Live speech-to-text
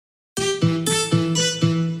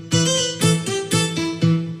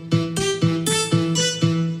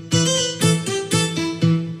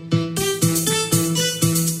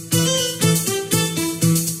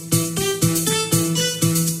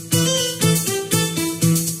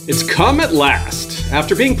It's come at last.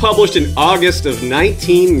 After being published in August of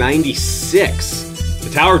 1996, The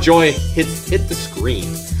Tower of Joy hit the screen.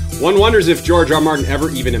 One wonders if George R. R. Martin ever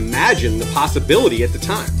even imagined the possibility at the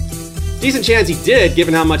time. Decent chance he did,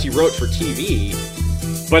 given how much he wrote for TV,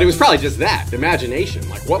 but it was probably just that, imagination.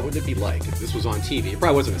 Like, what would it be like if this was on TV? It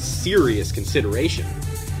probably wasn't a serious consideration.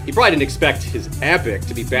 He probably didn't expect his epic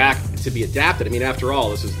to be back, to be adapted. I mean, after all,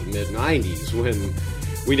 this is the mid-90s, when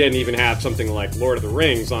we didn't even have something like Lord of the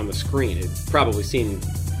Rings on the screen. It probably seemed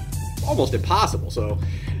almost impossible. So,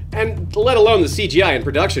 and let alone the CGI and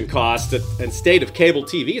production costs and state of cable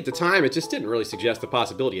TV at the time, it just didn't really suggest the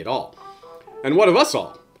possibility at all. And what of us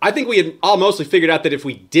all? I think we had all mostly figured out that if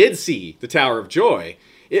we did see The Tower of Joy,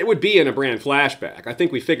 it would be in a brand flashback. I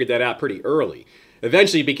think we figured that out pretty early.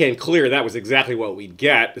 Eventually it became clear that was exactly what we'd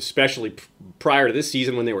get, especially prior to this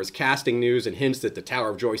season when there was casting news and hints that the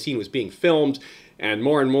Tower of Joy scene was being filmed. And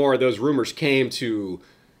more those rumors came to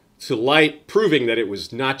light, proving that it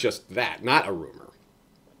was not just that, not a rumor.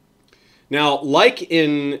 Now,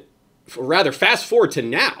 fast forward to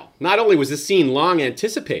now, not only was this scene long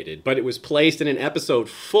anticipated, but it was placed in an episode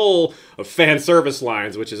full of fan service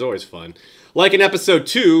lines, which is always fun. Like in episode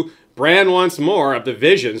 2, Bran wants more of the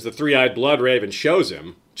visions the three-eyed blood raven shows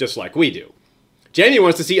him, just like we do. Jaime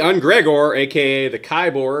wants to see Ungregor, aka the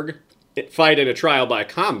Kyborg, fight in a trial by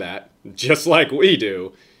combat, just like we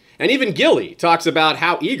do. And even Gilly talks about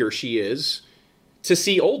how eager she is to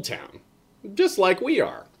see Old Town, just like we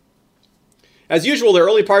are. As usual, the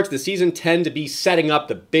early parts of the season tend to be setting up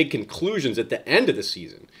the big conclusions at the end of the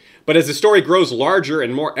season. But as the story grows larger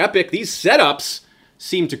and more epic, these setups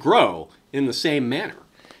seem to grow in the same manner.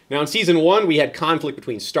 Now, in season 1, we had conflict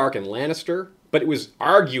between Stark and Lannister, but it was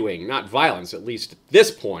arguing, not violence, at least at this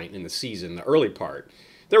point in the season, the early part.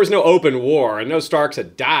 There was no open war, and no Starks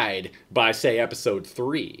had died by, say, episode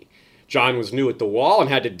 3. Jon was new at the Wall and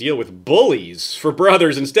had to deal with bullies for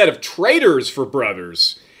brothers instead of traitors for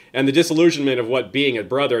brothers, and the disillusionment of what being a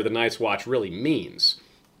brother of the Night's Watch really means.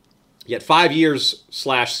 Yet 5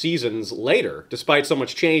 years/seasons later, despite so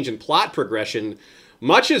much change in plot progression,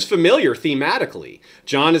 much is familiar thematically.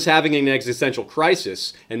 Jon is having an existential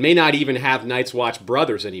crisis and may not even have Night's Watch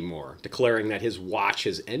brothers anymore, declaring that his watch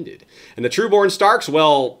has ended. And the Trueborn Starks,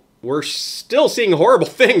 well, we're still seeing horrible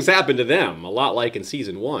things happen to them, a lot like in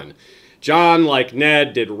season 1. Jon, like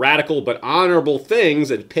Ned, did radical but honorable things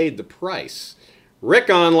and paid the price.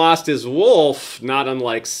 Rickon lost his wolf, not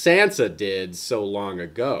unlike Sansa did so long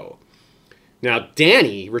ago. Now,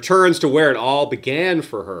 Dany returns to where it all began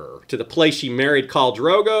for her, to the place she married Khal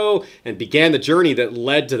Drogo and began the journey that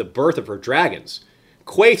led to the birth of her dragons.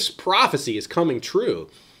 Quaith's prophecy is coming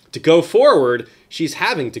true. To go forward, she's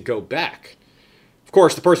having to go back. Of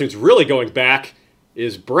course, the person who's really going back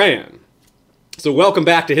is Bran. So welcome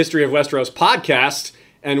back to History of Westeros podcast,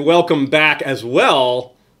 and welcome back as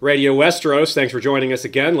well, Radio Westeros. Thanks for joining us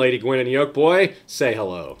again. Lady Gwyn and Yolkboy, say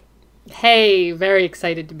hello. Hey, very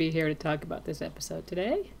excited to be here to talk about this episode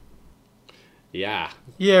today. Yeah,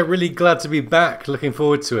 really glad to be back. Looking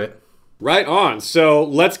forward to it. Right on. So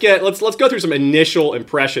let's go through some initial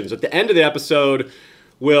impressions. At the end of the episode,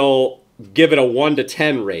 we'll give it a 1 to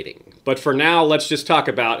 10 rating. But for now, let's just talk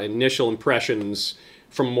about initial impressions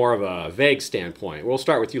from more of a vague standpoint. We'll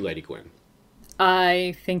start with you, Lady Gwyn.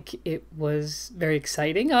 I think it was very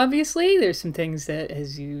exciting, obviously. There's some things that,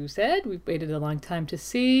 as you said, we've waited a long time to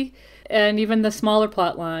see. And even the smaller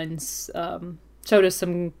plot lines showed us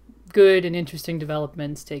some good and interesting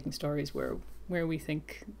developments, taking stories where we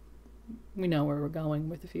think we know where we're going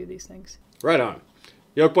with a few of these things. Right on.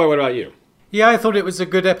 Yolkboy, what about you? Yeah, I thought it was a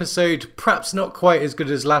good episode. Perhaps not quite as good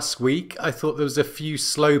as last week. I thought there was a few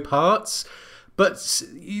slow parts. But,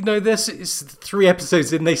 it's 3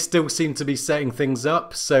 episodes in, they still seem to be setting things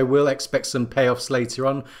up, so we'll expect some payoffs later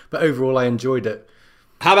on. But overall, I enjoyed it.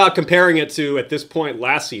 How about comparing it to, at this point,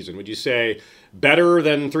 last season? Would you say better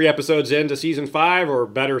than 3 episodes into season 5, or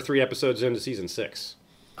better 3 episodes into season 6?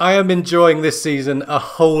 I am enjoying this season a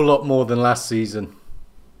whole lot more than last season.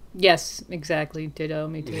 Yes, exactly. Ditto,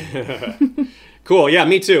 me too. Cool. Yeah,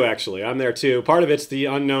 me too, actually. I'm there too. Part of it's the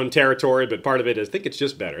unknown territory, but part of it is, I think it's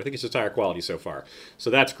just better. I think it's just higher quality so far. So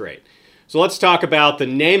that's great. So let's talk about the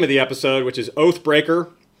name of the episode, which is Oathbreaker.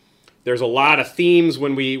 There's a lot of themes.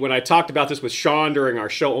 When I talked about this with Sean during our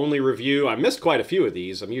show-only review, I missed quite a few of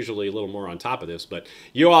these. I'm usually a little more on top of this, but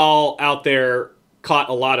you all out there caught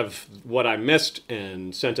a lot of what I missed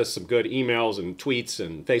and sent us some good emails and tweets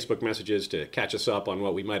and Facebook messages to catch us up on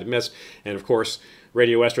what we might have missed. And of course,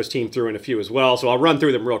 Radio Westeros team threw in a few as well, so I'll run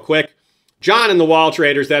through them real quick. Jon and the Wall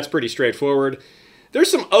Traders, that's pretty straightforward. There's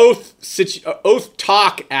some oath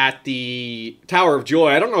talk at the Tower of Joy.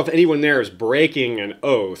 I don't know if anyone there is breaking an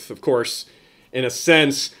oath. Of course, in a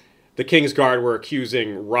sense, the Kingsguard were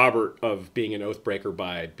accusing Robert of being an oathbreaker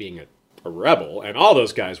by being a rebel, and all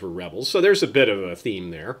those guys were rebels, so there's a bit of a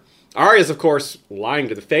theme there. Arya's, of course, lying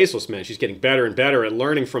to the Faceless Men. She's getting better and better at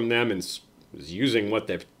learning from them and is using what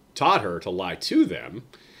they've taught her to lie to them.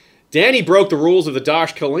 Dany broke the rules of the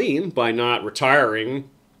Dosh Khaleen by not retiring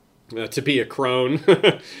to be a crone.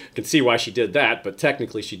 Can see why she did that, but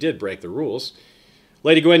technically she did break the rules.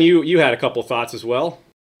 Lady Gwyn, you had a couple thoughts as well.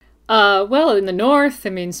 Well, in the north, I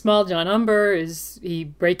mean, Small John Umber, is he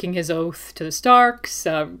breaking his oath to the Starks?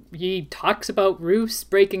 He talks about Roose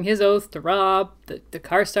breaking his oath to Robb. The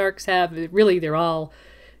Karstarks have. Really, they're all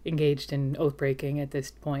engaged in oath breaking at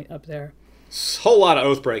this point up there. Whole lot of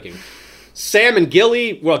oath breaking. Sam and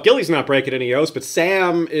Gilly, well, Gilly's not breaking any oaths, but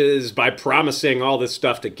Sam is, by promising all this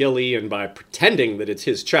stuff to Gilly and by pretending that it's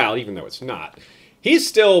his child, even though it's not, he's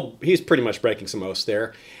pretty much breaking some oaths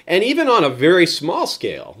there. And even on a very small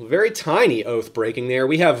scale, very tiny oath breaking there,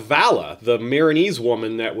 we have Vala, the Marinese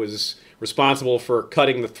woman that was responsible for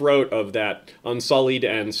cutting the throat of that Unsullied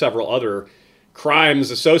and several other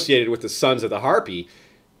crimes associated with the Sons of the Harpy.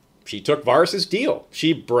 She took Varys's deal.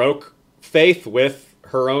 She broke faith with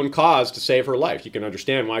her own cause to save her life. You can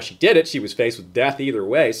understand why she did it. She was faced with death either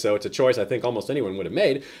way, so it's a choice I think almost anyone would have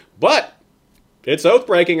made. But it's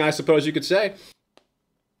oath-breaking, I suppose you could say.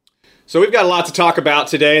 So we've got a lot to talk about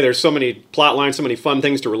today. There's so many plot lines, so many fun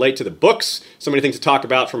things to relate to the books, so many things to talk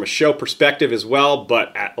about from a show perspective as well.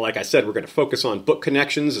 But like I said, we're going to focus on book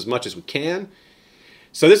connections as much as we can.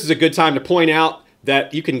 So this is a good time to point out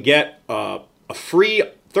that you can get a free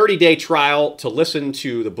 30-day trial to listen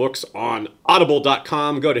to the books on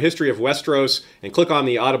audible.com. Go to History of Westeros and click on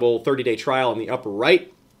the Audible 30-day trial in the upper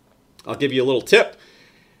right. I'll give you a little tip.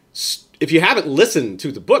 If you haven't listened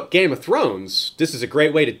to the book Game of Thrones, this is a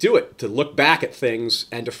great way to do it, to look back at things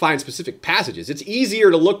and to find specific passages. It's easier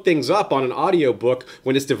to look things up on an audiobook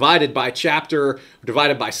when it's divided by chapter,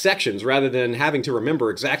 divided by sections, rather than having to remember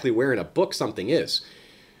exactly where in a book something is.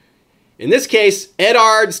 In this case,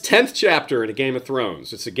 Eddard's 10th chapter in A Game of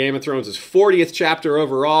Thrones. It's a Game of Thrones' 40th chapter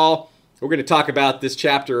overall. We're going to talk about this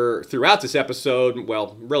chapter throughout this episode.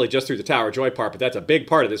 Well, really just through the Tower of Joy part, but that's a big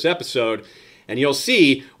part of this episode. And you'll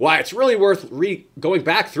see why it's really worth going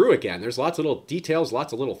back through again. There's lots of little details,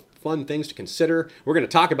 lots of little fun things to consider. We're going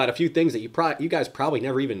to talk about a few things that you guys probably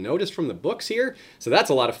never even noticed from the books here. So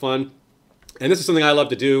that's a lot of fun. And this is something I love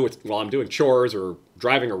to do while I'm doing chores or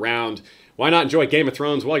driving around. Why not enjoy Game of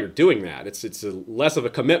Thrones while you're doing that? It's less of a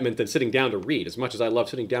commitment than sitting down to read. As much as I love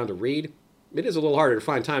sitting down to read, it is a little harder to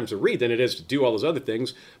find time to read than it is to do all those other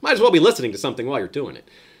things. Might as well be listening to something while you're doing it.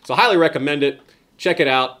 So I highly recommend it. Check it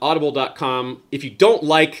out, audible.com. If you don't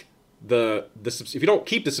like if you don't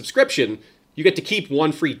keep the subscription, you get to keep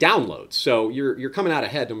one free download. So you're coming out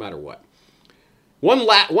ahead no matter what. One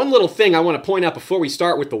little thing I want to point out before we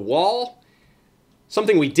start with the wall,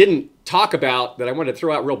 something we didn't talk about that I wanted to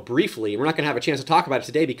throw out real briefly, and we're not going to have a chance to talk about it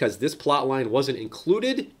today because this plot line wasn't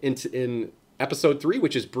included in episode 3,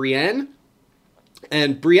 which is Brienne.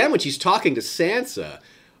 And Brienne, when she's talking to Sansa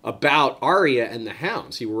about Arya and the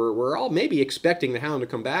Hound. See, we're all maybe expecting the Hound to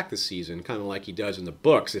come back this season, kind of like he does in the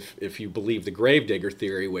books, if you believe the Gravedigger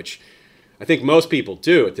theory, which I think most people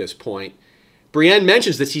do at this point. Brienne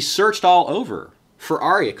mentions that she searched all over for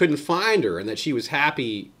Arya, couldn't find her, and that she was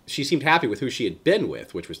happy. She seemed happy with who she had been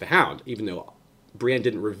with, which was the Hound, even though Brienne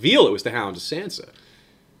didn't reveal it was the Hound to Sansa.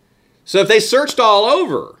 So if they searched all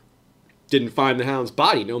over, didn't find the Hound's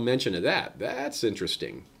body, no mention of that. That's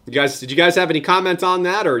interesting. Did you guys have any comments on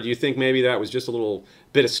that, or do you think maybe that was just a little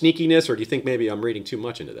bit of sneakiness, or do you think maybe I'm reading too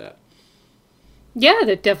much into that? Yeah,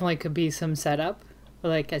 that definitely could be some setup.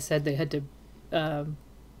 Like I said, they had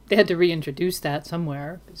to reintroduce that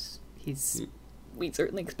somewhere because we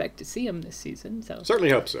certainly expect to see him this season. So certainly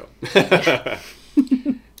hope so.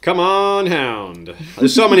 Come on, Hound!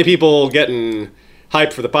 There's so many people getting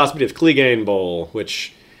hyped for the possibility of Clegane Bowl,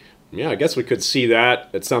 which. Yeah, I guess we could see that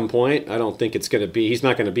at some point. I don't think it's going to be. It's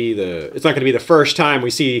not going to be the first time we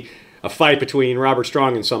see a fight between Robert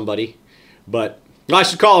Strong and somebody. But I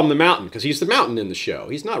should call him the Mountain because he's the Mountain in the show.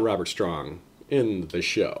 He's not Robert Strong in the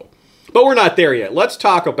show. But we're not there yet. Let's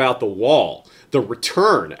talk about the Wall, the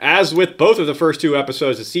return. As with both of the first 2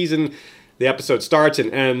 episodes of the season, the episode starts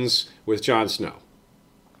and ends with Jon Snow.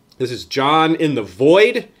 This is Jon in the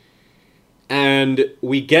Void. And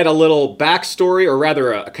we get a little backstory, or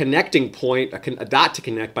rather a connecting point, a dot to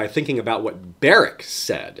connect by thinking about what Beric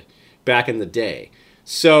said back in the day.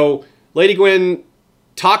 So, Lady Gwyn,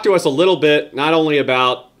 talk to us a little bit, not only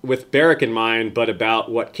about with Barrick in mind, but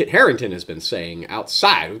about what Kit Harington has been saying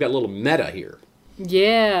outside. We've got a little meta here.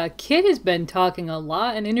 Yeah, Kit has been talking a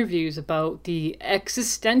lot in interviews about the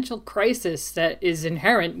existential crisis that is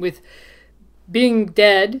inherent with being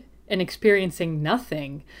dead and experiencing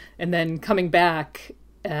nothing, and then coming back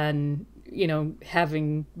and, you know,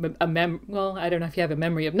 having well, I don't know if you have a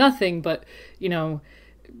memory of nothing, but, you know,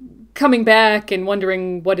 coming back and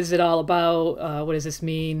wondering, what is it all about? What does this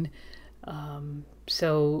mean?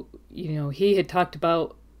 So, you know, he had talked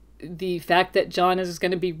about the fact that John is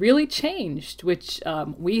going to be really changed, which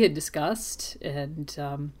we had discussed,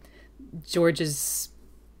 and George is,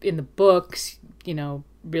 in the books, you know,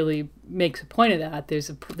 really makes a point of that.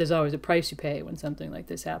 There's always a price you pay when something like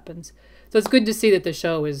this happens. So it's good to see that the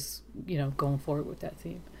show is, you know, going forward with that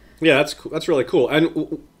theme. Yeah, that's really cool.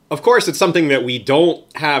 And of course, it's something that we don't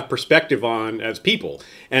have perspective on as people.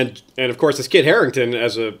 And of course, as Kit Harington,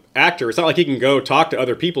 as an actor, it's not like he can go talk to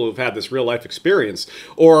other people who've had this real life experience.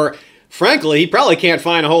 Or, frankly, he probably can't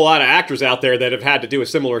find a whole lot of actors out there that have had to do a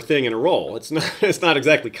similar thing in a role. It's not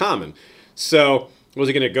exactly common. So, was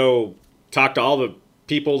he going to go talk to all the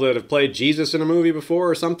people that have played Jesus in a movie before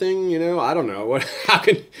or something? You know, I don't know.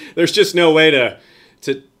 There's just no way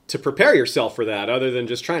to prepare yourself for that other than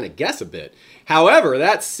just trying to guess a bit. However,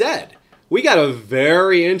 that said, we got a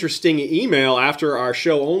very interesting email after our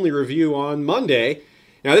show-only review on Monday.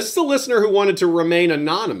 Now, this is a listener who wanted to remain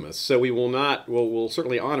anonymous, so we'll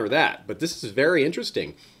certainly honor that. But this is very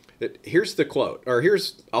interesting. Here's the quote,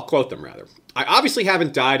 I'll quote them rather. I obviously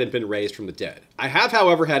haven't died and been raised from the dead. I have,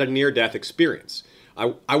 however, had a near-death experience.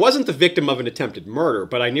 I wasn't the victim of an attempted murder,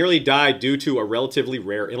 but I nearly died due to a relatively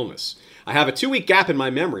rare illness. I have a 2-week gap in my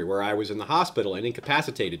memory where I was in the hospital and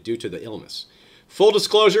incapacitated due to the illness. Full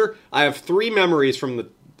disclosure, I have 3 memories from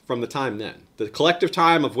the time then, the collective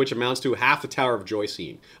time of which amounts to half the Tower of Joy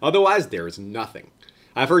scene. Otherwise, there is nothing.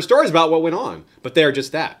 I've heard stories about what went on, but they are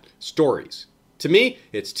just that, stories. To me,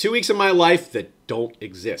 it's 2 weeks of my life that don't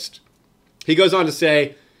exist. He goes on to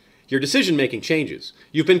say, your decision-making changes.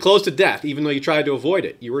 You've been close to death, even though you tried to avoid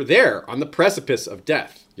it. You were there on the precipice of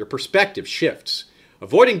death. Your perspective shifts.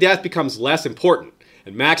 Avoiding death becomes less important,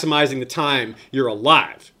 and maximizing the time you're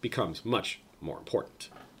alive becomes much more important.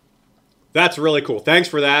 That's really cool. Thanks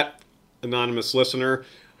for that, anonymous listener.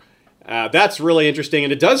 That's really interesting,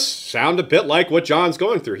 and it does sound a bit like what John's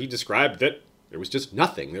going through. He described that there was just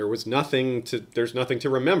nothing. There's nothing to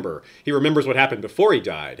remember. He remembers what happened before he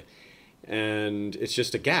died, and it's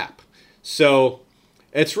just a gap. So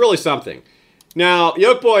it's really something. Now,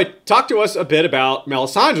 Yolkboy, talk to us a bit about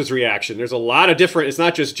Melisandre's reaction. There's a lot of different, it's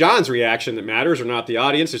not just John's reaction that matters, or not the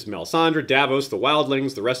audience. There's Melisandre, Davos, the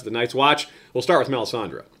Wildlings, the rest of the Night's Watch. We'll start with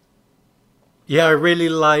Melisandre. Yeah, I really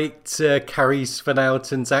liked Carrie Van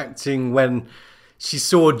Houten's acting when she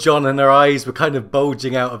saw John and her eyes were kind of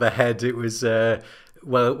bulging out of her head. It was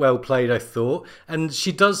well played, I thought. And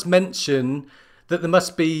she does mention that there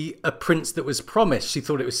must be a prince that was promised. She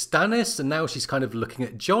thought it was Stannis, and now she's kind of looking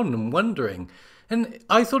at John and wondering. And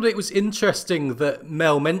I thought it was interesting that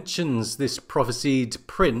Mel mentions this prophesied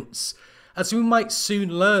prince, as we might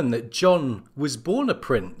soon learn that John was born a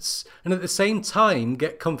prince, and at the same time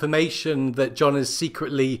get confirmation that John is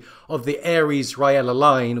secretly of the Ares Raella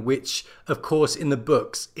line, which, of course, in the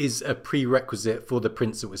books is a prerequisite for the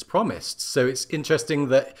prince that was promised. So it's interesting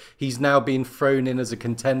that he's now being thrown in as a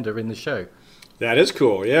contender in the show. That is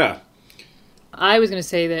cool, yeah. I was going to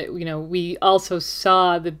say that, you know, we also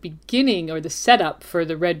saw the beginning or the setup for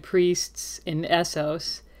the Red Priests in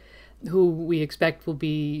Essos, who we expect will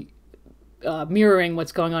be mirroring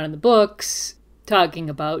what's going on in the books, talking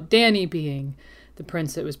about Dany being the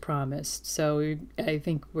prince that was promised. So I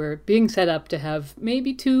think we're being set up to have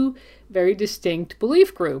maybe 2 very distinct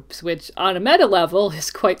belief groups, which on a meta level is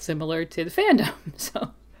quite similar to the fandom.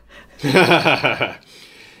 So.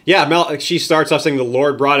 Yeah, Mel, she starts off saying the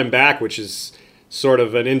Lord brought him back, which is sort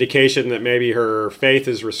of an indication that maybe her faith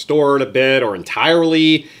is restored a bit or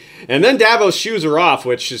entirely. And then Davos shoos her off,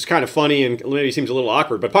 which is kind of funny and maybe seems a little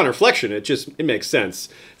awkward. But upon reflection, it makes sense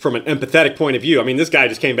from an empathetic point of view. I mean, this guy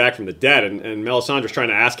just came back from the dead, and Melisandre's trying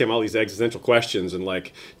to ask him all these existential questions and,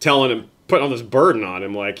 like, telling him, putting all this burden on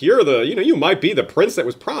him, like, you might be the prince that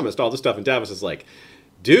was promised, all this stuff. And Davos is like,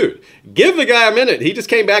 dude, give the guy a minute. He just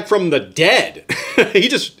came back from the dead.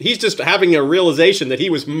 He's just having a realization that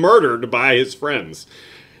he was murdered by his friends.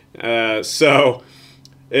 That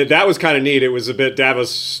was kind of neat. It was a bit,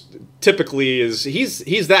 Davos typically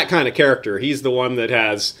he's that kind of character. He's the one that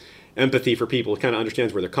has empathy for people, kind of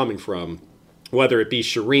understands where they're coming from, whether it be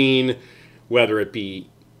Shireen, whether it be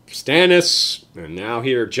Stannis, and now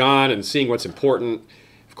here John, and seeing what's important.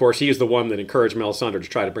 course, he is the one that encouraged Melisandre to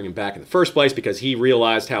try to bring him back in the first place because he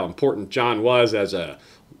realized how important Jon was as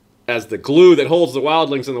the glue that holds the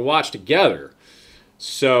wildlings and the Watch together.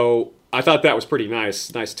 So I thought that was pretty nice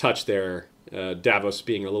touch there. Davos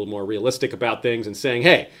being a little more realistic about things and saying,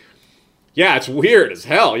 hey, yeah, it's weird as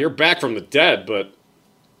hell. You're back from the dead, but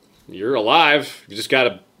you're alive. You just got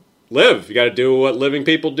to live. You got to do what living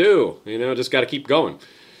people do. Just got to keep going.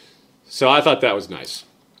 So I thought that was nice.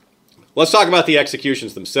 Let's talk about the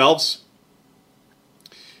executions themselves.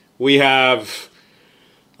 We have,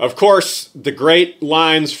 of course, the great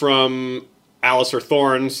lines from Alistair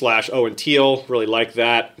Thorne / Owen Teal. Really like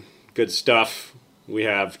that. Good stuff. We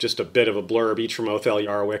have just a bit of a blurb, each from Othel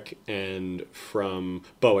Yarwick and from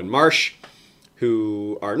Bowen Marsh,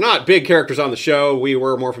 who are not big characters on the show. We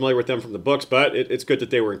were more familiar with them from the books, but it's good that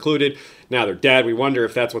they were included. Now they're dead. We wonder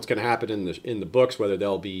if that's what's going to happen in the books, whether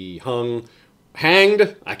they'll be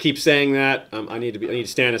hanged. I keep saying that. I need to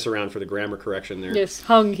stand us around for the grammar correction there. Yes,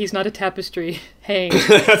 hung. He's not a tapestry. Hanged.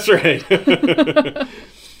 That's right.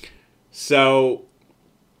 So,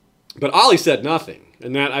 but Ollie said nothing.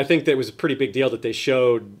 And that, I think that was a pretty big deal that they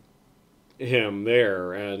showed him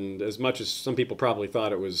there. And as much as some people probably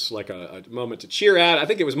thought it was like a moment to cheer at, I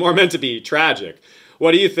think it was more meant to be tragic.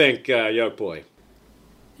 What do you think, Yolkboy?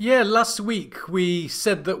 Yeah, last week we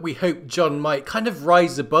said that we hoped Jon might kind of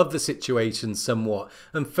rise above the situation somewhat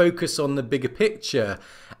and focus on the bigger picture.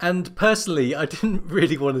 And personally, I didn't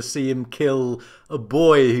really want to see him kill a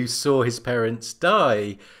boy who saw his parents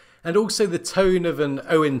die. And also the tone of an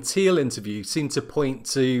Owen Teal interview seemed to point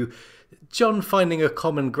to Jon finding a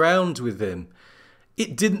common ground with him.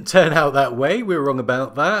 It didn't turn out that way, we were wrong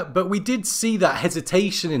about that, but we did see that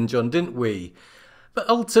hesitation in Jon, didn't we? But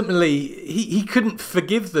ultimately, he couldn't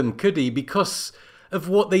forgive them, could he? Because of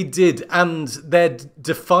what they did and their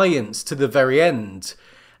defiance to the very end.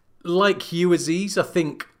 Like you, Aziz, I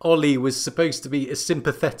think Ollie was supposed to be a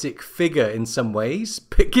sympathetic figure in some ways,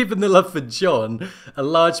 but given the love for Jon, a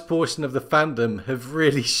large portion of the fandom have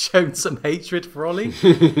really shown some hatred for Ollie.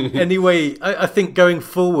 Anyway, I think going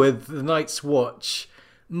forward, the Night's Watch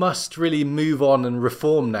must really move on and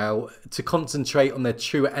reform now to concentrate on their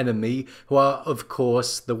true enemy, who are, of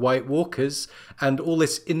course, the White Walkers, and all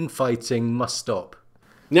this infighting must stop.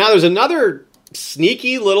 Now, there's another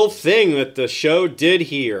sneaky little thing that the show did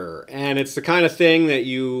here, and it's the kind of thing that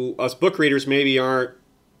us book readers maybe aren't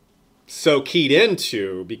so keyed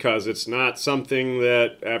into because it's not something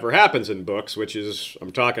that ever happens in books, which is,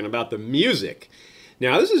 I'm talking about the music.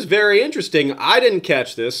 Now, this is very interesting. I didn't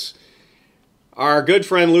catch this. Our good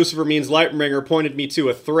friend Lucifer Means Lightbringer pointed me to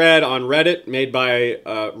a thread on Reddit made by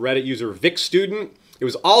Reddit user Vic Student. It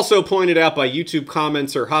was also pointed out by YouTube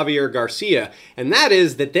commenter Javier Garcia, and that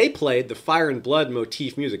is that they played the Fire and Blood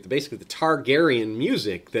motif music, basically the Targaryen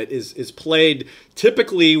music that is played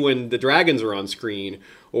typically when the dragons are on screen,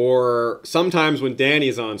 or sometimes when Dany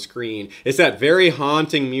is on screen. It's that very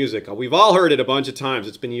haunting music. We've all heard it a bunch of times.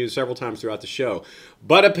 It's been used several times throughout the show.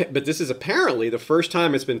 But this is apparently the first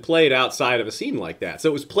time it's been played outside of a scene like that. So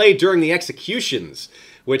it was played during the executions,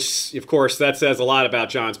 which, of course, that says a lot about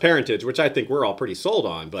Jon's parentage, which I think we're all pretty sold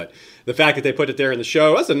on. But the fact that they put it there in the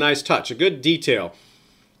show, that's a nice touch, a good detail.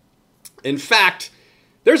 In fact,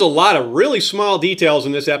 there's a lot of really small details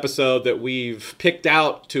in this episode that we've picked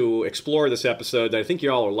out to explore this episode that I think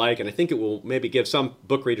you all will like, and I think it will maybe give some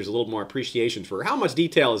book readers a little more appreciation for how much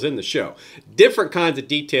detail is in the show. Different kinds of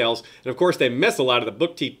details, and of course they miss a lot of the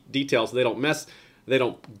book details. They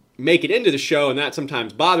don't make it into the show, and that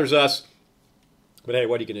sometimes bothers us. But hey,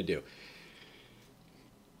 what are you going to do?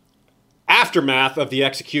 Aftermath of the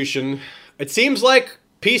execution, it seems like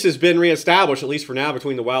peace has been reestablished, at least for now,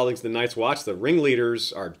 between the Wildlings and the Night's Watch. The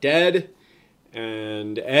ringleaders are dead,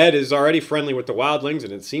 and Ed is already friendly with the Wildlings,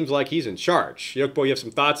 and it seems like he's in charge. Yolkboy, you have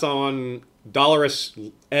some thoughts on Dolorous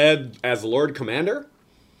Ed as Lord Commander?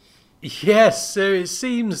 Yes, so it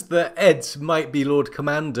seems that Ed might be Lord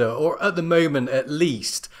Commander, or at the moment at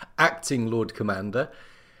least, acting Lord Commander.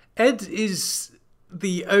 Ed is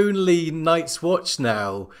the only Night's Watch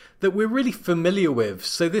now that we're really familiar with,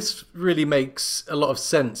 so this really makes a lot of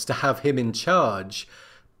sense to have him in charge.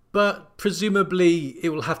 But presumably it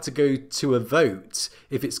will have to go to a vote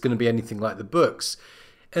if it's going to be anything like the books.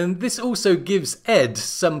 And this also gives Ed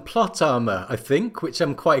some plot armor, I think, which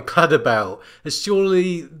I'm quite glad about, as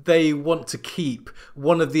surely they want to keep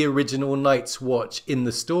one of the original Night's Watch in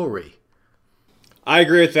the story. I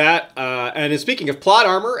agree with that. And speaking of plot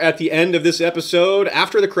armor, at the end of this episode,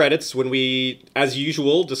 after the credits, when we, as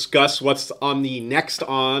usual, discuss what's on the next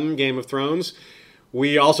on Game of Thrones,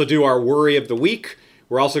 we also do our worry of the week.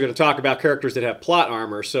 We're also going to talk about characters that have plot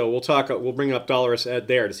armor. So we'll bring up Dolorous Ed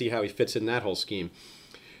there to see how he fits in that whole scheme.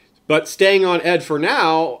 But staying on Ed for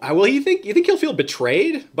now, will you think he'll feel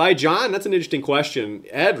betrayed by John? That's an interesting question.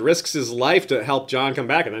 Ed risks his life to help John come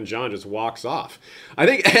back, and then John just walks off. I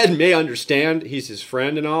think Ed may understand he's his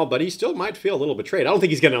friend and all, but he still might feel a little betrayed. I don't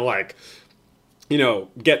think he's going to,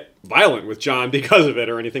 get violent with John because of it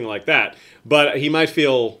or anything like that. But he might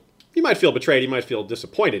feel betrayed. He might feel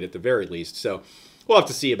disappointed at the very least. So we'll have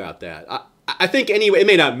to see about that. I think anyway, it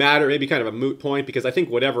may not matter. It may be kind of a moot point because I think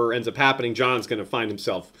whatever ends up happening, John's going to find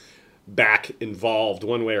himself back involved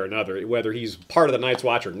one way or another, whether he's part of the Night's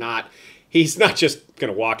Watch or not. He's not just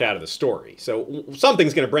going to walk out of the story. So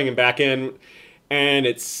something's going to bring him back in, and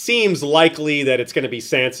it seems likely that it's going to be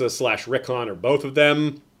Sansa / Rickon or both of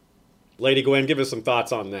them. Lady Gwyn, give us some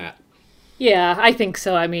thoughts on that. Yeah, I think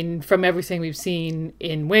so. I mean, from everything we've seen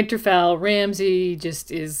in Winterfell, Ramsay just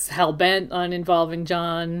is hell-bent on involving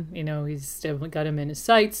Jon. He's definitely got him in his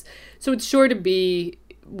sights. So it's sure to be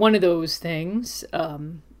one of those things.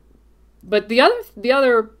 But the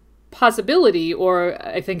other possibility, or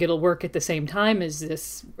I think it'll work at the same time as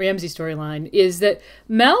this Ramsay storyline, is that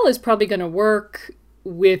Mel is probably going to work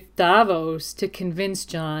with Davos to convince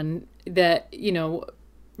Jon that,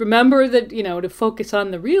 remember that, to focus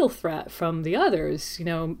on the real threat from the others,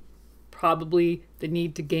 probably the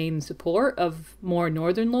need to gain support of more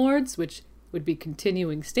Northern Lords, which would be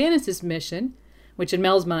continuing Stannis' mission, which in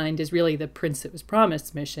Mel's mind is really the Prince That Was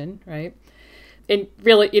Promised mission, right? And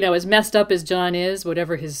really, as messed up as Jon is,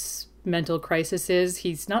 whatever his mental crisis is,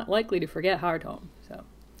 he's not likely to forget Hardhome. So,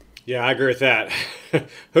 yeah, I agree with that.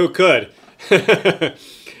 Who could?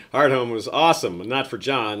 Hardhome was awesome, not for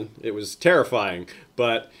Jon. It was terrifying,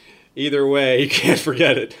 but either way, you can't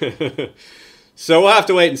forget it. So we'll have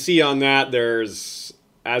to wait and see on that. There's,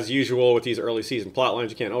 as usual with these early season plot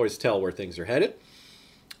lines, you can't always tell where things are headed.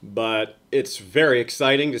 But it's very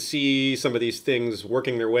exciting to see some of these things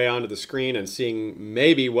working their way onto the screen and seeing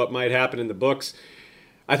maybe what might happen in the books.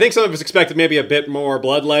 I think some of us expected maybe a bit more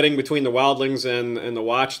bloodletting between the Wildlings and the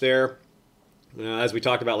Watch there, as we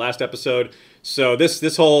talked about last episode. So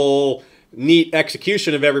this whole neat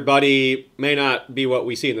execution of everybody may not be what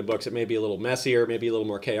we see in the books. It may be a little messier, maybe a little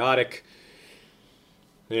more chaotic.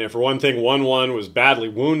 And for one thing, 1-1 was badly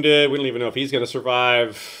wounded. We don't even know if he's going to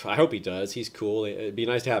survive. I hope he does. He's cool. It'd be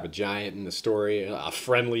nice to have a giant in the story, a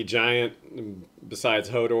friendly giant besides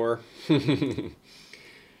Hodor.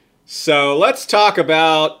 So let's talk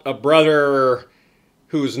about a brother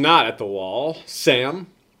who's not at the wall, Sam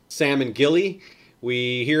and Gilly.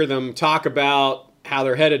 We hear them talk about how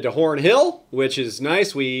they're headed to Horn Hill, which is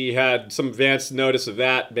nice. We had some advanced notice of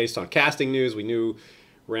that based on casting news. We knew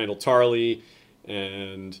Randall Tarley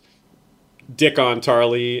and Dickon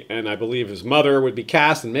Tarley, and I believe his mother would be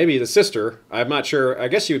cast, and maybe the sister. I'm not sure. I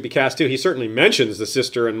guess she would be cast too. He certainly mentions the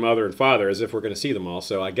sister and mother and father as if we're going to see them all,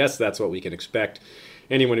 so I guess that's what we can expect.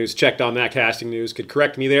 Anyone who's checked on that casting news could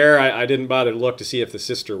correct me there. I didn't bother to look to see if the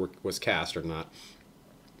sister was cast or not.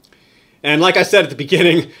 And like I said at the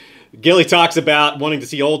beginning, Gilly talks about wanting to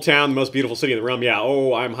see Old Town, the most beautiful city in the realm. Yeah,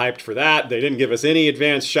 I'm hyped for that. They didn't give us any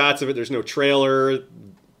advanced shots of it. There's no trailer,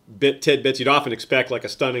 tidbits. You'd often expect like a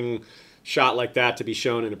stunning shot like that to be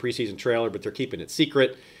shown in a preseason trailer, but they're keeping it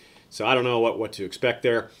secret. So I don't know what to expect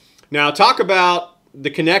there. Now talk about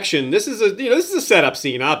the connection. This is a setup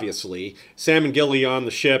scene, obviously. Sam and Gilly on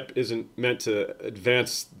the ship isn't meant to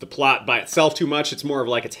advance the plot by itself too much. It's more of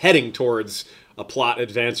like it's heading towards a plot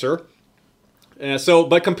advancer.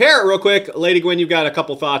 But compare it real quick. Lady Gwyn, you've got a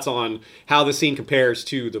couple thoughts on how the scene compares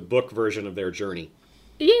to the book version of their journey.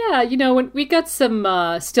 Yeah, when we got some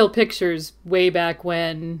still pictures way back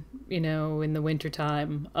when, in the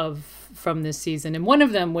wintertime from this season. And one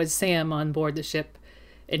of them was Sam on board the ship.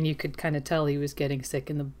 And you could kind of tell he was getting sick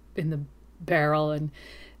in the barrel. And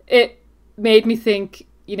it made me think,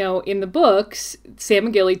 in the books, Sam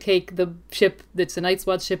and Gilly take the ship that's a Night's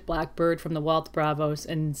Watch ship, Blackbird, from the Walt Bravos,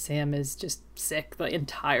 and Sam is just sick the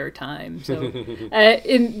entire time. So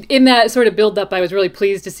in that sort of build-up, I was really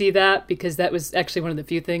pleased to see that, because that was actually one of the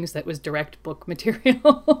few things that was direct book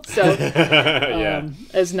material. So yeah.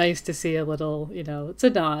 It's nice to see a little, it's a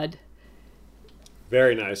nod.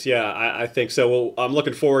 Very nice. Yeah, I think so. Well, I'm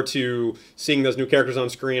looking forward to seeing those new characters on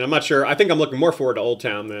screen. I'm not sure. I think I'm looking more forward to Old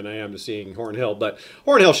Town than I am to seeing Horn Hill. But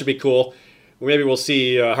Horn Hill should be cool. Maybe we'll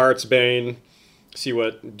see Heartsbane, see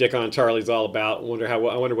what Dickon Tarley's all about. I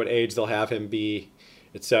wonder what age they'll have him be,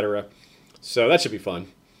 etc. So that should be fun.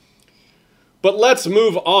 But let's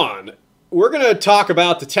move on. We're going to talk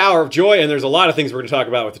about the Tower of Joy, and there's a lot of things we're going to talk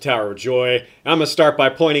about with the Tower of Joy. I'm going to start by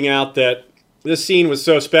pointing out that this scene was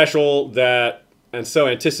so special that and so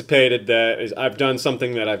anticipated that I've done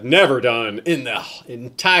something that I've never done in the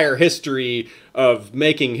entire history of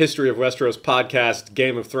making History of Westeros podcast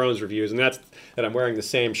Game of Thrones reviews, and that's that I'm wearing the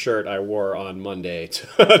same shirt I wore on Monday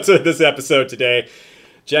to this episode today.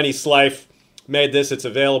 Jenny Slife made this. It's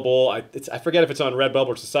available. I forget if it's on Redbubble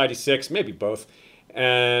or Society 6, maybe both.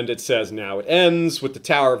 And it says, "Now it ends," with the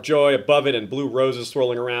Tower of Joy above it and blue roses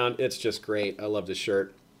swirling around. It's just great. I love this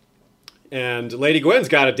shirt. And Lady Gwyn's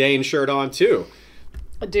got a Dane shirt on, too.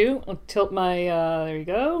 I do. I'll tilt my, there you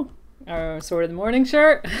go, our Sword of the Morning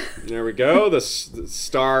shirt. There we go. The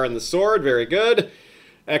star and the sword. Very good.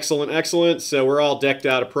 Excellent, excellent. So we're all decked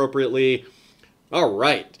out appropriately. All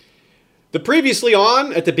right. The previously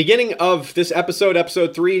on, at the beginning of this episode,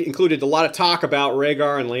 episode 3, included a lot of talk about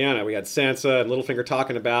Rhaegar and Lyanna. We had Sansa and Littlefinger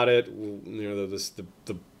talking about it,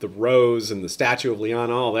 the rose and the statue of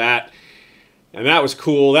Lyanna, all that. And that was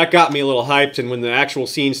cool. That got me a little hyped. And when the actual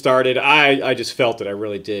scene started, I just felt it. I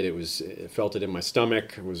really did. I felt it in my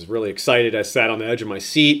stomach. I was really excited. I sat on the edge of my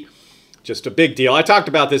seat. Just a big deal. I talked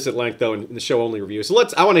about this at length, though, in the show-only review. So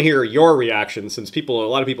I want to hear your reaction, since a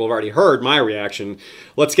lot of people have already heard my reaction.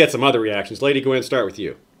 Let's get some other reactions. Lady Gwyn, start with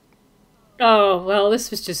you. Oh, well,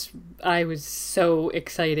 this was just, I was so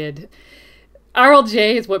excited.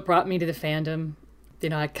 RLJ is what brought me to the fandom. You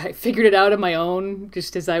know, I figured it out on my own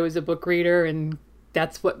just as I was a book reader, and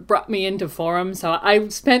that's what brought me into forums. So I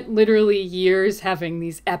spent literally years having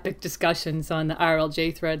these epic discussions on the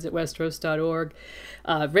RLJ threads at Westeros.org.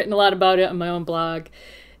 I've written a lot about it on my own blog.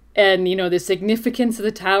 And, you know, the significance of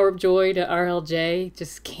the Tower of Joy to RLJ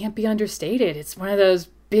just can't be understated. It's one of those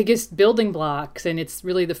biggest building blocks, and it's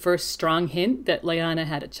really the first strong hint that Lyanna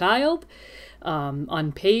had a child.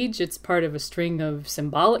 On page, it's part of a string of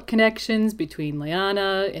symbolic connections between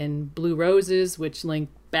Lyanna and blue roses, which link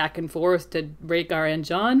back and forth to Rhaegar and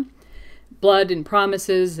Jon. Blood and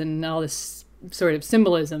promises and all this sort of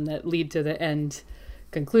symbolism that lead to the end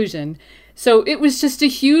conclusion. So it was just a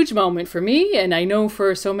huge moment for me, and I know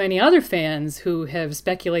for so many other fans who have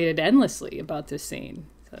speculated endlessly about this scene.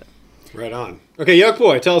 So. Right on. Okay,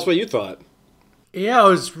 Yolkboy, tell us what you thought. Yeah, I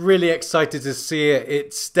was really excited to see it.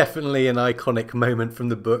 It's definitely an iconic moment from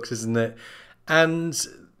the books, isn't it? And,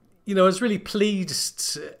 you know, I was really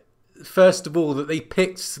pleased, first of all, that they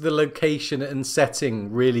picked the location and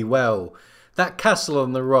setting really well. That castle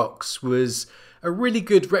on the rocks was a really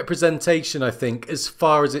good representation, I think, as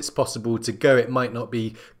far as it's possible to go. It might not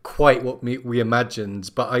be quite what we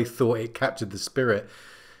imagined, but I thought it captured the spirit.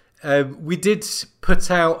 We did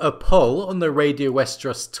put out a poll on the Radio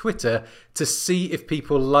Westeros Twitter to see if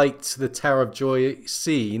people liked the Tower of Joy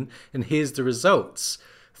scene, and here's the results.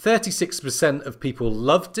 36% of people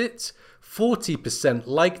loved it, 40%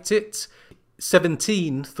 liked it,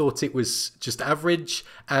 17% thought it was just average,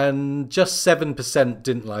 and just 7%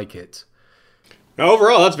 didn't like it.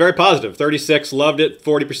 Overall, that's very positive. 36% loved it,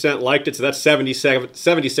 40% liked it, so that's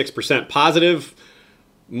 76% positive.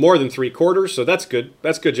 More than 3/4, so that's good.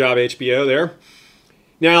 That's good job, HBO, there.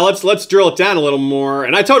 Now, let's drill it down a little more.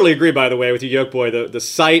 And I totally agree, by the way, with you, Yolkboy. The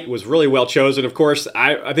site was really well chosen. Of course,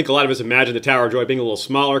 I think a lot of us imagine the Tower of Joy being a little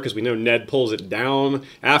smaller because we know Ned pulls it down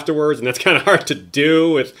afterwards, and that's kind of hard to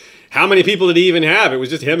do with how many people did he even have? It was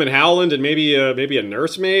just him and Howland and maybe a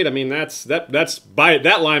nursemaid. I mean,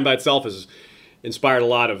 that line by itself has inspired a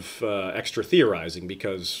lot of extra theorizing,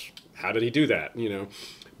 because how did he do that? You know,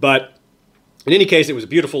 but. In any case, it was a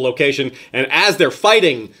beautiful location, and as they're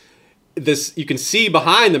fighting, you can see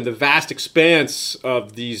behind them the vast expanse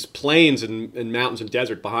of these plains and mountains and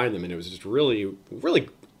desert behind them, and it was just really, really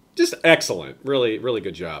just excellent. Really, really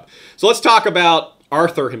good job. So let's talk about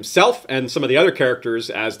Arthur himself and some of the other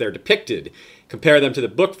characters as they're depicted. Compare them to the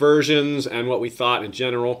book versions and what we thought in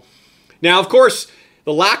general. Now, of course,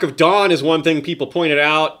 the lack of dawn is one thing people pointed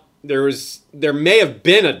out. There may have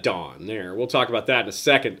been a dawn there. We'll talk about that in a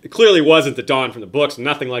second. It clearly wasn't the dawn from the books.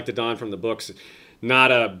 Nothing like the dawn from the books.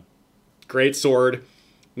 Not a great sword.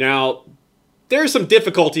 Now, there's some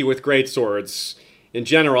difficulty with great swords in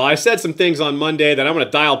general. I said some things on Monday that I'm going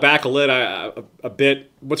to dial back a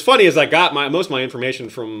bit. What's funny is I got most of my information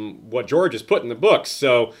from what George has put in the books.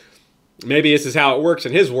 So maybe this is how it works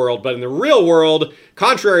in his world. But in the real world,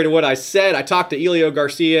 contrary to what I said, I talked to Elio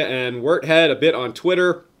Garcia and Werthead a bit on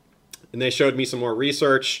Twitter, and they showed me some more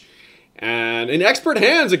research. And in expert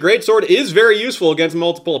hands, a greatsword is very useful against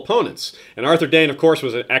multiple opponents. And Arthur Dayne, of course,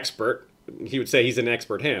 was an expert. He would say he's in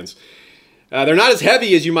expert hands. They're not as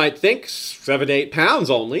heavy as you might think, 7 to 8 pounds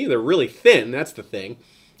only. They're really thin, that's the thing.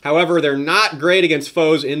 However, they're not great against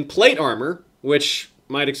foes in plate armor, which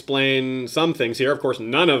might explain some things here. Of course,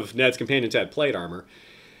 none of Ned's companions had plate armor.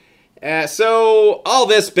 So all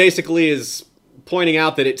this basically is pointing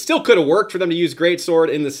out that it still could have worked for them to use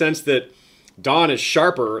greatsword in the sense that Dawn is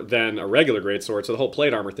sharper than a regular greatsword, so the whole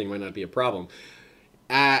plate armor thing might not be a problem.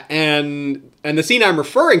 And the scene I'm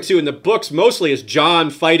referring to in the books mostly is Jon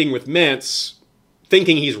fighting with Mance,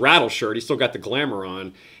 thinking he's Rattleshirt. He's still got the glamour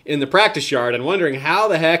on in the practice yard, and wondering how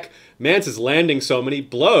the heck Mance is landing so many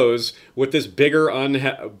blows with this bigger,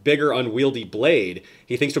 unwieldy blade.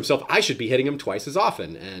 He thinks to himself, I should be hitting him twice as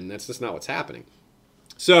often, and that's just not what's happening.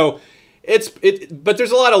 So but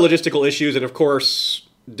there's a lot of logistical issues, and of course,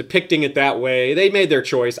 depicting it that way, they made their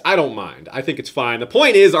choice. I don't mind. I think it's fine. The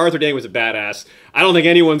point is, Arthur Dayne was a badass. I don't think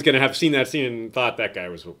anyone's going to have seen that scene and thought that guy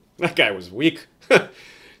was weak.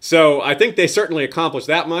 So I think they certainly accomplished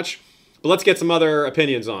that much. But let's get some other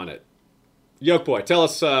opinions on it. Yolkboy, tell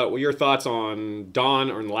us your thoughts on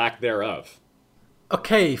Dawn or lack thereof.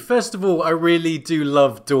 Okay, first of all, I really do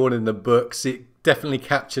love Dawn in the books. It definitely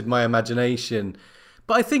captured my imagination.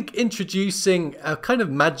 But I think introducing a kind of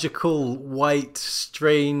magical, white,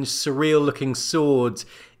 strange, surreal-looking sword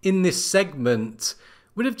in this segment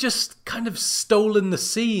would have just kind of stolen the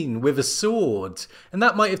scene with a sword. And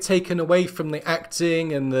that might have taken away from the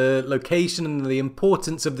acting and the location and the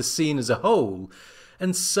importance of the scene as a whole.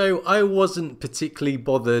 And so I wasn't particularly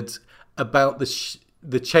bothered about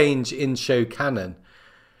the change in show canon.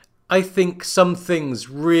 I think some things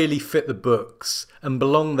really fit the books and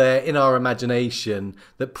belong there in our imagination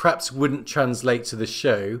that perhaps wouldn't translate to the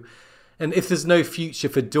show. And if there's no future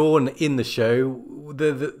for Dawn in the show,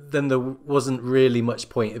 then there wasn't really much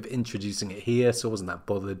point of introducing it here, so I wasn't that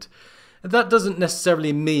bothered. That doesn't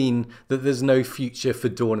necessarily mean that there's no future for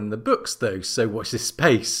Dawn in the books, though, so watch this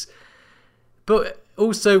space. But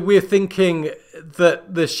also, we're thinking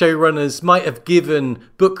that the showrunners might have given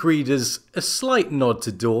book readers a slight nod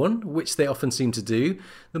to Dawn, which they often seem to do.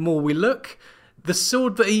 The more we look, the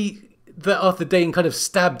sword that Arthur Dayne kind of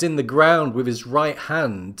stabbed in the ground with his right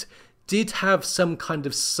hand did have some kind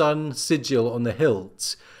of sun sigil on the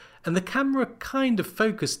hilt, and the camera kind of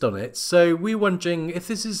focused on it, so we're wondering if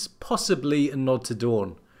this is possibly a nod to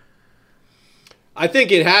Dawn. I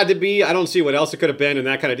think it had to be. I don't see what else it could have been, and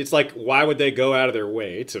that kind of, it's like, why would they go out of their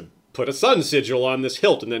way to put a sun sigil on this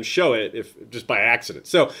hilt and then show it if just by accident?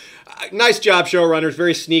 So, nice job, showrunners.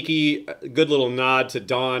 Very sneaky, good little nod to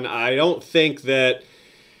Dawn. I don't think that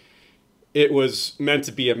it was meant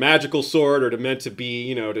to be a magical sword or meant to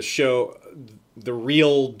be, to show the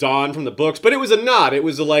real Dawn from the books, but it was a nod. It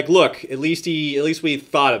was like, look, at least we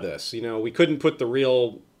thought of this. We couldn't put the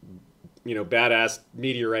real badass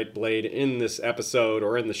meteorite blade in this episode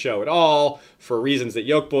or in the show at all for reasons that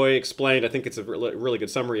Yolkboy explained. I think it's a really good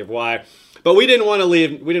summary of why. But we didn't want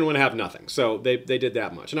to have nothing. So they did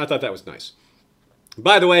that much. And I thought that was nice.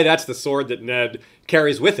 By the way, that's the sword that Ned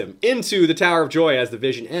carries with him into the Tower of Joy as the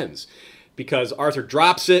vision ends. Because Arthur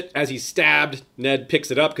drops it as he's stabbed, Ned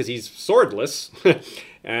picks it up because he's swordless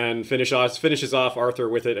and finishes off Arthur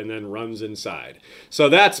with it and then runs inside. So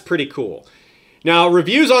that's pretty cool. Now,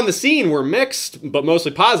 reviews on the scene were mixed, but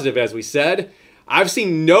mostly positive, as we said. I've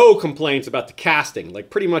seen no complaints about the casting, like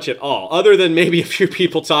pretty much at all, other than maybe a few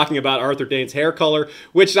people talking about Arthur Dayne's hair color,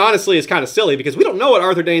 which honestly is kind of silly because we don't know what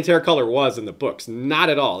Arthur Dayne's hair color was in the books. Not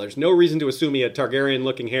at all. There's no reason to assume he had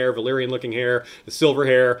Targaryen-looking hair, Valyrian-looking hair, the silver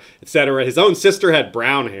hair, etc. His own sister had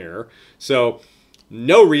brown hair, so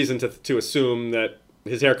no reason to assume that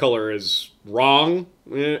his hair color is wrong.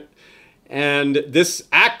 And this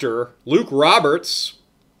actor, Luke Roberts,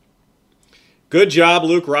 good job,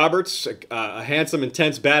 Luke Roberts, a handsome,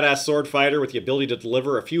 intense, badass sword fighter with the ability to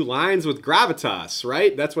deliver a few lines with gravitas,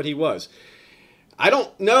 right? That's what he was. I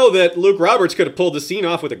don't know that Luke Roberts could have pulled the scene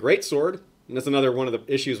off with a greatsword. And that's another one of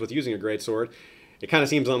the issues with using a greatsword. It kind of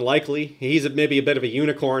seems unlikely. He's maybe a bit of a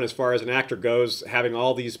unicorn as far as an actor goes, having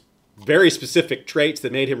all these very specific traits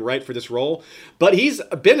that made him right for this role. But he's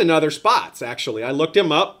been in other spots, actually. I looked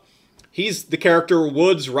him up. He's the character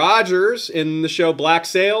Woodes Rogers in the show Black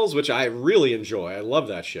Sails, which I really enjoy. I love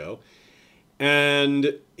that show.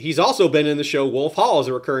 And he's also been in the show Wolf Hall as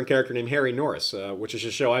a recurring character named Harry Norris, which is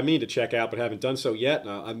a show I mean to check out but haven't done so yet.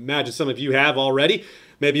 I imagine some of you have already.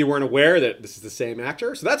 Maybe you weren't aware that this is the same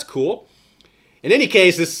actor, so that's cool. In any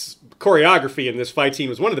case, this choreography in this fight scene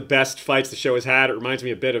was one of the best fights the show has had. It reminds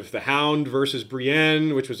me a bit of The Hound versus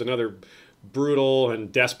Brienne, which was another brutal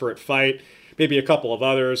and desperate fight. Maybe a couple of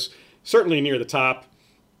others. Certainly near the top.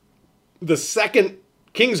 The second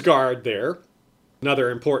Kingsguard there, another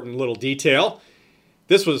important little detail.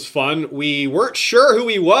 This was fun. We weren't sure who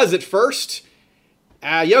he was at first.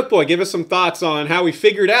 Yolkboy, give us some thoughts on how we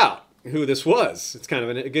figured out who this was. It's kind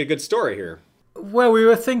of a good story here. Well, we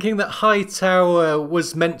were thinking that Hightower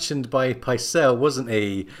was mentioned by Pycelle, wasn't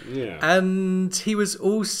he? Yeah. And he was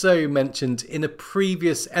also mentioned in a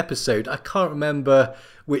previous episode. I can't remember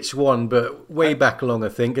which one, but way back along, I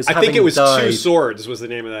think. I think it was Two Swords was the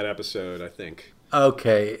name of that episode, I think.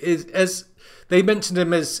 Okay. As they mentioned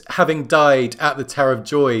him as having died at the Tower of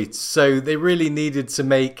Joy, so they really needed to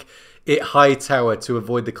make it Hightower to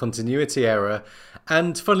avoid the continuity error.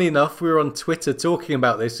 And funnily enough, we were on Twitter talking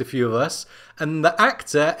about this, a few of us, and the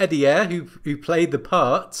actor, Eddie Eyre, who played the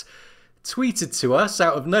part, tweeted to us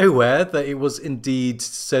out of nowhere that it was indeed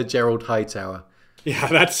Sir Gerald Hightower. Yeah,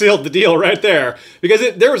 that sealed the deal right there.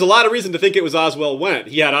 Because there was a lot of reason to think it was Oswell Went.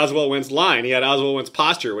 He had Oswell Went's line. He had Oswell Went's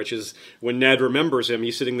posture, which is when Ned remembers him,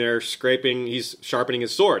 he's sitting there he's sharpening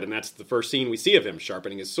his sword. And that's the first scene we see of him,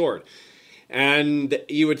 sharpening his sword. And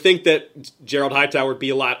you would think that Gerald Hightower would be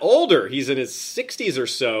a lot older. He's in his 60s or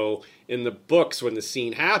so in the books when the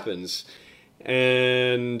scene happens.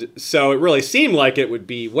 And so it really seemed like it would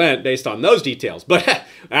be Went based on those details. But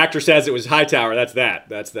actor says it was Hightower. That's that.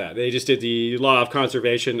 They just did the law of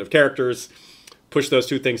conservation of characters, pushed those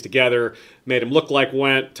two things together, made him look like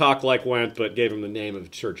Went, talk like Went, but gave him the name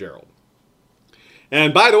of Sir Gerald.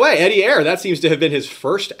 And by the way, Eddie Eyre, that seems to have been his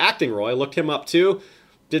first acting role. I looked him up too.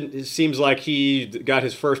 It seems like he got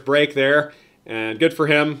his first break there, and good for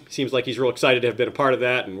him. Seems like he's real excited to have been a part of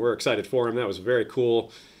that, and we're excited for him. That was very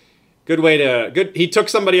cool. He took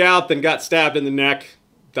somebody out, then got stabbed in the neck,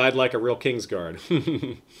 died like a real Kingsguard.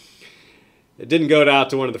 It didn't go out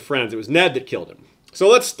to one of the friends. It was Ned that killed him. So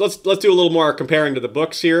let's do a little more comparing to the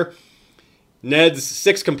books here. Ned's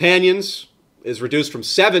 6 companions is reduced from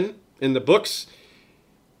 7 in the books.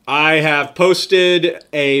 I have posted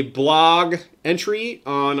a blog entry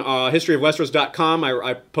on historyofwesteros.com.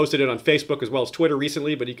 I posted it on Facebook as well as Twitter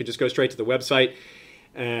recently, but you could just go straight to the website.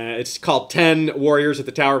 It's called 10 Warriors at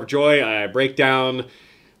the Tower of Joy. I break down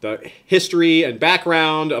the history and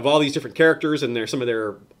background of all these different characters and some of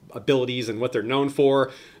their abilities and what they're known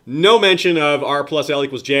for. No mention of R plus L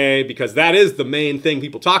equals J, because that is the main thing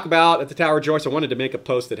people talk about at the Tower of Joy. So I wanted to make a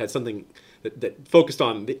post that had something that focused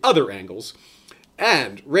on the other angles.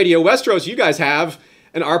 And Radio Westeros, you guys have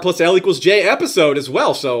an R plus L equals J episode as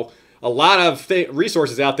well. So a lot of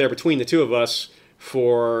resources out there between the two of us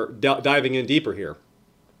for diving in deeper here.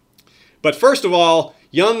 But first of all,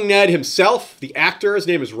 young Ned himself, the actor, his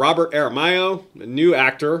name is Robert Aramayo, a new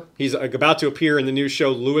actor. He's about to appear in the new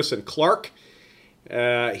show Lewis and Clark.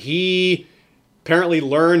 He apparently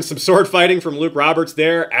learned some sword fighting from Luke Roberts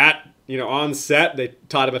there on set. They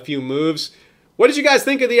taught him a few moves. What did you guys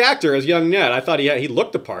think of the actor as young Ned? I thought he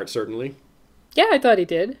looked the part, certainly. Yeah, I thought he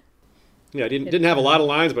did. Yeah, didn't have a lot of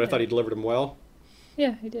lines, but I thought he delivered them well.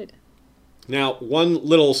 Yeah, he did. Now, one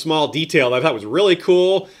little small detail that I thought was really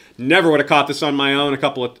cool. Never would have caught this on my own. A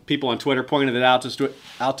couple of people on Twitter pointed it out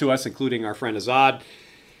to us, including our friend Aziz.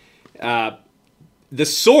 The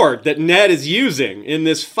sword that Ned is using in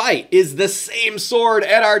this fight is the same sword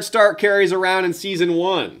Eddard Stark carries around in Season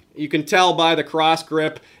 1. You can tell by the cross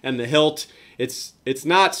grip and the hilt. It's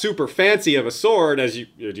not super fancy of a sword, as you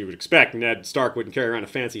would expect. Ned Stark wouldn't carry around a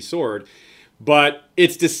fancy sword. But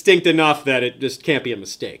it's distinct enough that it just can't be a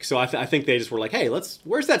mistake. So I think they just were like, hey,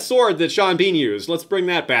 where's that sword that Sean Bean used? Let's bring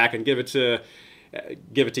that back and give it to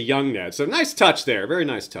young Ned. So nice touch there. Very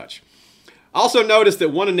nice touch. Also noticed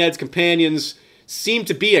that one of Ned's companions seemed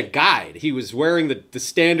to be a guide. He was wearing the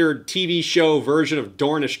standard TV show version of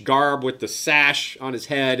Dornish garb with the sash on his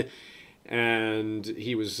head. And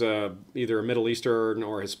he was either a Middle Eastern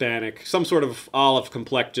or Hispanic, some sort of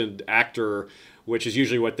olive-complected actor, which is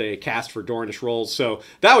usually what they cast for Dornish roles. So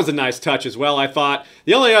that was a nice touch as well, I thought.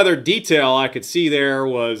 The only other detail I could see there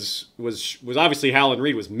was obviously Howland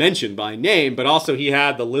Reed was mentioned by name, but also he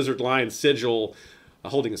had the lizard lion sigil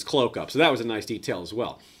holding his cloak up. So that was a nice detail as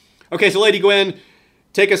well. Okay, so Lady Gwyn,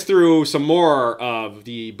 take us through some more of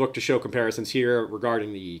the book-to-show comparisons here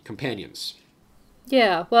regarding the companions.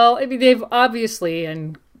 Yeah, well, I mean, they've obviously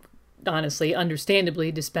and honestly,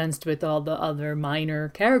 understandably, dispensed with all the other minor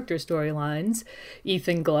character storylines.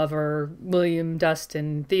 Ethan Glover, William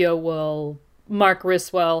Dustin, Theo Will, Mark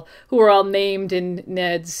Riswell, who were all named in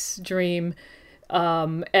Ned's dream,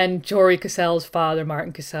 and Jory Cassell's father,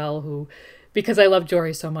 Martin Cassell, who, because I love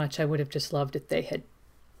Jory so much, I would have just loved if they had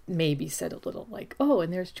maybe said a little like, oh,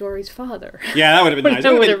 and there's Jory's father. Yeah, that would have been nice.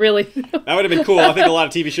 That would have really... that would have been cool. I think a lot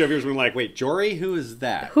of TV show viewers would be like, wait, Jory? Who is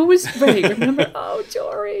that? Who is... Right, remember? Oh,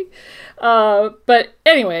 Jory. But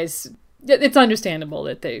anyways, it's understandable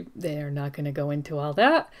that they are not going to go into all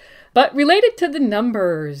that. But related to the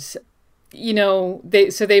numbers,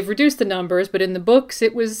 they've reduced the numbers, but in the books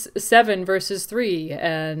it was 7 versus 3,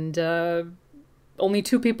 and only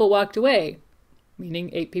 2 people walked away. meaning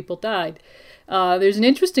 8 people died. There's an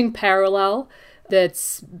interesting parallel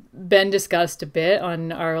that's been discussed a bit on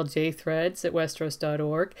RLJ threads at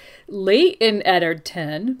Westeros.org. Late in Eddard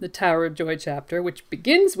 10, the Tower of Joy chapter, which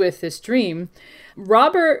begins with this dream,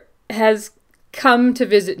 Robert has come to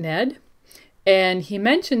visit Ned, and he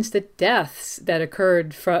mentions the deaths that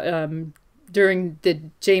occurred during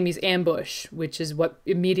Jaime's ambush, which is what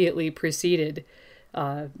immediately preceded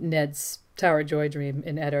Ned's Tower of Joy dream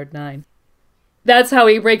in Eddard 9. That's how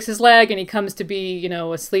he breaks his leg, and he comes to be,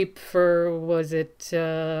 asleep for, was it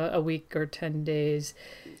a week or 10 days?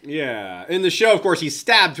 Yeah. In the show, of course, he's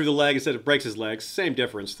stabbed through the leg instead of breaks his legs. Same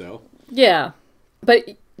difference, though. Yeah.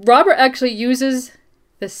 But Robert actually uses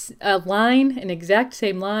an exact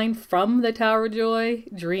same line from the Tower of Joy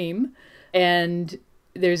dream, and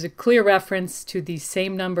there's a clear reference to the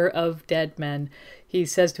same number of dead men. He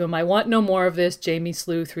says to him, "I want no more of this. Jaime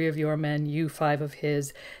slew 3 of your men, you 5 of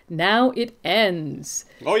his. Now it ends."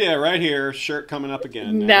 Oh yeah, right here. Shirt coming up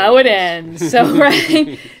again. Now it ends. So,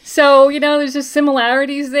 right. So, there's just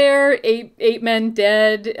similarities there. Eight men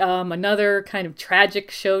dead. Another kind of tragic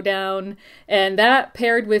showdown. And that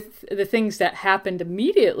paired with the things that happened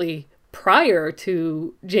immediately prior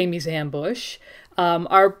to Jaime's ambush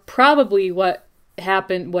are probably what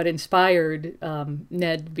inspired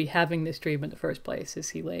Ned to be having this dream in the first place as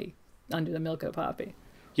he lay under the Milko poppy.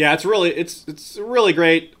 Yeah, it's a really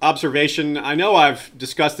great observation. I know I've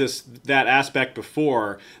discussed that aspect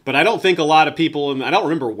before, but I don't think a lot of people, and I don't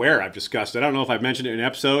remember where I've discussed it. I don't know if I've mentioned it in an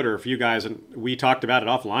episode or if you guys we talked about it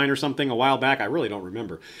offline or something a while back. I really don't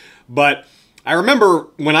remember. But I remember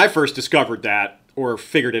when I first discovered that or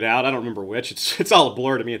figured it out. I don't remember which. It's all a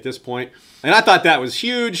blur to me at this point. And I thought that was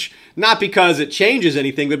huge, not because it changes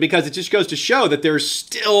anything, but because it just goes to show that there's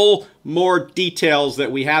still more details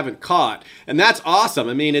that we haven't caught. And that's awesome.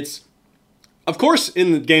 I mean, of course,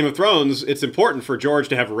 in Game of Thrones, it's important for George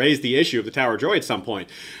to have raised the issue of the Tower of Joy at some point.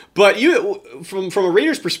 But from a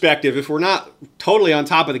reader's perspective, if we're not totally on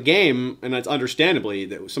top of the game, and that's understandably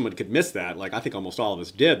that someone could miss that, like I think almost all of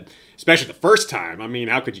us did, especially the first time. I mean,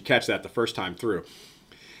 how could you catch that the first time through?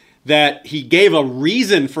 That he gave a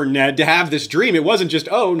reason for Ned to have this dream. It wasn't just,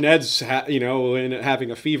 Ned's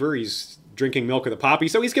having a fever, he's drinking milk of the poppy,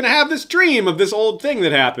 so he's going to have this dream of this old thing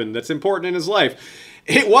that happened that's important in his life.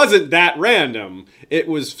 It wasn't that random. It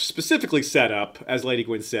was specifically set up, as Lady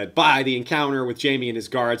Gwyn said, by the encounter with Jaime and his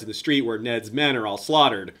guards in the street where Ned's men are all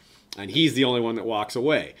slaughtered, and he's the only one that walks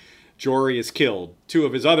away. Jory is killed. 2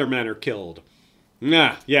 of his other men are killed.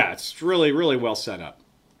 Yeah, it's really, really well set up.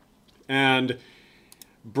 And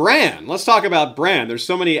Bran. Let's talk about Bran. There's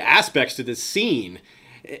so many aspects to this scene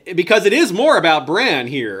because it is more about Bran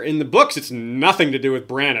here. In the books, it's nothing to do with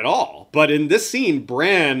Bran at all. But in this scene,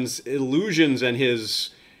 Bran's illusions and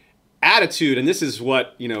his attitude, and this is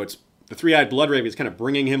what, it's the Three-Eyed Bloodraven is kind of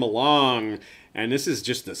bringing him along, and this is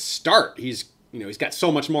just the start. He's got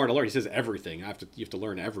so much more to learn. He says everything. You have to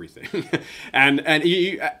learn everything. and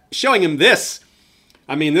showing him this,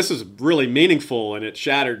 I mean, this is really meaningful, and it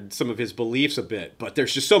shattered some of his beliefs a bit. But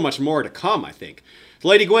there's just so much more to come, I think.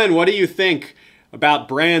 Lady Gwyn, what do you think about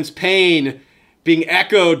Bran's pain being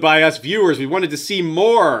echoed by us viewers? We wanted to see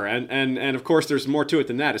more, and of course, there's more to it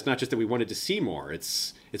than that. It's not just that we wanted to see more.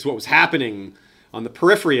 It's what was happening on the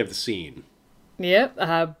periphery of the scene.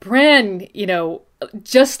 Yep. Bran,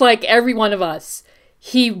 just like every one of us,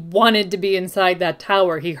 he wanted to be inside that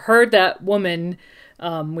tower. He heard that woman,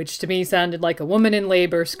 which to me sounded like a woman in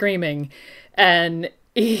labor screaming. And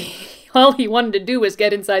all he wanted to do was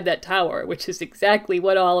get inside that tower, which is exactly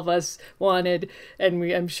what all of us wanted. And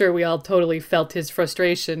I'm sure we all totally felt his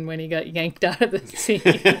frustration when he got yanked out of the scene.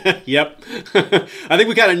 Yep. I think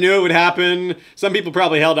we kind of knew it would happen. Some people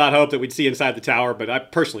probably held out hope that we'd see inside the tower, but I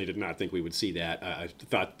personally did not think we would see that. I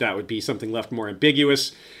thought that would be something left more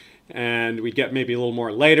ambiguous, and we'd get maybe a little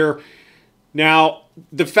more later. Now,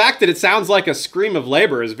 the fact that it sounds like a scream of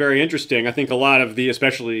labor is very interesting. I think a lot of the,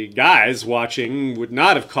 especially guys watching, would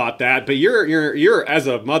not have caught that. But you're as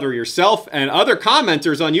a mother yourself, and other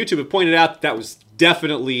commenters on YouTube have pointed out that was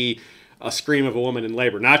definitely a scream of a woman in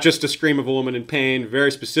labor. Not just a scream of a woman in pain,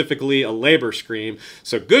 very specifically a labor scream.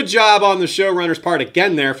 So good job on the showrunner's part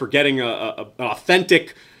again there for getting an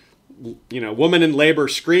authentic, woman in labor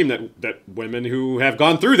scream that women who have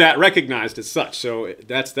gone through that recognized as such. So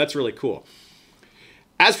that's really cool.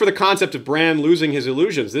 As for the concept of Bran losing his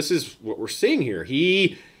illusions, this is what we're seeing here.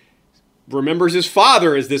 He remembers his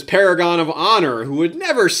father as this paragon of honor who would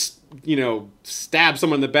never, stab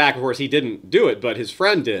someone in the back. Of course, he didn't do it, but his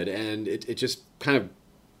friend did. And it just kind of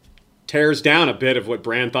tears down a bit of what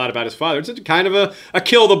Bran thought about his father. It's kind of a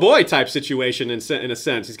kill the boy type situation in a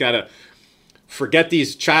sense. He's got to forget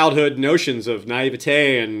these childhood notions of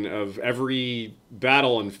naivete and of every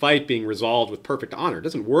battle and fight being resolved with perfect honor. It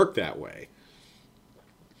doesn't work that way.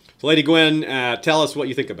 So Lady Gwyn, tell us what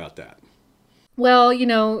you think about that. Well, you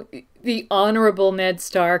know, the honorable Ned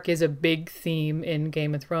Stark is a big theme in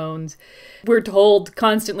Game of Thrones. We're told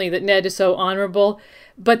constantly that Ned is so honorable,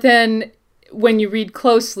 but then when you read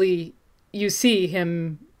closely, you see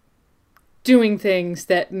him doing things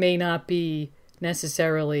that may not be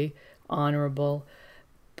necessarily honorable.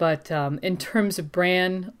 But in terms of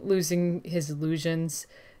Bran losing his illusions,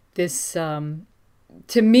 this,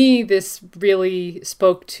 to me, this really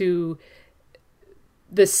spoke to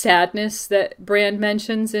the sadness that Bran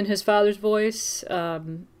mentions in his father's voice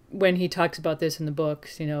when he talks about this in the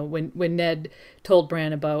books. You know, when Ned told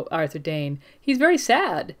Bran about Arthur Dayne, he's very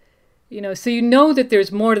sad. You know, so you know that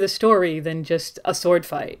there's more to the story than just a sword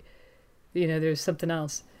fight. You know, there's something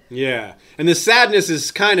else. Yeah, and the sadness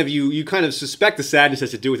is kind of, you kind of suspect the sadness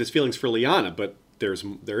has to do with his feelings for Lyanna, but there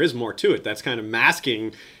is more to it. That's kind of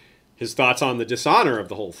masking his thoughts on the dishonor of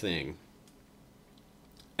the whole thing.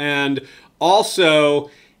 And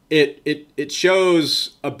also, it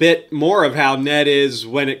shows a bit more of how Ned is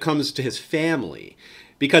when it comes to his family.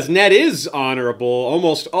 Because Ned is honorable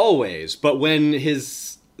almost always, but when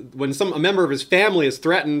a member of his family is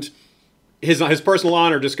threatened, his personal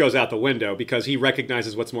honor just goes out the window because he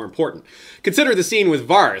recognizes what's more important. Consider the scene with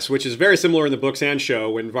Varys, which is very similar in the books and show,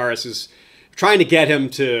 when Varys is trying to get him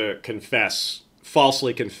to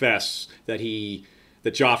falsely confess that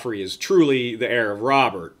Joffrey is truly the heir of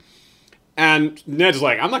Robert. And Ned's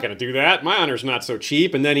like, I'm not going to do that. My honor's not so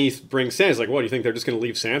cheap. And then he brings Sansa. He's like, what, do you think they're just going to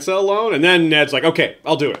leave Sansa alone? And then Ned's like, okay,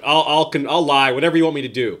 I'll do it. I'll lie, whatever you want me to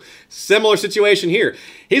do. Similar situation here.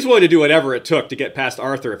 He's willing to do whatever it took to get past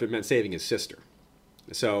Arthur if it meant saving his sister.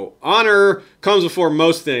 So honor comes before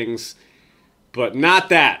most things, but not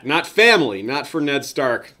that. Not family. Not for Ned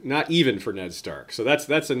Stark. Not even for Ned Stark. So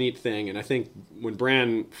that's a neat thing. And I think when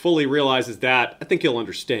Bran fully realizes that, I think he'll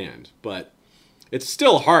understand. But it's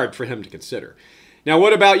still hard for him to consider. Now,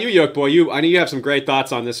 what about you, Yolkboy? I know you have some great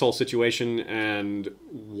thoughts on this whole situation and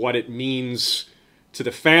what it means to the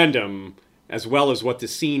fandom, as well as what the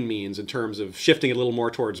scene means in terms of shifting it a little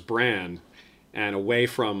more towards Bran and away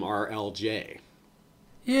from our LJ.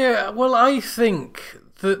 Yeah, well, I think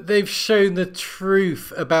that they've shown the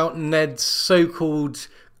truth about Ned's so-called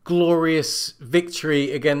glorious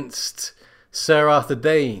victory against Sir Arthur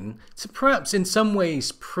Dayne to perhaps in some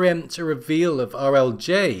ways preempt a reveal of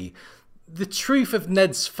RLJ. The truth of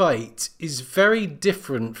Ned's fight is very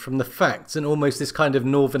different from the facts and almost this kind of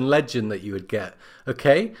northern legend that you would get.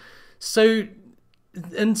 Okay? So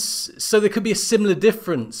there could be a similar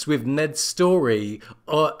difference with Ned's story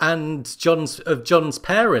and Jon's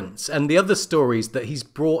parents and the other stories that he's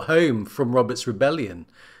brought home from Robert's Rebellion.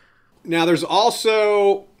 Now, there's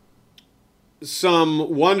also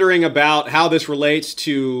some wondering about how this relates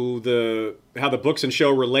to how the books and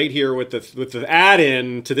show relate here with the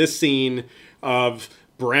add-in to this scene of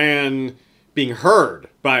Bran being heard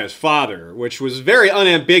by his father, which was very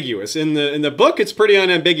unambiguous. In the book, it's pretty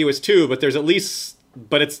unambiguous too,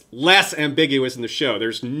 but it's less ambiguous in the show.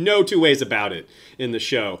 There's no two ways about it in the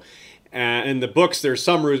show. In the books, there's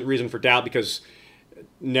some reason for doubt because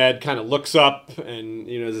Ned kind of looks up and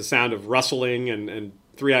there's a sound of rustling and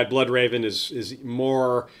Three-Eyed Bloodraven he's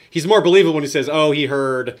more believable when he says, oh, he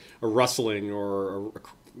heard a rustling or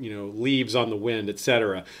leaves on the wind,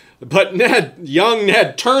 etc. But young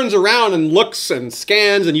Ned turns around and looks and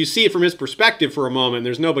scans, and you see it from his perspective for a moment.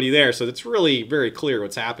 There's nobody there, so it's really very clear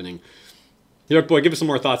what's happening. Yolkboy, give us some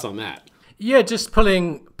more thoughts on that. Yeah, just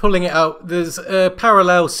pulling it out. There's a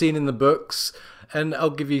parallel scene in the books, and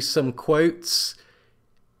I'll give you some quotes.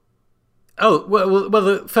 Oh,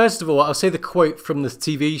 well, first of all, I'll say the quote from the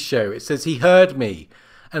TV show. It says, he heard me.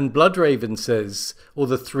 And Bloodraven says, or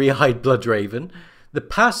the Three-Eyed Bloodraven, the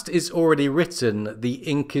past is already written, the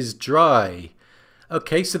ink is dry.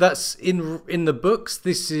 Okay, so that's in the books.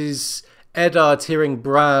 This is Eddard hearing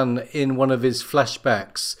Bran in one of his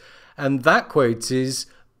flashbacks. And that quote is,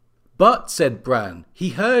 but, said Bran, he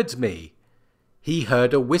heard me. He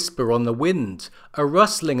heard a whisper on the wind, a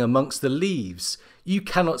rustling amongst the leaves. You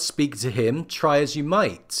cannot speak to him, try as you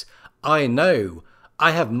might. I know.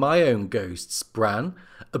 I have my own ghosts, Bran.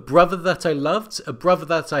 A brother that I loved, a brother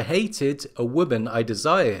that I hated, a woman I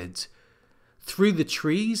desired. Through the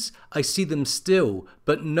trees, I see them still,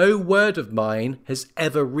 but no word of mine has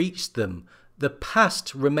ever reached them. The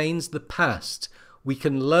past remains the past. We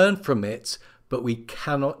can learn from it, but we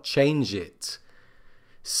cannot change it.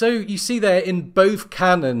 So you see there in both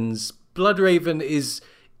canons, Bloodraven is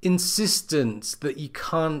insistent that you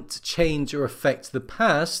can't change or affect the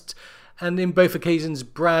past, And in both occasions,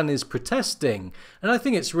 Bran is protesting. And I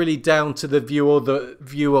think it's really down to the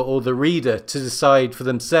viewer or the reader to decide for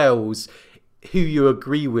themselves who you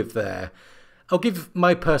agree with there. I'll give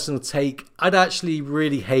my personal take. I'd actually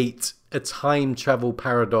really hate a time travel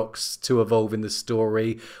paradox to evolve in the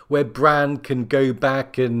story where Bran can go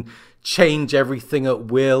back and change everything at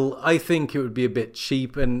will. I think it would be a bit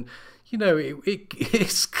cheap, and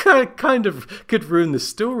it's kind of could ruin the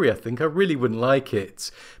story. I think I really wouldn't like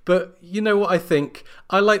it. But you know what I think?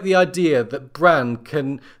 I like the idea that Bran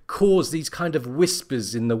can cause these kind of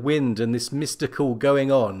whispers in the wind and this mystical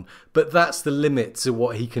going on, but that's the limit to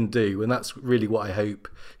what he can do, and that's really what I hope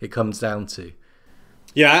it comes down to.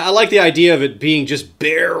 Yeah, I like the idea of it being just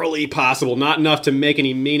barely possible, not enough to make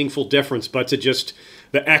any meaningful difference, but to just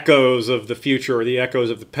the echoes of the future or the echoes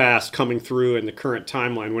of the past coming through in the current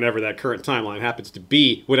timeline, whenever that current timeline happens to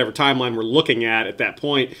be, whatever timeline we're looking at that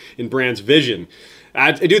point in Bran's vision.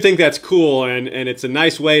 I do think that's cool, and it's a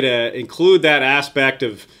nice way to include that aspect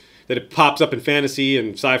of that it pops up in fantasy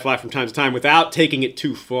and sci-fi from time to time without taking it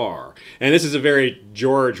too far. And this is a very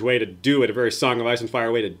George way to do it, a very Song of Ice and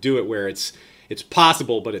Fire way to do it, where it's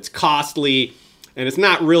possible, but it's costly, and it's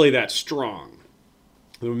not really that strong.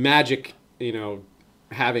 The magic,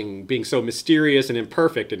 being so mysterious and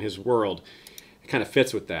imperfect in his world, it kind of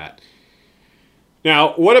fits with that.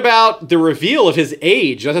 Now, what about the reveal of his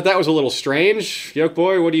age? I thought that was a little strange.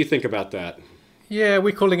 Yolkboy, what do you think about that? Yeah,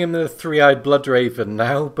 we're calling him the Three-Eyed Bloodraven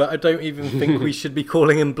now, but I don't even think we should be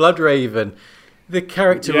calling him Bloodraven. The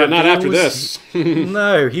character reveals, not after this.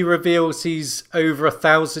 No, he reveals he's over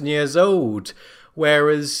 1,000 years old,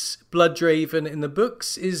 whereas Bloodraven in the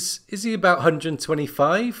books is he about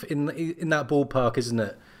 125 in that ballpark, isn't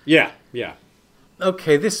it? Yeah.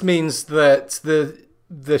 Okay, this means that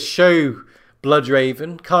the show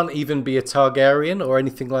Bloodraven can't even be a Targaryen or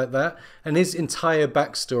anything like that, and his entire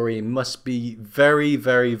backstory must be very,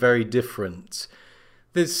 very, very different.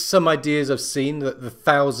 There's some ideas I've seen that the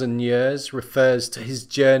 1,000 years refers to his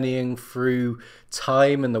journeying through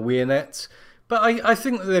time and the Weirnet, but I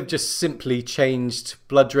think that they've just simply changed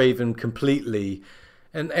Bloodraven completely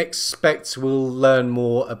and expect we'll learn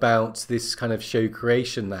more about this kind of show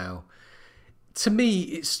creation now. To me,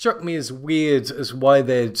 it struck me as weird as why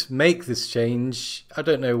they'd make this change. I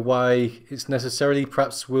don't know why it's necessarily,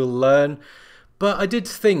 perhaps we'll learn, but I did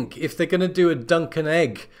think if they're going to do a Dunk and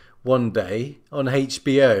Egg one day on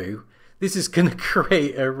HBO, this is going to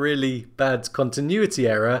create a really bad continuity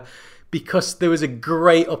error, because there was a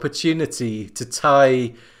great opportunity to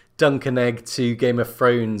tie Dunk and Egg to Game of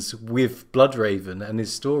Thrones with Bloodraven and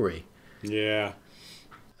his story. Yeah.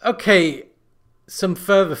 Okay, some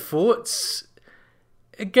further thoughts.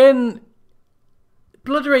 Again,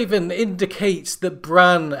 Bloodraven indicates that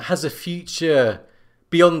Bran has a future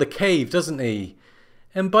beyond the cave, doesn't he?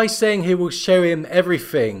 And by saying he will show him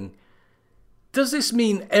everything, does this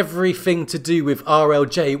mean everything to do with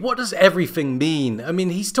RLJ? What does everything mean? I mean,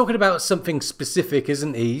 he's talking about something specific,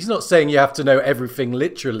 isn't he? He's not saying you have to know everything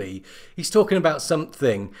literally. He's talking about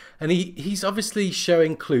something, and he's obviously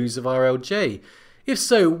showing clues of RLJ. If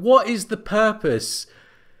so, what is the purpose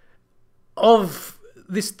of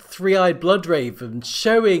this Three-Eyed Bloodraven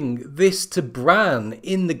showing this to Bran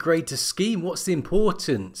in the greater scheme? What's the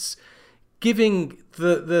importance? Giving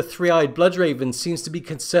the Three-Eyed Bloodraven seems to be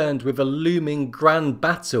concerned with a looming grand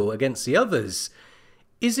battle against the others.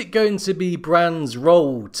 Is it going to be Bran's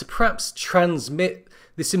role to perhaps transmit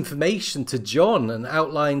this information to Jon and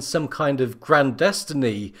outline some kind of grand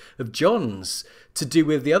destiny of Jon's to do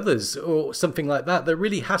with the others or something like that? There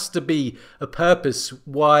really has to be a purpose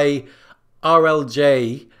why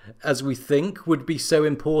RLJ, as we think, would be so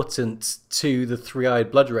important to the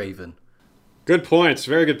Three-Eyed Bloodraven. Good points.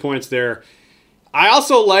 Very good points there. I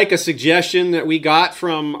also like a suggestion that we got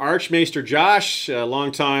from Archmaester Josh, a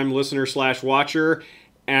longtime listener / watcher,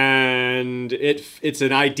 and it's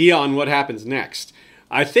an idea on what happens next.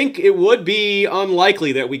 I think it would be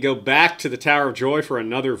unlikely that we go back to the Tower of Joy for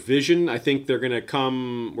another vision. I think we're going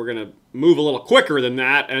to move a little quicker than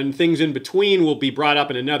that, and things in between will be brought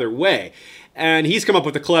up in another way. And he's come up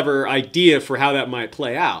with a clever idea for how that might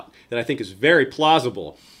play out that I think is very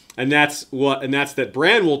plausible. And that's that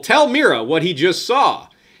Bran will tell Mira what he just saw.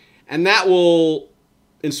 And that will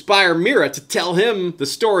inspire Mira to tell him the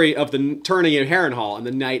story of the turning in Harrenhal and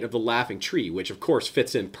the Night of the Laughing Tree, which of course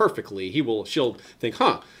fits in perfectly. She'll think,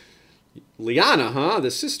 Lyanna,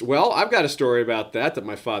 the sister. Well, I've got a story about that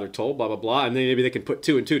my father told, blah, blah, blah. And then maybe they can put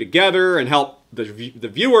 2 and 2 together and help the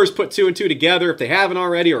viewers put 2 and 2 together if they haven't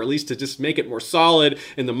already, or at least to just make it more solid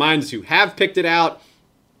in the minds who have picked it out.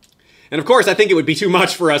 And of course, I think it would be too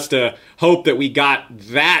much for us to hope that we got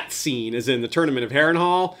that scene, as in the Tournament of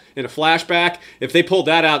Harrenhal, in a flashback. If they pulled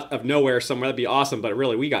that out of nowhere somewhere, that'd be awesome. But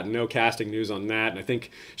really, we got no casting news on that. And I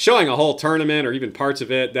think showing a whole tournament or even parts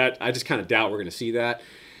of it, that I just kind of doubt we're going to see that.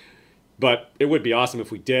 But it would be awesome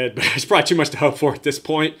if we did. But it's probably too much to hope for at this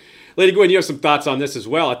point. Lady Gwyn, you have some thoughts on this as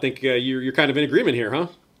well. I think you're kind of in agreement here, huh?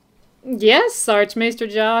 Yes, Archmaester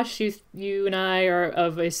Josh, you and I are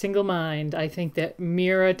of a single mind. I think that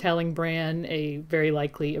Mira telling Bran a very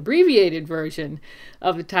likely abbreviated version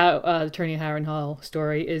of the Tourney of Harrenhal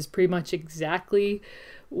story is pretty much exactly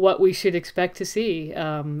what we should expect to see.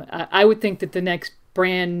 I would think that the next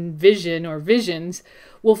Bran vision or visions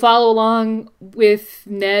will follow along with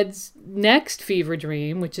Ned's next fever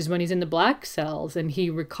dream, which is when he's in the Black Cells and he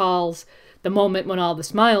recalls the moment when all the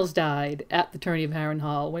Smiles died at the Tourney of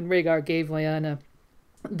Harrenhal, when Rhaegar gave Lyanna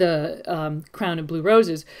the crown of blue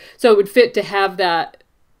roses. So it would fit to have that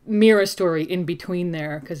Mira story in between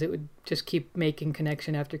there, because it would just keep making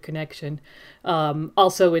connection after connection.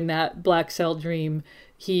 Also in that Black Cell dream,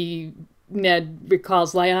 Ned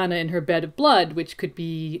recalls Lyanna in her bed of blood, which could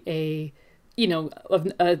be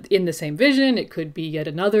in the same vision. It could be yet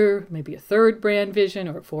another, maybe a third Bran vision,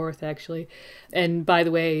 or a fourth, actually. And by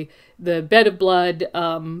the way, the Bed of Blood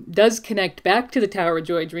does connect back to the Tower of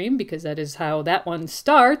Joy dream, because that is how that one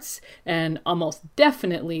starts, and almost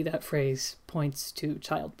definitely that phrase points to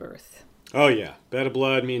childbirth. Oh, yeah. Bed of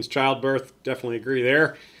Blood means childbirth. Definitely agree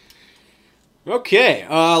there. Okay,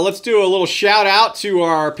 let's do a little shout out to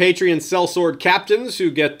our Patreon sellsword captains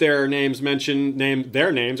who get their names mentioned,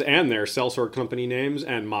 their names and their sellsword company names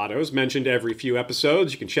and mottos mentioned every few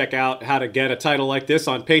episodes. You can check out how to get a title like this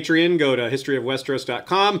on Patreon. Go to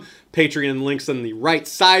historyofwesteros.com. Patreon links in the right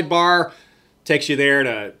sidebar. Takes you there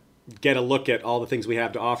to get a look at all the things we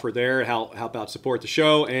have to offer there, help out support the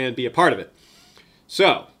show, and be a part of it.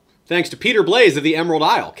 So, thanks to Peter Blaze of the Emerald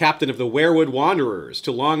Isle, captain of the Werewood Wanderers,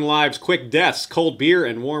 to long lives, quick deaths, cold beer,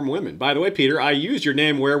 and warm women. By the way, Peter, I used your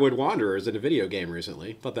name Werewood Wanderers in a video game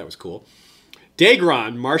recently. Thought that was cool.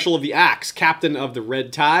 Daegron, Marshal of the Axe, captain of the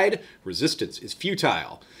Red Tide, resistance is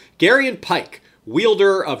futile. Garyon Pike,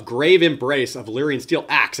 wielder of Grave Embrace of Valyrian Steel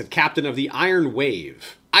Axe and captain of the Iron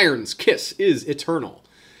Wave. Iron's kiss is eternal.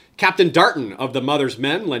 Captain Darton of the Mother's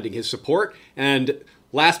Men, lending his support, and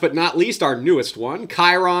last but not least, our newest one,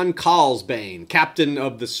 Chiron Callsbane, captain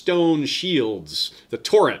of the Stone Shields. The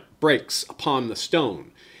torrent breaks upon the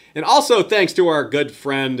stone. And also thanks to our good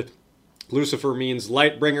friend, Lucifer means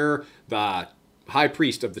Lightbringer, the high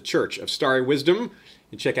priest of the Church of Starry Wisdom. You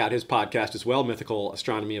can check out his podcast as well, Mythical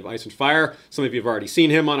Astronomy of Ice and Fire. Some of you have already seen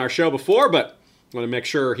him on our show before, but I want to make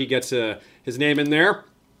sure he gets his name in there.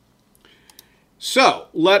 So,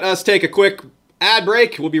 let us take a quick ad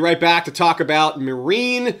break. We'll be right back to talk about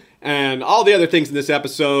Meereen and all the other things in this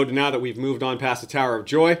episode now that we've moved on past the Tower of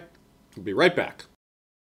Joy. We'll be right back.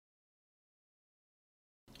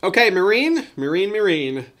 Okay,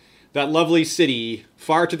 Meereen. That lovely city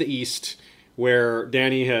far to the east where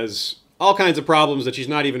Dany has all kinds of problems that she's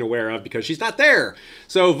not even aware of because she's not there.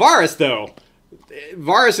 So Varys, though.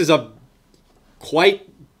 Varys is quite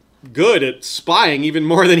good at spying, even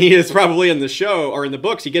more than he is probably in the show or in the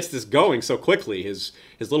books. He gets this going so quickly. His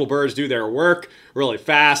little birds do their work really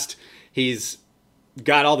fast. He's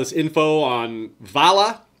got all this info on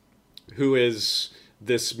Vala, who is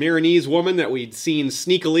this Meereenese woman that we'd seen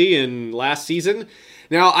sneakily in last season.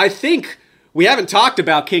 Now, I think we haven't talked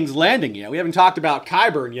about King's Landing yet. We haven't talked about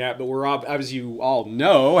Qyburn yet, but we're, as you all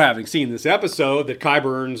know, having seen this episode, that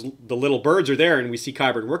Qyburn's, the little birds are there, and we see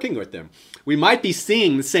Qyburn working with them. We might be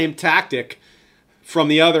seeing the same tactic from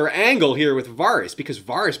the other angle here with Varys, because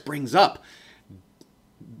Varys brings up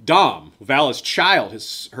Dom, Vala's child,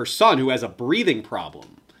 her son, who has a breathing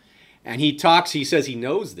problem. And he says he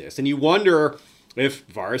knows this, and you wonder if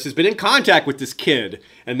Varys has been in contact with this kid,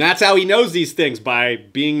 and that's how he knows these things. By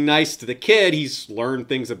being nice to the kid, he's learned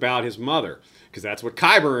things about his mother, because that's what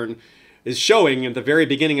Qyburn is showing at the very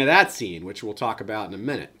beginning of that scene, which we'll talk about in a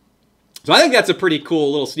minute. So I think that's a pretty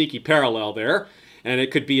cool little sneaky parallel there, and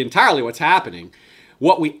it could be entirely what's happening.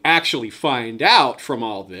 What we actually find out from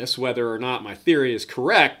all this, whether or not my theory is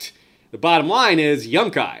correct, the bottom line is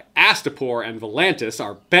Yunkai, Astapor, and Volantis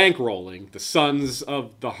are bankrolling the Sons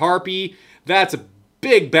of the Harpy. That's a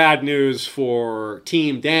big bad news for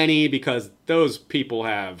Team Dany, because those people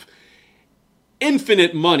have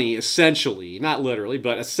infinite money, essentially. Not literally,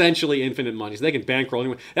 but essentially infinite money. So they can bankroll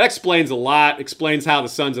anyone. That explains a lot. Explains how the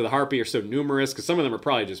Sons of the Harpy are so numerous, because some of them are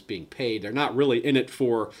probably just being paid. They're not really in it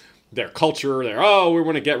for their culture. We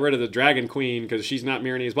want to get rid of the Dragon Queen because she's not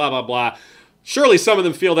Meereenese, blah, blah, blah. Surely some of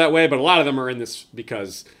them feel that way, but a lot of them are in this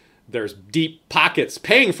because there's deep pockets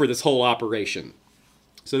paying for this whole operation.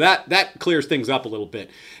 So that clears things up a little bit.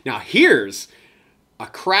 Now here's a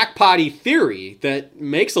crackpotty theory that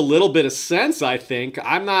makes a little bit of sense, I think.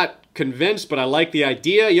 I'm not convinced, but I like the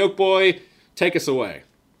idea. Yolkboy, take us away.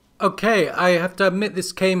 Okay, I have to admit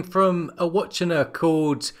this came from a watcher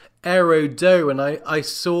called Aerodo, and I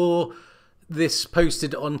saw this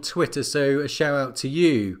posted on Twitter, so a shout out to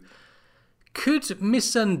you. Could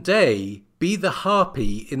Missandei be the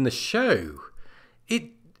harpy in the show?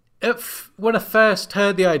 When I first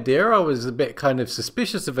heard the idea, I was a bit kind of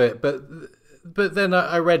suspicious of it, but then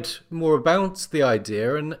I read more about the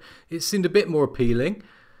idea and it seemed a bit more appealing.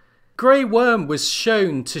 Grey Worm was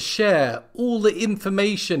shown to share all the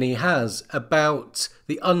information he has about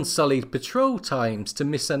the Unsullied patrol times to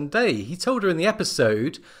Missandei. He told her in the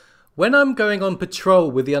episode, when I'm going on patrol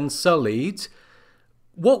with the Unsullied,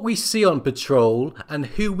 what we see on patrol and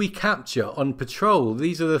who we capture on patrol,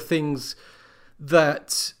 these are the things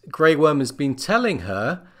that Grey Worm has been telling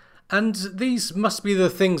her. And these must be the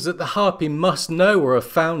things that the Harpy must know or have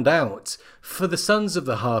found out for the Sons of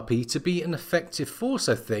the Harpy to be an effective force,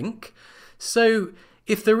 I think. So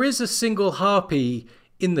if there is a single Harpy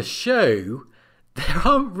in the show, there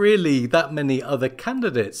aren't really that many other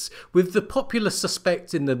candidates, with the popular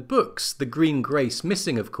suspect in the books, the Green Grace,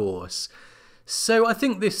 missing, of course. So I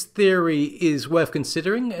think this theory is worth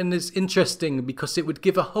considering and is interesting because it would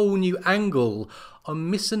give a whole new angle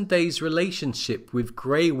on Missandei's relationship with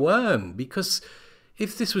Grey Worm. Because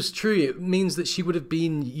if this was true, it means that she would have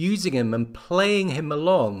been using him and playing him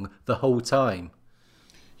along the whole time.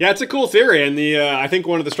 Yeah, it's a cool theory, and I think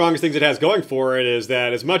one of the strongest things it has going for it is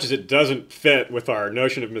that as much as it doesn't fit with our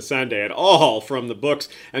notion of Missandei at all from the books,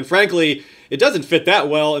 and frankly, it doesn't fit that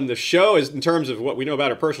well in the show as in terms of what we know about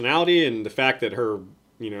her personality and the fact that her,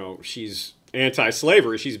 she's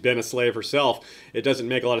anti-slavery, she's been a slave herself. It doesn't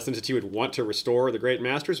make a lot of sense that she would want to restore the Great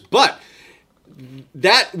Masters, but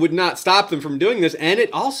that would not stop them from doing this, and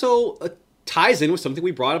it also ties in with something we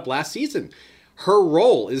brought up last season. Her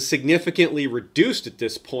role is significantly reduced at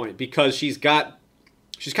this point because she's kind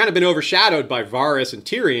of been overshadowed by Varys and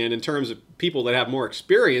Tyrion in terms of people that have more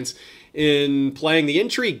experience in playing the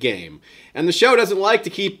intrigue game. And the show doesn't like to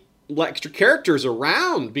keep extra characters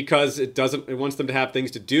around because it wants them to have things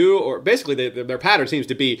to do, or basically their pattern seems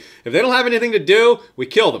to be, if they don't have anything to do, we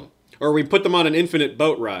kill them, or we put them on an infinite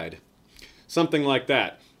boat ride. Something like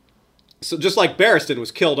that. So just like Barristan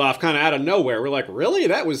was killed off kind of out of nowhere, we're like, really?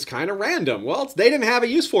 That was kind of random. Well, they didn't have a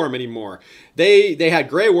use for him anymore. They had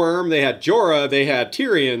Grey Worm, they had Jorah, they had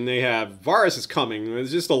Tyrion, they have Varys is coming.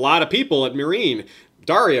 There's just a lot of people at Meereen.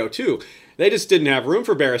 Dario, too. They just didn't have room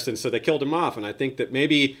for Barristan, so they killed him off. And I think that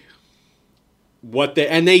maybe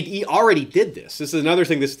they already did this. This is another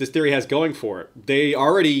thing this theory has going for it. They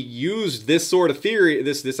already used this sort of theory,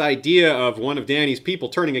 this idea of one of Dany's people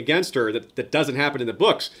turning against her that doesn't happen in the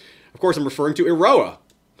books. Of course, I'm referring to Iroha,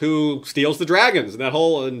 who steals the dragons, and that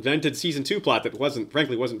whole invented Season 2 plot that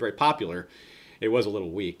frankly wasn't very popular. It was a little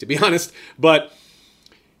weak, to be honest, but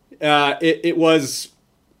it was,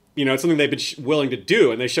 it's something they've been willing to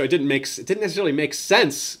do, and it didn't necessarily make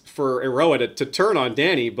sense for Iroha to turn on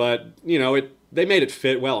Dany, but, they made it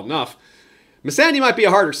fit well enough. Missandei might be a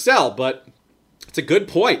harder sell, but it's a good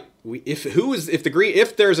point. If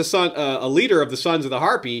there's a leader of the Sons of the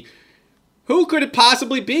Harpy, who could it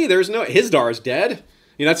possibly be? Hizdar's dead.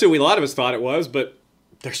 That's who a lot of us thought it was, but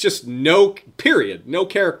there's just no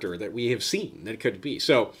character that we have seen that it could be.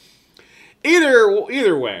 So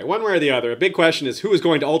either way, one way or the other, a big question is who is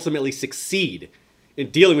going to ultimately succeed in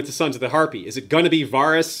dealing with the Sons of the Harpy? Is it going to be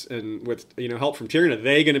Varys and with help from Tyrion? Are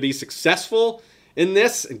they going to be successful in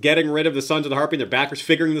this and getting rid of the Sons of the Harpy and their backers,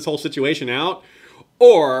 figuring this whole situation out?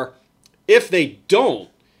 Or if they don't,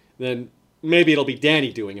 then maybe it'll be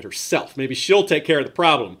Dany doing it herself. Maybe she'll take care of the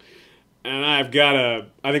problem. And I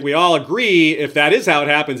think we all agree if that is how it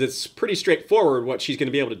happens, it's pretty straightforward what she's going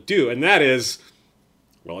to be able to do. And that is,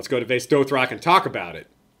 well, let's go to Vaes Dothrak and talk about it.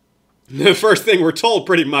 The first thing we're told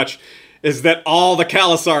pretty much is that all the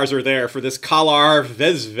Khalasars are there for this Kalar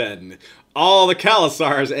Vezven. All the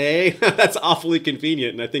Khalasars, eh? That's awfully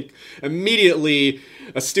convenient. And I think immediately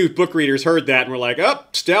astute book readers heard that and were like,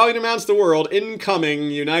 Stallion amounts the world, incoming,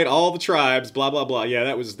 unite all the tribes, blah, blah, blah. Yeah,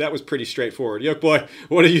 that was pretty straightforward. Yolkboy,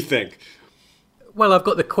 what do you think? Well, I've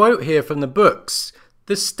got the quote here from the books.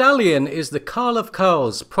 The stallion is the Carl of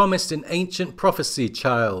Carls promised in ancient prophecy,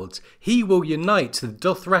 child. He will unite the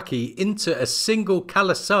Dothraki into a single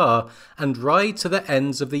Khalasar and ride to the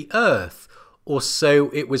ends of the earth. Or so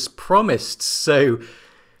it was promised. So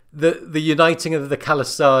the uniting of the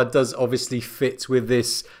Khalasar does obviously fit with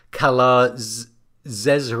this Kalar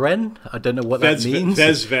Zezren. I don't know what that means.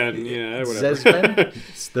 Zezven, yeah, whatever. Zezven.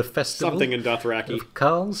 It's the festival. Something in Dothraki. Of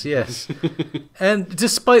Carl's, yes. And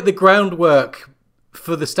despite the groundwork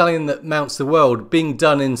for the stallion that mounts the world being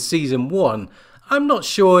done in season 1, I'm not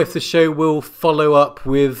sure if the show will follow up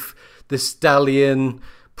with the stallion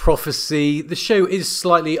prophecy. The show is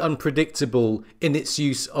slightly unpredictable in its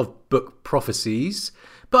use of book prophecies,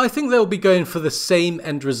 but I think they'll be going for the same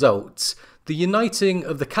end result. The uniting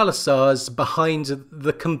of the Khalasars behind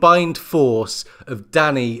the combined force of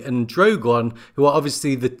Dany and Drogon, who are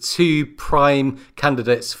obviously the 2 prime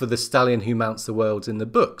candidates for the stallion who mounts the world in the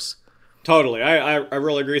books. Totally. I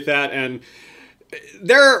really agree with that. And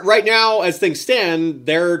they're, right now, as things stand,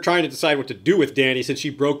 they're trying to decide what to do with Dany since she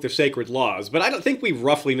broke the sacred laws. But I don't think we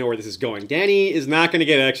roughly know where this is going. Dany is not going to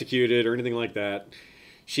get executed or anything like that.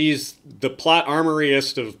 She's the plot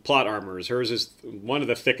armoriest of plot armors. Hers is one of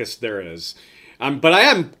the thickest there is. But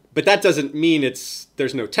that doesn't mean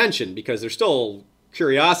there's no tension, because there's still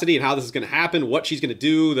curiosity in how this is going to happen, what she's going to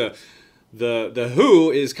do. The who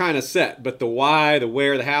is kind of set, but the why, the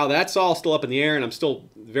where, the how, that's all still up in the air, and I'm still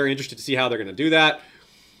very interested to see how they're going to do that.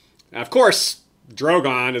 Of course,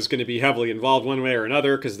 Drogon is going to be heavily involved one way or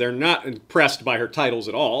another, because they're not impressed by her titles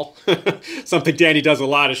at all. Something Dany does a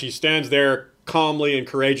lot is she stands there calmly and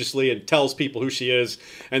courageously and tells people who she is,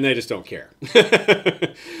 and they just don't care.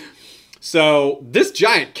 So this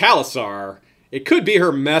giant Khalasar, it could be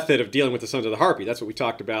her method of dealing with the Sons of the Harpy. That's what we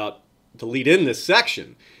talked about to lead in this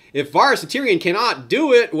section. If Varys and Tyrion cannot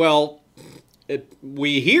do it, well,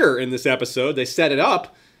 we hear in this episode, they set it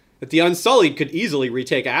up, that the Unsullied could easily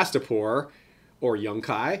retake Astapor or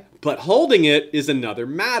Yunkai, but holding it is another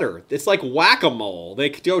matter. It's like whack-a-mole. They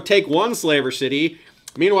could go take one slaver city.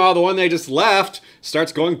 Meanwhile, the one they just left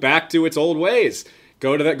starts going back to its old ways.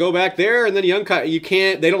 Go back there, and then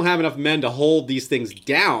Yunkai, they don't have enough men to hold these things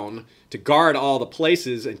down, to guard all the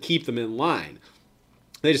places and keep them in line.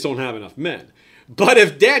 They just don't have enough men. But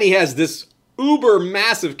if Dany has this uber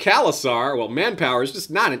massive Khalasar, well, manpower is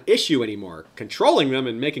just not an issue anymore. Controlling them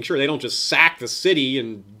and making sure they don't just sack the city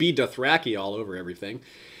and be Dothraki all over everything,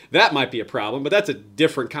 that might be a problem, but that's a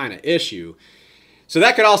different kind of issue. So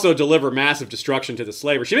that could also deliver massive destruction to the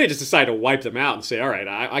slavers. She may just decide to wipe them out and say, all right,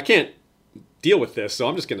 I can't deal with this, so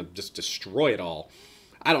I'm just going to just destroy it all.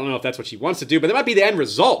 I don't know if that's what she wants to do, but that might be the end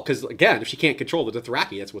result, because, again, if she can't control the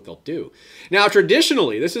Dothraki, that's what they'll do. Now,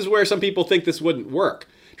 traditionally, this is where some people think this wouldn't work.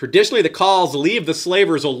 Traditionally, the Khals leave the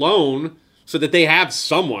slavers alone so that they have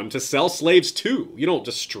someone to sell slaves to. You don't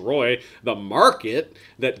destroy the market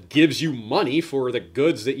that gives you money for the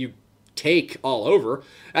goods that you take all over.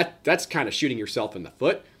 That's kind of shooting yourself in the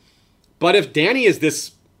foot. But if Dany is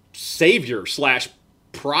this savior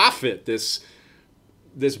 / prophet, this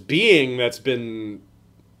being that's been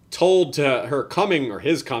told to her coming, or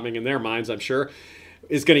his coming in their minds, I'm sure,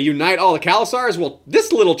 is going to unite all the Khalasars, well,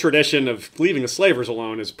 this little tradition of leaving the slavers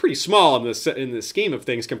alone is pretty small in the scheme of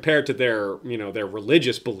things compared to their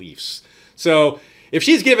religious beliefs. So if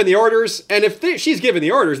she's given the orders, and she's given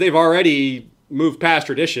the orders, they've already moved past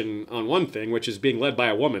tradition on one thing, which is being led by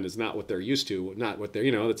a woman is not what they're used to, not what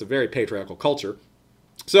they're, that's a very patriarchal culture.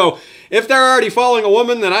 So if they're already following a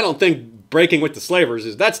woman, then I don't think breaking with the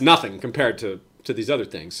slavers that's nothing compared to these other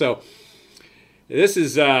things. So this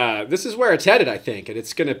is where it's headed, I think, and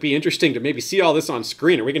it's going to be interesting to maybe see all this on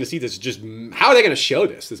screen. Are we going to see this how are they going to show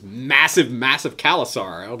this massive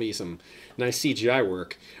Khalasar? That'll be some nice CGI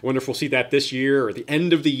work. I wonder if we'll see that this year or at the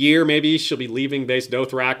end of the year. Maybe she'll be leaving base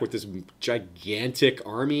Dothrak with this gigantic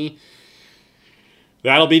army.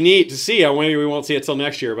 That'll be neat to see. Maybe we won't see it till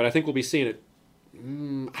next year, but I think we'll be seeing it.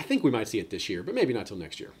 I think we might see it this year, but maybe not till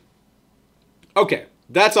next year. Okay,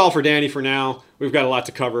 that's all for Dany for now. We've got a lot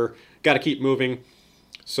to cover. Got to keep moving.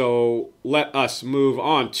 So let us move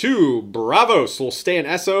on to Braavos. We'll stay in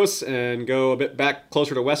Essos and go a bit back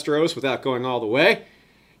closer to Westeros without going all the way.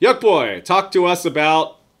 Yolkboy, talk to us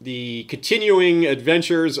about the continuing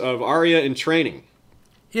adventures of Arya in training.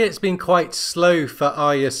 Yeah, it's been quite slow for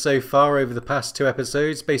Arya so far over the past 2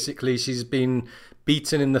 episodes. Basically, she's been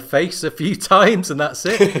beaten in the face a few times and that's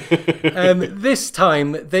it. This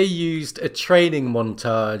time, they used a training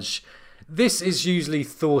montage. This is usually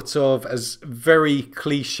thought of as very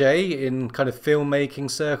cliche in kind of filmmaking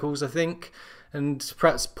circles, I think, and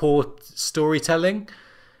perhaps poor storytelling.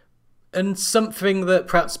 And something that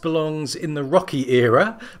perhaps belongs in the Rocky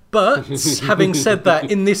era. But having said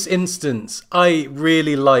that, in this instance, I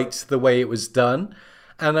really liked the way it was done.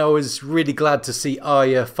 And I was really glad to see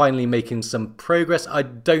Arya finally making some progress. I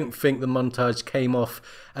don't think the montage came off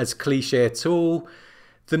as cliche at all.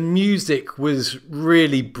 The music was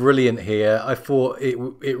really brilliant here. I thought it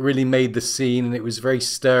really made the scene, and it was very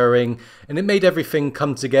stirring, and it made everything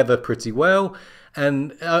come together pretty well.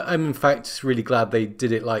 And I'm in fact really glad they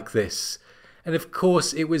did it like this. And of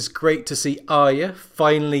course, it was great to see Arya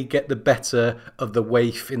finally get the better of the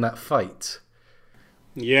waif in that fight.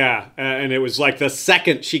 Yeah, and it was like the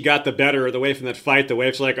second she got the better of the waif in that fight, the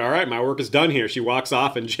waif's like, all right, my work is done here. She walks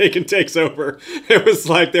off and Jaqen takes over. It was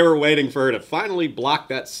like they were waiting for her to finally block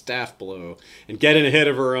that staff blow and get in ahead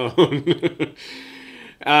of her own.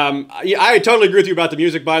 Yeah, I totally agree with you about the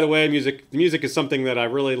music, by the way. The music is something that I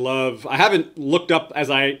really love. I haven't looked up, as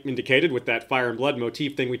I indicated, with that Fire and Blood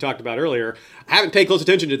motif thing we talked about earlier. I haven't paid close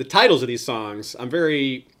attention to the titles of these songs. I'm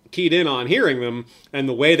very keyed in on hearing them and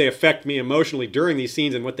the way they affect me emotionally during these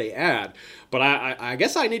scenes and what they add. But I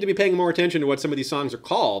guess I need to be paying more attention to what some of these songs are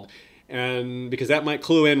called, and because that might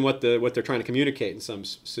clue in what they're trying to communicate in some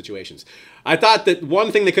situations. I thought that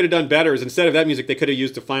one thing they could have done better is instead of that music, they could have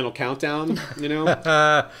used the final countdown,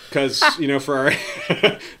 because, for our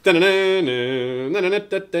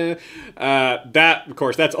that, of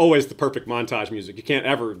course, that's always the perfect montage music. You can't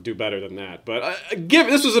ever do better than that. But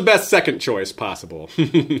this was the best second choice possible.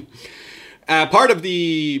 Part of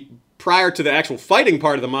the prior to the actual fighting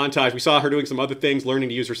part of the montage, we saw her doing some other things, learning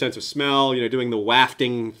to use her sense of smell, doing the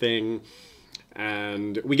wafting thing.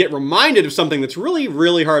 And we get reminded of something that's really,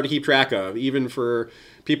 really hard to keep track of, even for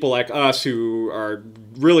people like us who are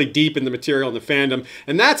really deep in the material and the fandom.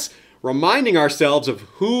 And that's reminding ourselves of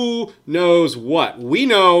who knows what. We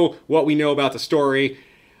know what we know about the story,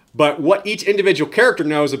 but what each individual character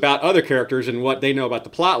knows about other characters and what they know about the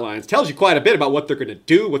plot lines tells you quite a bit about what they're going to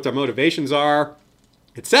do, what their motivations are,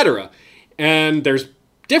 etc. And there's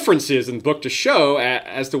differences in the book to show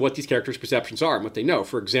as to what these characters' perceptions are and what they know.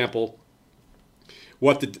 For example,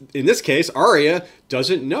 in this case, Arya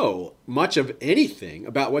doesn't know much of anything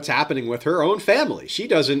about what's happening with her own family. She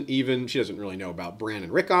doesn't really know about Bran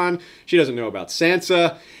and Rickon. She doesn't know about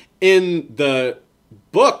Sansa. In the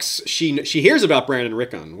books, she hears about Bran and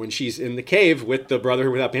Rickon when she's in the cave with the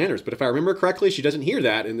Brotherhood Without Banners. But if I remember correctly, she doesn't hear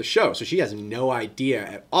that in the show. So she has no idea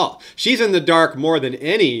at all. She's in the dark more than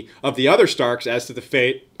any of the other Starks as to the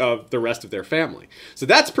fate of the rest of their family. So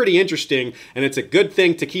that's pretty interesting, and it's a good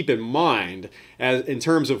thing to keep in mind in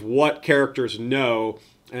terms of what characters know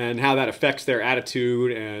and how that affects their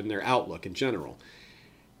attitude and their outlook in general.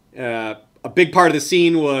 A big part of the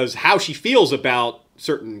scene was how she feels about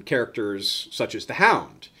certain characters, such as the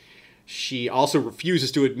Hound. She also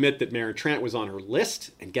refuses to admit that Meryn Trant was on her list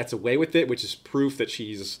and gets away with it, which is proof that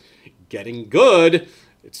she's getting good.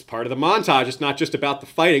 It's part of the montage. It's not just about the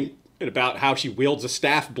fighting and about how she wields a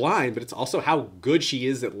staff blind, but it's also how good she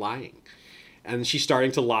is at lying. And she's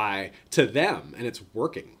starting to lie to them, and it's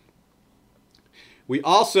working. We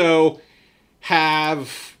also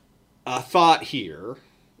have a thought here.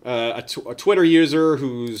 A Twitter user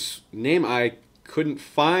whose name I couldn't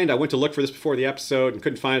find. I went to look for this before the episode and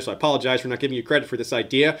couldn't find it, so I apologize for not giving you credit for this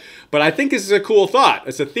idea. But I think this is a cool thought.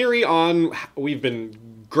 It's a theory on... We've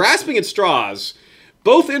been grasping at straws,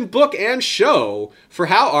 both in book and show, for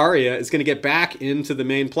how Arya is going to get back into the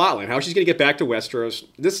main plotline, how she's going to get back to Westeros.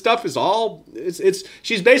 This stuff is all...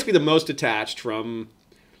 She's basically the most detached from...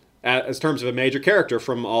 as terms of a major character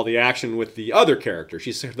from all the action with the other characters.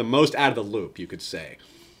 She's the most out of the loop, you could say.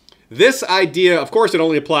 This idea, of course, it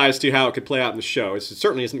only applies to how it could play out in the show. It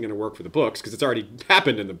certainly isn't going to work for the books, because it's already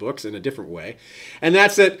happened in the books in a different way. And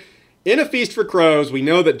that's that in A Feast for Crows, we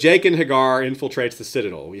know that Jaqen H'ghar infiltrates the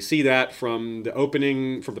Citadel. We see that from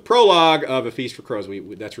the prologue of A Feast for Crows.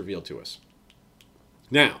 That's revealed to us.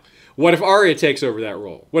 Now, what if Arya takes over that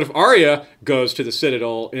role? What if Arya goes to the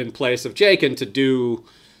Citadel in place of Jaqen to do,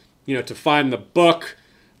 to find the book,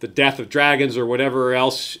 the Death of Dragons, or whatever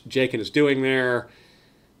else Jaqen is doing there?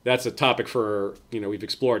 That's a topic for, we've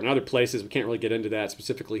explored in other places. We can't really get into that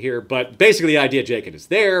specifically here. But basically the idea Jaqen is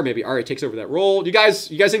there. Maybe Arya takes over that role. You guys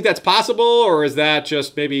think that's possible? Or is that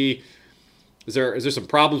just maybe... Is there some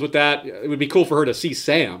problems with that? It would be cool for her to see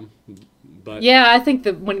Sam. But yeah, I think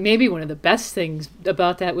maybe one of the best things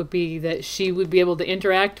about that would be that she would be able to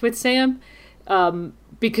interact with Sam.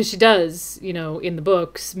 Because she does, in the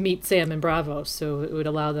books, meet Sam in Braavos. So it would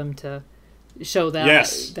allow them to... show that.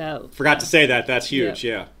 Yes, forgot to say that. That's huge.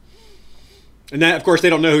 Yeah, and that, of course, they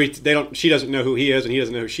don't know who she doesn't know who he is, and he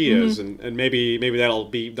doesn't know who she is, and maybe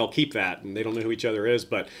they'll keep that, and they don't know who each other is.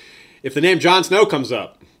 But if the name Jon Snow comes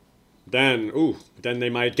up, then they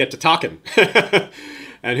might get to talking,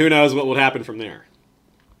 and who knows what will happen from there.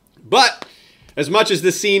 But as much as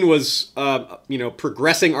this scene was,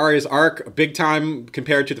 progressing Arya's arc big time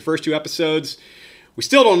compared to the first two episodes, we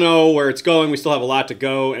still don't know where it's going. We still have a lot to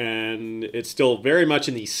go, and it's still very much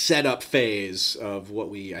in the setup phase of what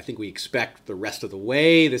I think we expect the rest of the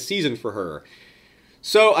way this season for her.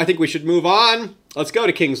 So I think we should move on. Let's go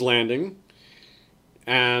to King's Landing,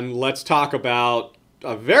 and let's talk about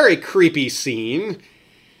a very creepy scene.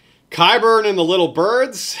 Qyburn and the little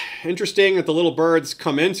birds. Interesting that the little birds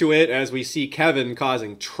come into it as we see Kevin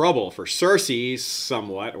causing trouble for Cersei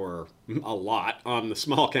somewhat, or a lot, on the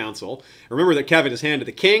small council. Remember that Kevin is hand to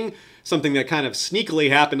the king, something that kind of sneakily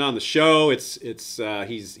happened on the show.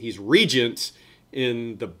 He's regent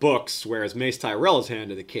in the books, whereas Mace Tyrell is hand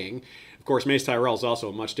to the king. Of course, Mace Tyrell is also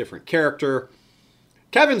a much different character.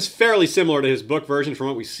 Kevin's fairly similar to his book version from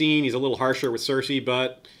what we've seen. He's a little harsher with Cersei,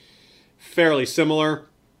 but fairly similar.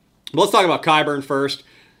 Let's talk about Qyburn first.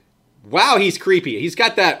 Wow, he's creepy. He's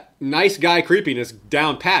got that nice guy creepiness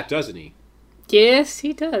down pat, doesn't he? Yes,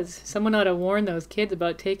 he does. Someone ought to warn those kids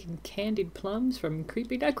about taking candied plums from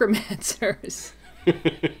creepy necromancers.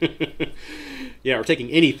 Yeah, or taking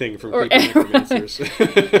anything from creepy necromancers.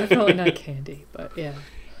 Definitely not candy, but yeah.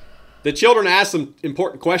 The children ask some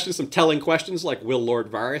important questions, some telling questions, like, will Lord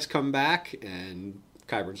Varys come back? And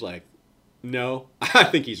Qyburn's like, no, I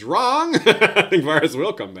think he's wrong. I think Varys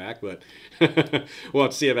will come back, but we'll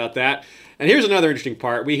have to see about that. And here's another interesting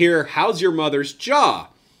part. We hear, how's your mother's jaw?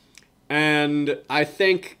 And I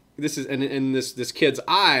think this is, and this kid's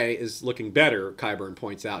eye is looking better, Qyburn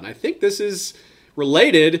points out. And I think this is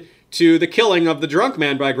related to the killing of the drunk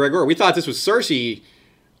man by Gregor. We thought this was Cersei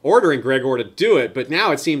ordering Gregor to do it, but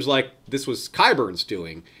now it seems like this was Qyburn's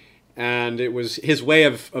doing. And it was his way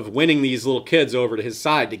of winning these little kids over to his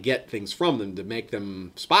side to get things from them, to make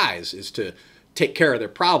them spies, is to take care of their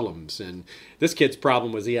problems. And this kid's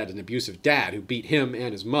problem was he had an abusive dad who beat him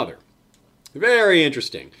and his mother. Very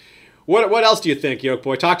interesting. What else do you think,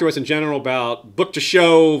 Yolkboy? Talk to us in general about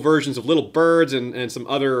book-to-show versions of Little Birds and some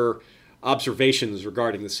other observations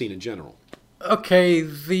regarding the scene in general. Okay,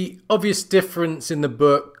 the obvious difference in the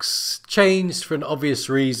books, changed for an obvious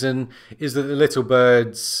reason, is that the little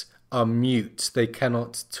birds are mute. They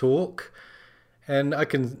cannot talk. And I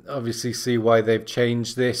can obviously see why they've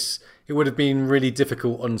changed this. It would have been really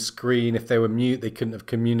difficult on screen if they were mute. They couldn't have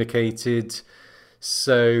communicated.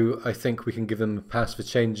 So I think we can give them a pass for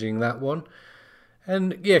changing that one.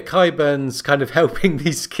 And yeah, Qyburn's kind of helping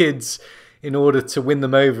these kids in order to win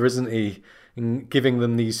them over, isn't he? And giving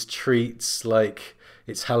them these treats like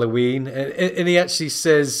it's Halloween. And he actually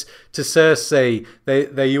says to Cersei,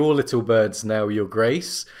 they're your little birds now, your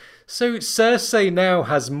grace. So Cersei now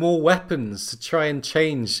has more weapons to try and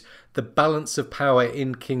change the balance of power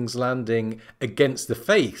in King's Landing against the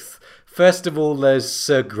faith. First of all, there's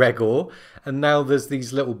Sir Gregor, and now there's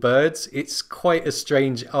these little birds. It's quite a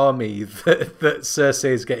strange army that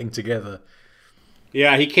Cersei is getting together.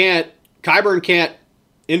 Yeah, Qyburn can't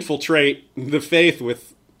infiltrate the faith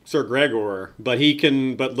with Sir Gregor, but he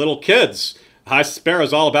can. But little kids, High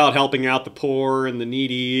Sparrow's all about helping out the poor and the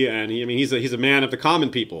needy, and he's a man of the common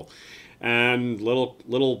people, and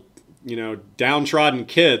little downtrodden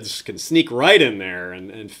kids can sneak right in there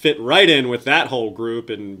and fit right in with that whole group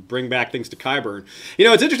and bring back things to Qyburn.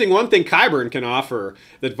 It's interesting. One thing Qyburn can offer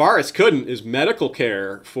that Varys couldn't is medical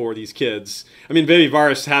care for these kids. I mean, maybe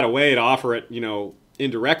Varys had a way to offer it,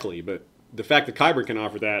 indirectly, but the fact that Qyburn can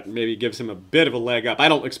offer that maybe gives him a bit of a leg up. I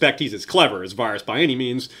don't expect he's as clever as Varys by any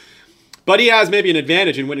means, but he has maybe an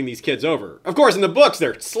advantage in winning these kids over. Of course, in the books,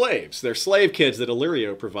 they're slaves. They're slave kids that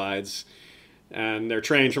Illyrio provides, and they're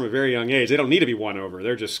trained from a very young age. They don't need to be won over.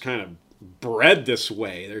 They're just kind of bred this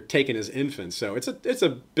way. They're taken as infants, so it's a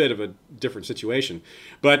bit of a different situation.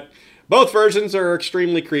 But both versions are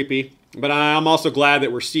extremely creepy, but I'm also glad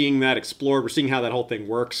that we're seeing that explored. We're seeing how that whole thing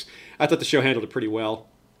works. I thought the show handled it pretty well.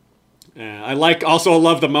 I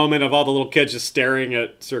love the moment of all the little kids just staring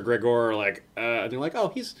at Sir Gregor, and they're like, oh,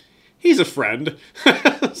 he's a friend.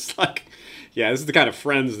 It's like, yeah, this is the kind of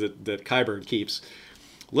friends that Qyburn keeps.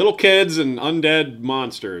 Little kids and undead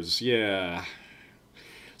monsters, yeah.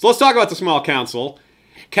 So let's talk about the small council.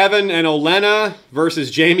 Kevin and Olenna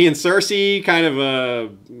versus Jaime and Cersei, kind of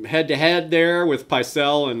a head-to-head there with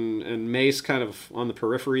Pycelle and Mace kind of on the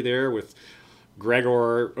periphery there with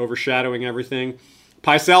Gregor overshadowing everything.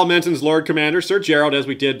 Pycelle mentions Lord Commander Sir Gerald, as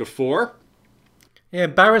we did before. Yeah,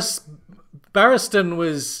 Barristan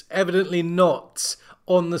was evidently not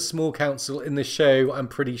on the small council in the show, I'm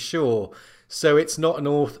pretty sure. So it's not an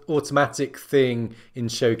automatic thing in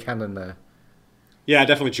show canon there. Yeah,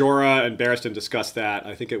 definitely. Jorah and Barristan discussed that.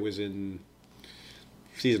 I think it was in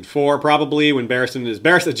season 4, probably, when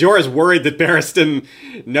Jorah's worried that Barristan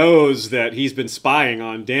knows that he's been spying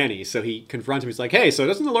on Dany, so he confronts him. He's like, hey, so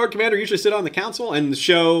doesn't the Lord Commander usually sit on the council? And the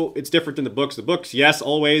show, it's different than the books. The books, yes,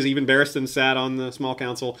 always, even Barristan sat on the small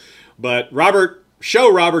council, but Robert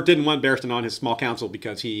didn't want Barristan on his small council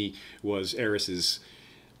because he was Aerys's,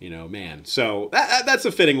 man. So that's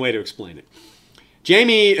a fitting way to explain it.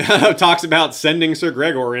 Jaime talks about sending Sir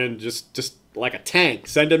Gregor in just like a tank.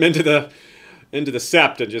 Send him into the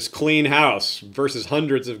Sept and just clean house versus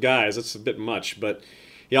hundreds of guys. That's a bit much, but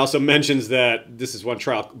he also mentions that this is one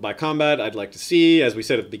trial by combat I'd like to see. As we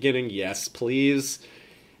said at the beginning, yes, please.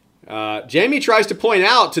 Jaime tries to point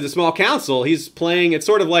out to the small council, he's playing, it's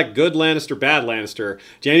sort of like good Lannister, bad Lannister.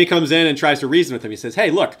 Jaime comes in and tries to reason with him. He says,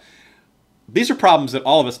 hey, look, these are problems that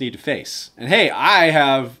all of us need to face. And hey, I,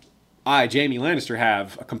 Jaime Lannister,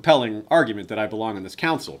 have a compelling argument that I belong on this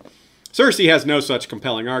council. Cersei has no such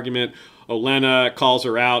compelling argument. Olenna calls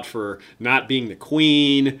her out for not being the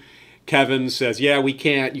queen. Kevin says, yeah, we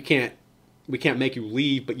can't make you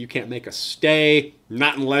leave, but you can't make us stay.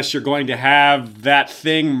 Not unless you're going to have that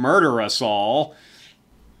thing murder us all.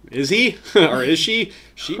 Is he? Or is she?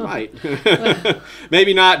 She might.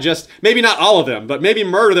 Maybe not all of them, but maybe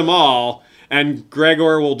murder them all. And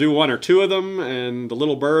Gregor will do one or two of them, and the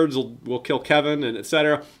little birds will kill Kevin, and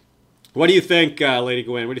etc. What do you think, Lady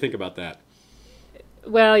Gwyn? What do you think about that?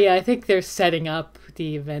 Well, yeah, I think they're setting up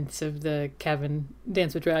the events of the Kevin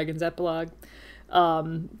Dance with Dragons epilogue.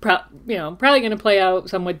 Probably going to play out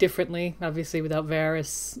somewhat differently, obviously without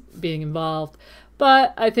Varys being involved.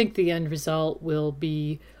 But I think the end result will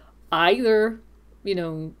be either,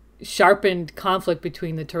 sharpened conflict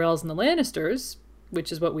between the Tyrells and the Lannisters,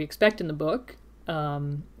 which is what we expect in the book,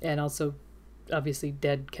 and also obviously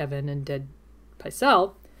dead Kevin and dead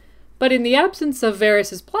Pycelle. But in the absence of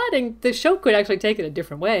Varys' plotting, the show could actually take it a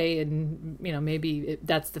different way, and maybe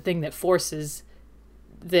that's the thing that forces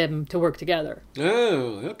them to work together.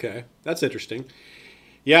 Oh, okay, that's interesting.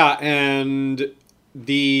 Yeah, and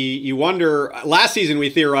you wonder. Last season we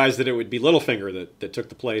theorized that it would be Littlefinger that took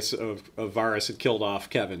the place of Varys and killed off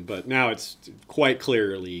Kevin, but now it's quite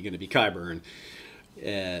clearly going to be Qyburn.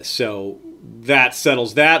 So that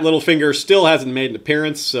settles that. Littlefinger still hasn't made an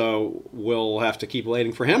appearance, so we'll have to keep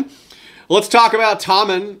waiting for him. Let's talk about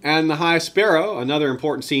Tommen and the High Sparrow, another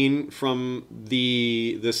important scene from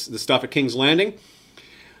the stuff at King's Landing.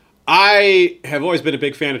 I have always been a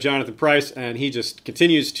big fan of Jonathan Pryce, and he just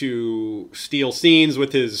continues to steal scenes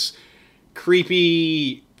with his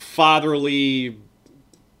creepy, fatherly,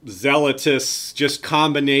 zealotous just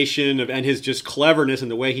combination of, and his just cleverness in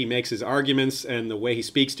the way he makes his arguments and the way he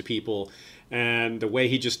speaks to people and the way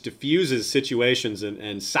he just diffuses situations and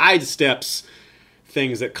sidesteps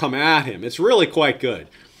things that come at him. It's really quite good.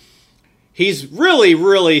 He's really,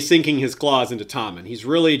 really sinking his claws into Tommen. He's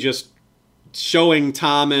really just showing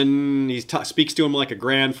Tommen. He speaks to him like a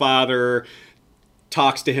grandfather,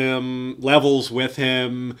 talks to him, levels with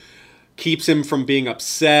him, keeps him from being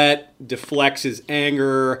upset, deflects his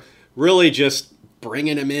anger, really just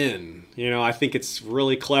bringing him in. I think it's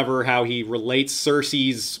really clever how he relates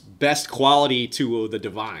Cersei's best quality to the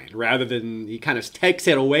divine, rather than he kind of takes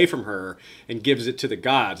it away from her and gives it to the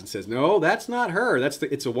gods and says, no, that's not her.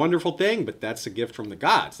 It's a wonderful thing, but that's a gift from the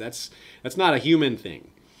gods. That's not a human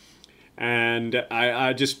thing. And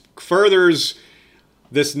I just furthers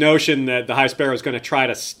this notion that the High Sparrow is going to try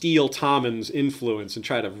to steal Tommen's influence and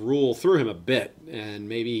try to rule through him a bit. And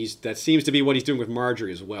maybe that seems to be what he's doing with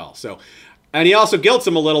Marjorie as well. And he also guilts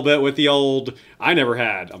him a little bit with the old, I never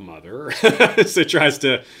had a mother. So he tries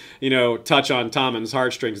to, touch on Tommen's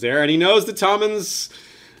heartstrings there. And he knows that Tommen's,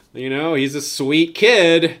 he's a sweet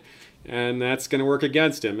kid. And that's going to work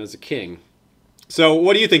against him as a king. So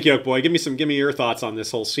what do you think, Yolkboy? Give me your thoughts on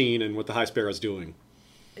this whole scene and what the High Sparrow's doing.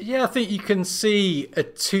 Yeah, I think you can see a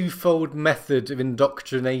twofold method of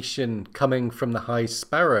indoctrination coming from the High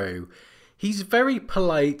Sparrow. He's very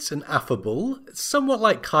polite and affable, somewhat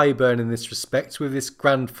like Qyburn in this respect, with this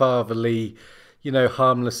grandfatherly,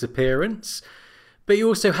 harmless appearance. But he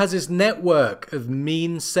also has his network of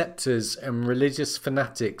mean septors and religious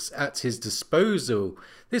fanatics at his disposal.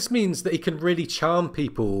 This means that he can really charm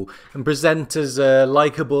people and present as a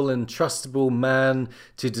likeable and trustable man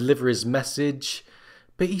to deliver his message.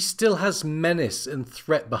 But he still has menace and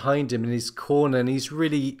threat behind him in his corner, and he's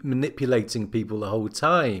really manipulating people the whole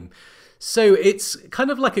time. So it's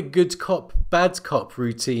kind of like a good cop, bad cop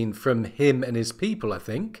routine from him and his people, I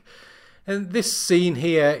think. And this scene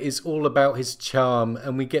here is all about his charm,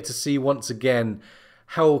 and we get to see once again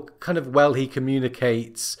how kind of well he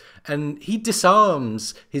communicates, and he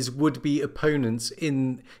disarms his would-be opponents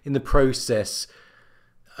in the process.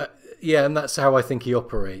 Yeah, and that's how I think he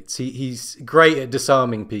operates. He's great at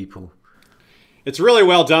disarming people. It's really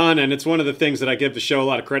well done, and it's one of the things that I give the show a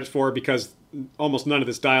lot of credit for, because almost none of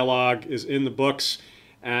this dialogue is in the books,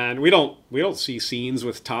 and we don't see scenes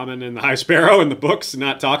with Tommen and the High Sparrow in the books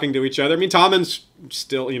not talking to each other. I mean, Tommen's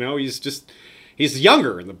still, he's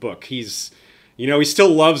younger in the book. He still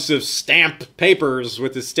loves to stamp papers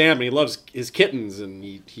with his stamp, and he loves his kittens, and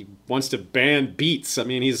he wants to ban beets. I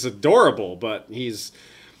mean, he's adorable, but he's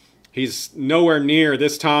nowhere near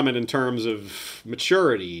this Tommen in terms of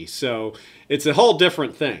maturity. So it's a whole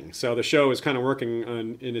different thing. So the show is kind of working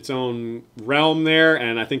in its own realm there,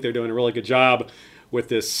 and I think they're doing a really good job with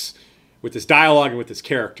this dialogue and with this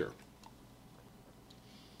character.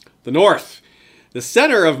 The North. The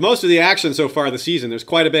center of most of the action so far this season. There's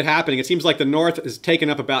quite a bit happening. It seems like the North has taken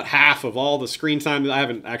up about half of all the screen time. I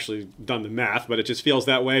haven't actually done the math, but it just feels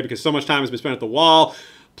that way because so much time has been spent at the Wall.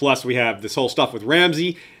 Plus we have this whole stuff with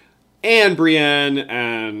Ramsay and Brienne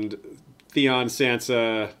and Theon,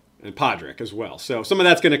 Sansa, and Podrick as well. So some of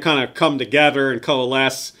that's going to kind of come together and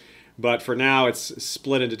coalesce, but for now it's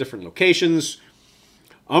split into different locations.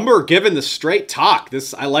 Umber given the straight talk.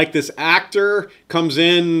 I like this actor, comes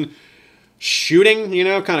in shooting,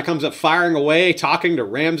 kind of comes up firing away, talking to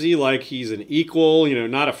Ramsay like he's an equal,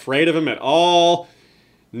 not afraid of him at all.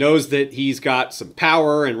 Knows that he's got some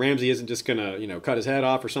power and Ramsay isn't just going to, cut his head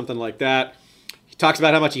off or something like that. He talks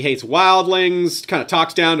about how much he hates wildlings, kind of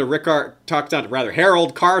talks down to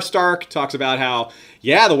Harold Karstark, talks about how,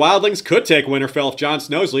 yeah, the wildlings could take Winterfell if Jon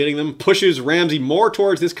Snow's leading them, pushes Ramsay more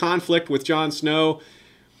towards this conflict with Jon Snow,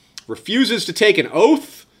 refuses to take an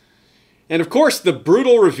oath. And of course, the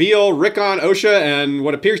brutal reveal, Rickon, Osha, and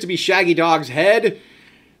what appears to be Shaggy Dog's head.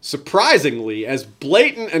 Surprisingly, as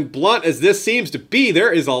blatant and blunt as this seems to be,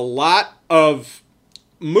 there is a lot of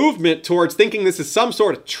movement towards thinking this is some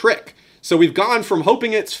sort of trick. So we've gone from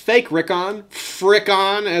hoping it's fake Rickon,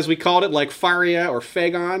 Frickon, as we called it, like Faria or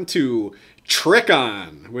Fagon, to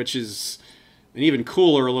Trickon, which is an even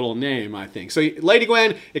cooler little name, I think. So, Lady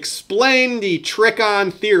Gwyn, explain the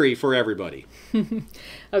Trickon theory for everybody.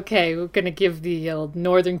 Okay, we're going to give the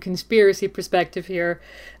Northern conspiracy perspective here,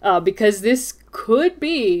 because this could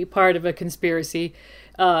be part of a conspiracy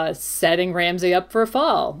setting Ramsay up for a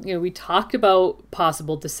fall. We talked about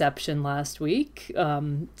possible deception last week.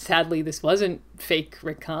 Sadly, this wasn't fake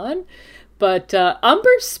Rickon. But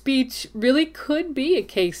Umber's speech really could be a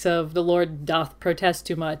case of the Lord doth protest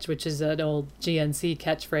too much, which is an old GNC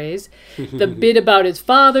catchphrase. The bit about his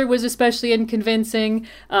father was especially unconvincing.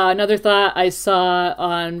 Another thought I saw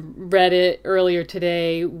on Reddit earlier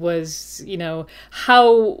today was,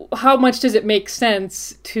 how much does it make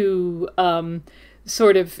sense to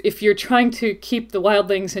sort of, if you're trying to keep the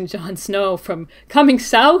wildlings and Jon Snow from coming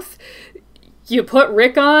south, you put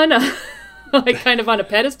Rick on like kind of on a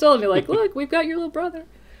pedestal and you're like, look, we've got your little brother.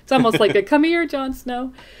 It's almost like a come here, Jon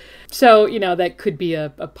Snow. So, that could be a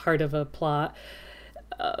part of a plot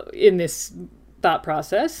in this thought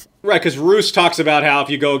process. Right, because Roose talks about how if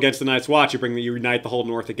you go against the Night's Watch, you unite the whole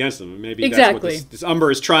North against them. And maybe exactly. That's what this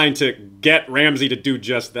Umber is trying to get Ramsay to do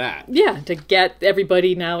just that. Yeah, to get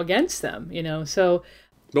everybody now against them, so...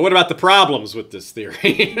 But what about the problems with this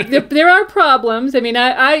theory? There are problems. I mean,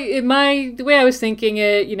 the way I was thinking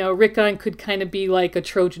it, Rickon could kind of be like a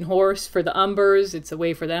Trojan horse for the Umbers. It's a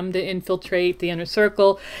way for them to infiltrate the inner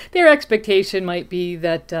circle. Their expectation might be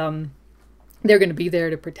that they're going to be there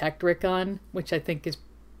to protect Rickon, which I think is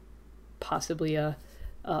possibly a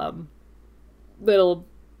little,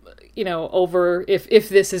 over. If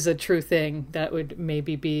this is a true thing, that would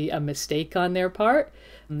maybe be a mistake on their part.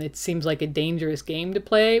 It seems like a dangerous game to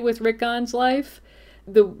play with Rickon's life.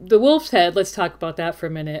 The Wolf's Head, let's talk about that for a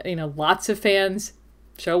minute. Lots of fans,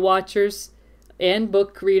 show watchers, and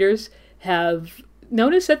book readers have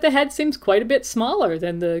noticed that the head seems quite a bit smaller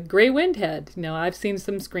than the Grey Wind head. I've seen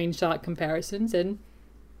some screenshot comparisons, and,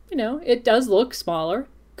 it does look smaller.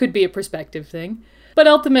 Could be a perspective thing. But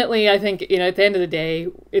ultimately, I think, at the end of the day,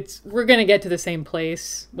 we're going to get to the same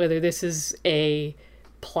place, whether this is a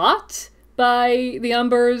plot by the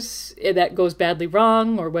Umbers that goes badly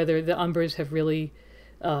wrong, or whether the Umbers have really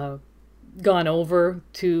gone over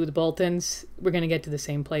to the Boltons. We're going to get to the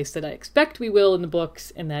same place that I expect we will in the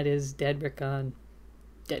books, and that is dead Rickon,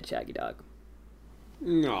 dead Shaggy Dog.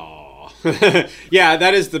 Aww. Yeah,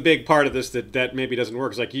 that is the big part of this that maybe doesn't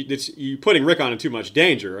work. It's like you putting Rickon in too much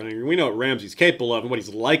danger. I mean, we know what Ramsay's capable of and what he's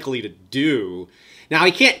likely to do. Now,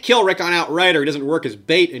 he can't kill Rickon outright, or he doesn't work as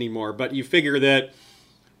bait anymore, but you figure that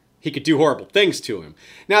he could do horrible things to him.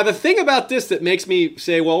 Now, the thing about this that makes me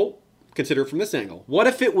say, well, consider it from this angle. What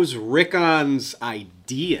if it was Rickon's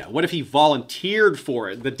idea? What if he volunteered for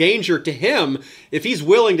it? The danger to him, if he's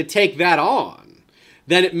willing to take that on,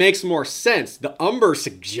 then it makes more sense. The Umber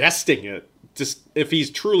suggesting it, just if he's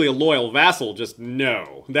truly a loyal vassal, just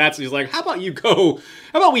no. He's like, how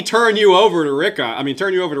about we turn you over to Rickon?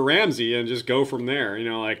 Turn you over to Ramsay and just go from there.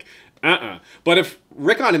 But if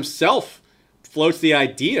Rickon himself floats the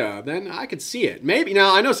idea, then I could see it. Maybe.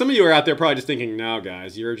 Now, I know some of you are out there probably just thinking, no,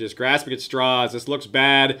 guys, you're just grasping at straws. This looks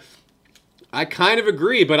bad. I kind of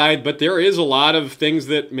agree, but there is a lot of things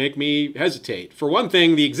that make me hesitate. For one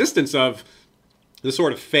thing, the existence of the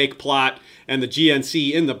sort of fake plot and the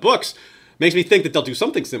GNC in the books makes me think that they'll do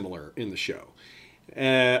something similar in the show.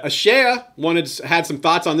 Ashea had some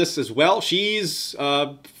thoughts on this as well. She's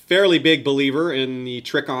a fairly big believer in the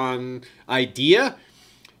trick-on idea.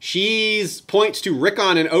 She points to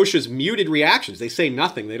Rickon and Osha's muted reactions. They say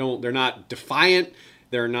nothing. They're not defiant.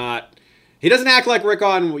 He doesn't act like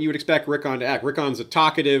Rickon, what you would expect Rickon to act. Rickon's a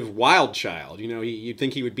talkative wild child. You'd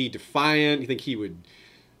think he would be defiant. You think he would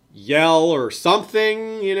yell or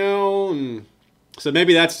something, and so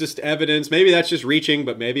maybe that's just evidence. Maybe that's just reaching,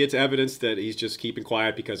 but maybe it's evidence that he's just keeping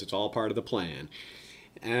quiet because it's all part of the plan.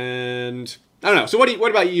 And I don't know. So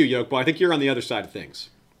what about you, Yolkboy? I think you're on the other side of things.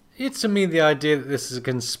 To me, the idea that this is a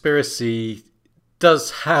conspiracy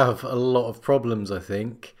does have a lot of problems, I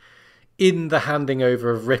think. In the handing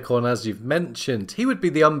over of Rickon, as you've mentioned, he would be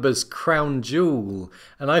the Umber's crown jewel,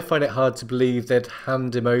 and I find it hard to believe they'd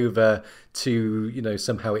hand him over to,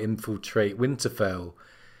 somehow infiltrate Winterfell.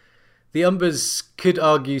 The Umbers could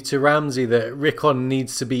argue to Ramsay that Rickon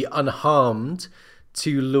needs to be unharmed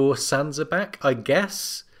to lure Sansa back, I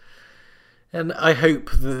guess. And I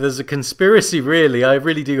hope that there's a conspiracy, really. I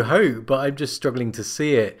really do hope, but I'm just struggling to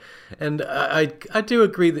see it. And I do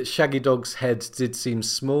agree that Shaggy Dog's head did seem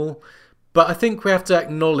small, but I think we have to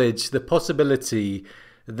acknowledge the possibility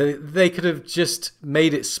that they could have just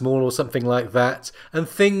made it small or something like that, and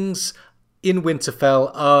things in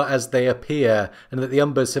Winterfell are as they appear, and that the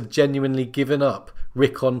Umbers have genuinely given up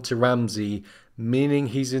Rickon to Ramsay, meaning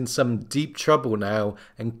he's in some deep trouble now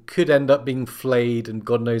and could end up being flayed and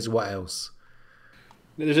God knows what else.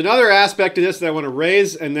 There's another aspect to this that I want to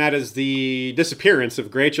raise, and that is the disappearance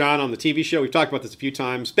of Greatjon on the TV show. We've talked about this a few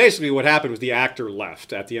times. Basically, what happened was the actor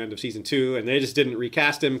left at the end of season 2, and they just didn't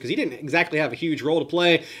recast him because he didn't exactly have a huge role to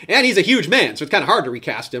play, and he's a huge man, so it's kind of hard to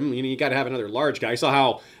recast him. You got to have another large guy. You saw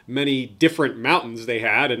how many different mountains they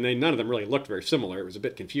had, and none of them really looked very similar. It was a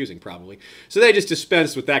bit confusing, probably. So they just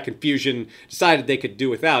dispensed with that confusion, decided they could do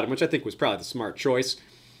without him, which I think was probably the smart choice.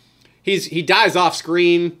 He dies off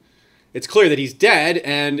screen. It's clear that he's dead,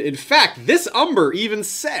 and in fact, this Umber even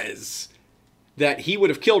says that he would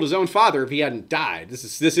have killed his own father if he hadn't died. This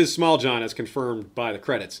is Small John, as confirmed by the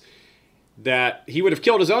credits, that he would have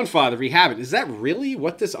killed his own father if he hadn't. Is that really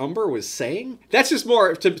what this Umber was saying? That's just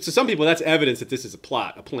more, to some people, that's evidence that this is a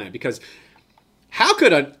plan, because how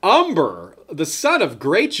could an Umber, the son of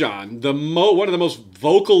Greatjon, one of the most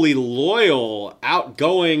vocally loyal,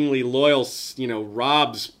 outgoingly loyal,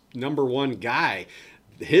 Rob's number one guy,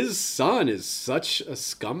 his son is such a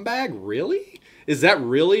scumbag? Really? Is that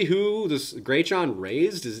really who this Greatjon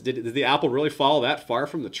raised? Did the apple really fall that far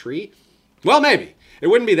from the tree? Well, maybe. It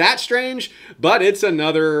wouldn't be that strange, but it's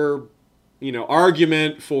another,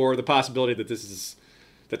 argument for the possibility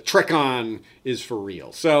that Trickon is for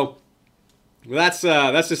real. So that's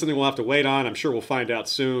just something we'll have to wait on. I'm sure we'll find out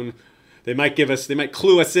soon. They might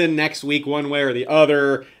clue us in next week one way or the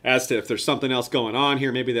other as to if there's something else going on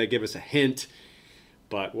here. Maybe they give us a hint.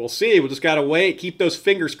 But we'll see. We'll just got to wait. Keep those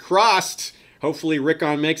fingers crossed. Hopefully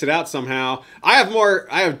Rickon makes it out somehow.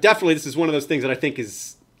 This is one of those things that I think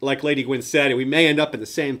is, like Lady Gwyn said, we may end up in the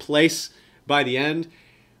same place by the end.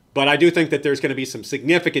 But I do think that there's going to be some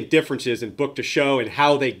significant differences in book to show and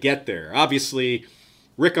how they get there. Obviously,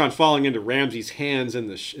 Rickon falling into Ramsay's hands in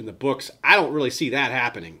the books, I don't really see that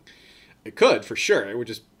happening. It could, for sure.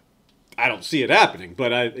 I don't see it happening,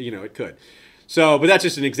 but it could. So, but that's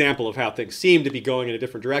just an example of how things seem to be going in a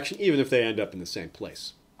different direction, even if they end up in the same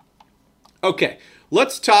place. Okay,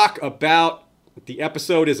 let's talk about the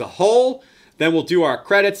episode as a whole. Then we'll do our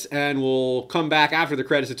credits, and we'll come back after the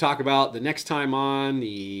credits to talk about the next time on,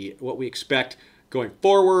 what we expect going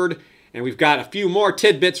forward. And we've got a few more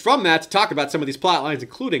tidbits from that to talk about some of these plot lines,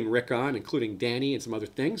 including Rickon, including Dany, and some other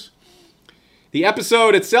things. The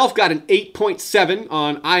episode itself got an 8.7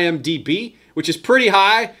 on IMDb, which is pretty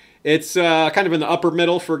high. It's kind of in the upper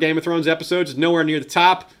middle for Game of Thrones episodes. It's nowhere near the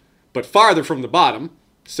top, but farther from the bottom.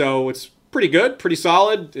 So it's pretty good, pretty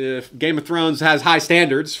solid. If Game of Thrones has high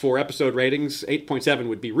standards for episode ratings, 8.7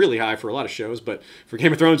 would be really high for a lot of shows, but for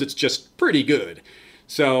Game of Thrones, it's just pretty good.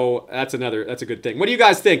 So that's a good thing. What do you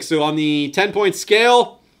guys think? So on the 10-point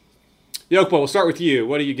scale, Yolkboy, we'll start with you.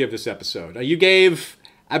 What do you give this episode? You gave,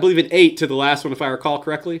 I believe, an 8 to the last one, if I recall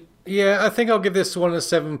correctly. Yeah, I think I'll give this one a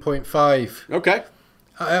 7.5. Okay.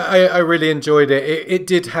 I really enjoyed it. It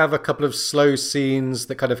did have a couple of slow scenes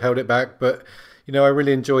that kind of held it back, but I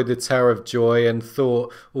really enjoyed the Tower of Joy and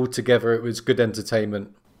thought altogether it was good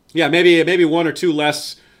entertainment. Yeah, maybe one or two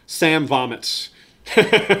less Sam vomits.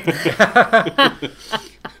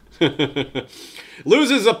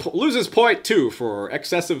 loses point 2 for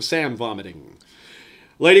excessive Sam vomiting.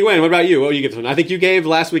 Lady Gwyn, what about you? What do you give this one? I think you gave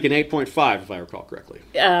last week an 8.5, if I recall correctly.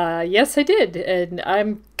 Yes, I did. And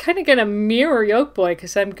I'm kind of going to mirror Yolkboy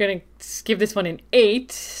because I'm going to give this one an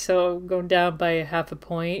 8. So I'm going down by half a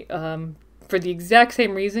point for the exact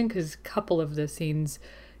same reason, because a couple of the scenes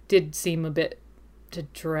did seem a bit to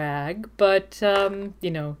drag. But,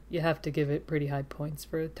 you have to give it pretty high points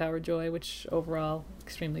for Tower of Joy, which overall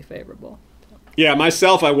extremely favorable. Yeah,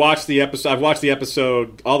 myself, I've watched the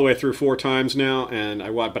episode all the way through 4 times now, and I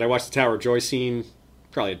watched the Tower of Joy scene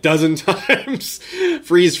probably a dozen times.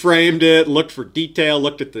 Freeze framed it, looked for detail,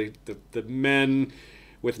 looked at the men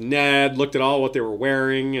with Ned, looked at all what they were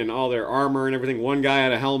wearing and all their armor and everything. One guy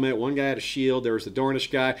had a helmet, one guy had a shield, there was the Dornish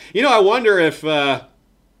guy. I wonder if the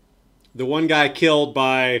one guy killed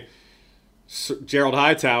by Gerald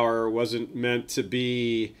Hightower wasn't meant to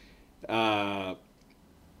be...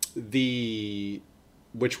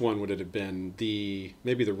 which one would it have been?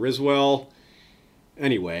 Maybe the Riswell?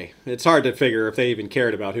 Anyway, it's hard to figure if they even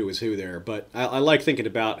cared about who was who there, but I like thinking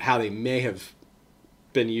about how they may have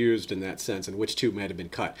been used in that sense and which two might have been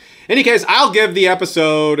cut. In any case, I'll give the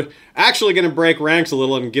episode, actually going to break ranks a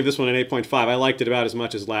little and give this one an 8.5. I liked it about as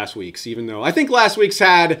much as last week's, even though I think last week's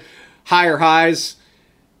had higher highs,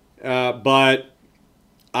 but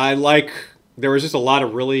there was just a lot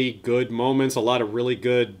of really good moments, a lot of really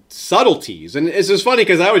good subtleties. And it's just funny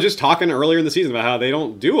because I was just talking earlier in the season about how they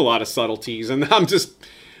don't do a lot of subtleties. And I'm just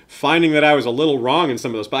finding that I was a little wrong in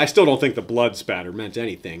some of those. But I still don't think the blood spatter meant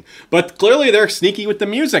anything. But clearly they're sneaky with the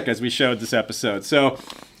music, as we showed this episode. So,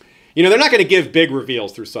 they're not going to give big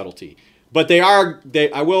reveals through subtlety. But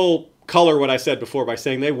I will color what I said before by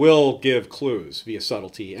saying they will give clues via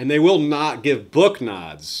subtlety. And they will not give book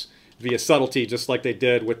nods via subtlety, just like they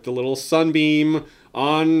did with the little sunbeam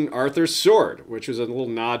on Arthur's sword, which was a little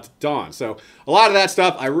nod to Dawn. So a lot of that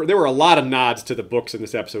stuff, there were a lot of nods to the books in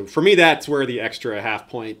this episode. For me, that's where the extra half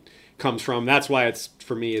point comes from. That's why it's,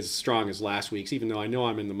 for me, as strong as last week's, even though I know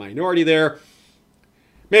I'm in the minority there.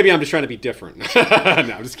 Maybe I'm just trying to be different. No,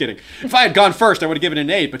 I'm just kidding. If I had gone first, I would have given it an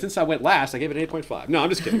 8, but since I went last, I gave it an 8.5. No, I'm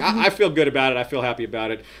just kidding. I feel good about it. I feel happy about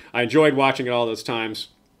it. I enjoyed watching it all those times,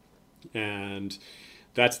 and...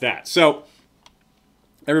 that's that. So,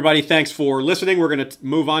 everybody, thanks for listening. We're going to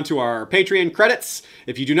move on to our Patreon credits.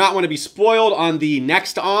 If you do not want to be spoiled on the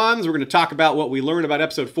next ons, we're going to talk about what we learned about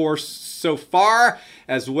Episode 4 so far,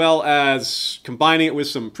 as well as combining it with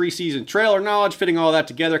some preseason trailer knowledge, fitting all that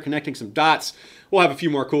together, connecting some dots. We'll have a few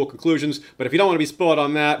more cool conclusions, but if you don't want to be spoiled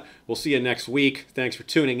on that, we'll see you next week. Thanks for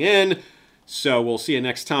tuning in. So, we'll see you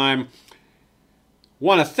next time.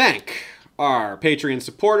 Want to thank our Patreon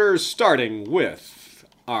supporters, starting with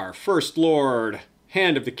our First Lord,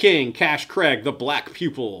 Hand of the King, Cash Craig, the Black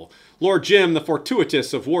Pupil, Lord Jim, the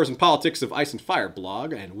Fortuitous of Wars and Politics of Ice and Fire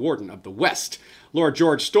blog, and Warden of the West, Lord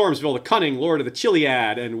George Stormsville, the Cunning, Lord of the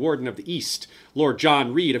Chiliad, and Warden of the East, Lord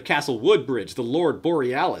John Reed of Castle Woodbridge, the Lord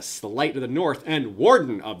Borealis, the Light of the North, and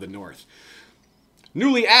Warden of the North.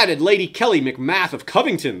 Newly added Lady Kelly McMath of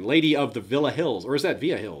Covington, Lady of the Villa Hills, or is that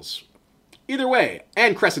Via Hills? Either way,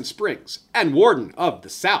 and Crescent Springs, and Warden of the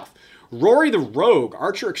South. Rory the Rogue,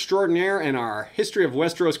 Archer Extraordinaire, and our History of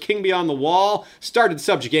Westeros King Beyond the Wall started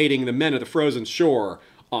subjugating the men of the Frozen Shore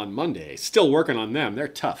on Monday. Still working on them. They're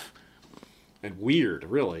tough. And weird,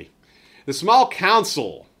 really. The Small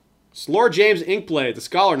Council. Lord James Inkblade, the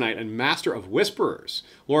Scholar Knight and Master of Whisperers.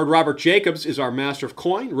 Lord Robert Jacobs is our Master of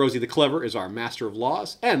Coin. Rosie the Clever is our Master of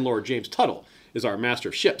Laws. And Lord James Tuttle is our Master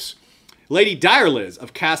of Ships. Lady Direliz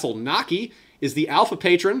of Castle Naki is the Alpha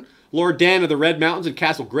Patron. Lord Dan of the Red Mountains and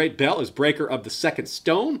Castle Great Bell is Breaker of the Second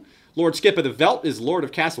Stone. Lord Skip of the Veldt is Lord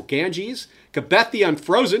of Castle Ganges. Kabeth the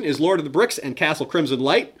Unfrozen is Lord of the Bricks and Castle Crimson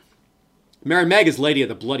Light. Mary Meg is Lady of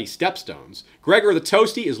the Bloody Stepstones. Gregor the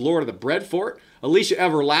Toasty is Lord of the Bread Fort. Alicia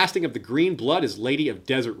Everlasting of the Green Blood is Lady of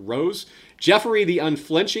Desert Rose. Jeffrey the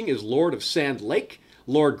Unflinching is Lord of Sand Lake.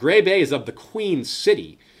 Lord Greybay is of the Queen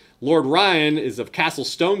City. Lord Ryan is of Castle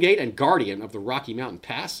Stonegate and Guardian of the Rocky Mountain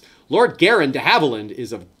Pass. Lord Garin de Haviland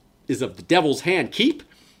is of the Devil's Hand Keep.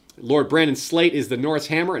 Lord Brandon Slate is the North's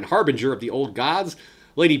Hammer and Harbinger of the Old Gods.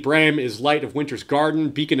 Lady Bram is Light of Winter's Garden,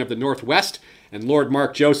 Beacon of the Northwest. And Lord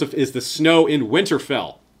Mark Joseph is the snow in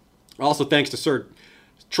Winterfell. Also thanks to Sir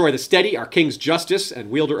Troy the Steady, our King's Justice and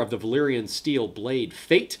wielder of the Valyrian steel blade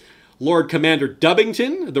Fate. Lord Commander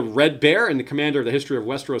Dubbington, the Red Bear, and the commander of the History of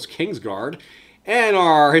Westeros Kingsguard. And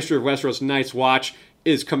our History of Westeros Night's Watch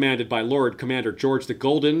is commanded by Lord Commander George the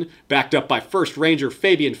Golden, backed up by First Ranger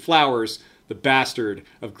Fabian Flowers, the bastard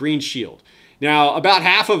of Greenshield. Now, about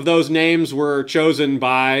half of those names were chosen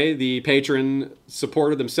by the patron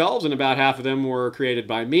supporter themselves, and about half of them were created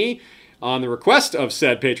by me on the request of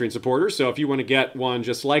said patron supporters. So if you want to get one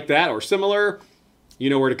just like that or similar, you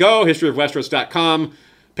know where to go, historyofwesteros.com.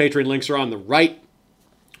 Patreon links are on the right.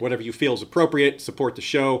 Whatever you feel is appropriate, support the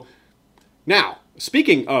show. Now,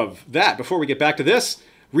 speaking of that, before we get back to this,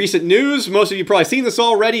 recent news. Most of you probably seen this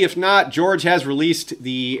already. If not, George has released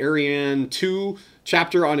the Ariane 2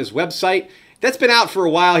 chapter on his website. That's been out for a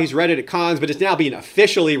while. He's read it at cons, but it's now being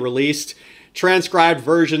officially released. Transcribed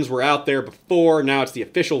versions were out there before. Now it's the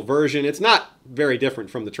official version. It's not very different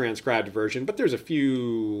from the transcribed version, but there's a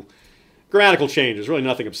few grammatical changes, really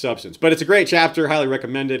nothing of substance. But it's a great chapter, highly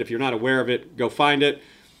recommend it. If you're not aware of it, go find it.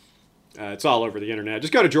 It's all over the internet.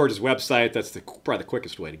 Just go to George's website. That's probably the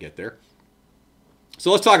quickest way to get there.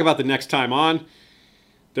 So let's talk about the next time on.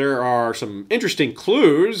 There are some interesting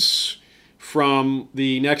clues from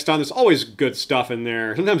the next on. There's always good stuff in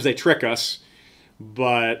there. Sometimes they trick us,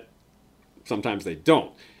 but sometimes they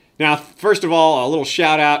don't. Now, first of all, a little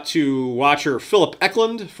shout out to watcher Philip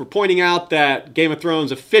Eklund for pointing out that Game of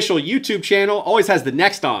Thrones' official YouTube channel always has the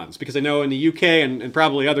next ons, because I know in the UK and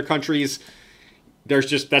probably other countries,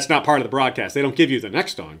 that's not part of the broadcast. They don't give you the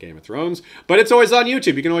next on Game of Thrones, but it's always on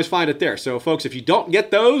YouTube. You can always find it there. So, folks, if you don't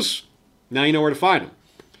get those, now you know where to find them.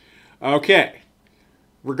 Okay.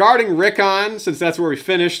 Regarding Rickon, since that's where we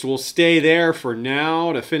finished, we'll stay there for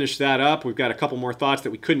now to finish that up. We've got a couple more thoughts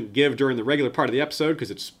that we couldn't give during the regular part of the episode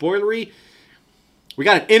because it's spoilery. We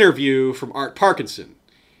got an interview from Art Parkinson.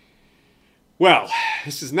 Well,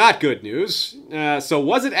 this is not good news. So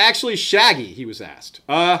was it actually Shaggy, he was asked.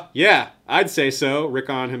 Yeah, I'd say so,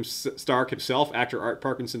 Rickon Stark himself, actor Art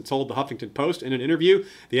Parkinson, told the Huffington Post in an interview.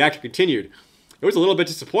 The actor continued, it was a little bit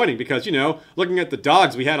disappointing because, looking at the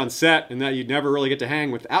dogs we had on set and that you'd never really get to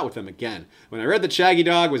hang out with them again. When I read that Shaggy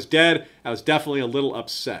Dog was dead, I was definitely a little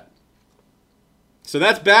upset. So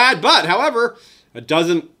that's bad, but, however, it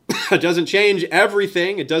doesn't change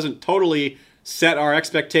everything. It doesn't totally set our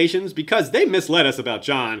expectations because they misled us about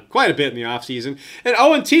Jon quite a bit in the offseason. And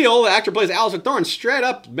Owen Teal, the actor who plays Alistair Thorne, straight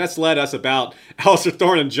up misled us about Alistair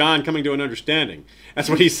Thorne and Jon coming to an understanding. That's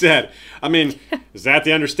what he said. I mean, is that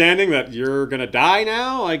the understanding that you're going to die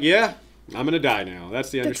now? Like, yeah, I'm going to die now.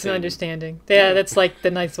 That's the understanding. That's the understanding. Yeah, that's like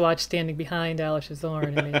the Night's Watch standing behind Alistair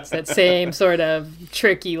Thorne. I mean, it's that same sort of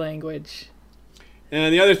tricky language.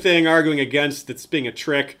 And the other thing arguing against it's being a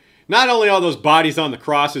trick, not only all those bodies on the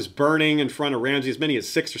crosses burning in front of Ramsay, as many as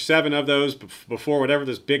 6 or 7 of those before whatever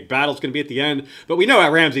this big battle's going to be at the end, but we know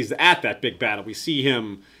that Ramsay's at that big battle. We see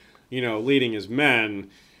him, leading his men,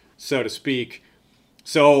 so to speak.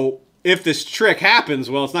 So if this trick happens,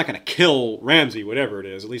 well, it's not going to kill Ramsay, whatever it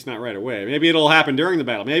is, at least not right away. Maybe it'll happen during the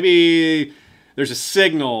battle. Maybe there's a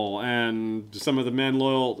signal and some of the men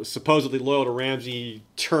supposedly loyal to Ramsay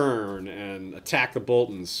turn and attack the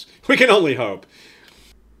Boltons. We can only hope.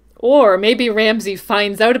 Or maybe Ramsay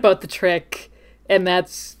finds out about the trick and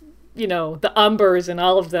that's, the Umbers and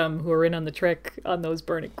all of them who are in on the trick on those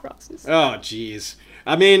burning crosses. Oh, geez.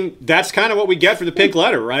 I mean, that's kind of what we get for the Pink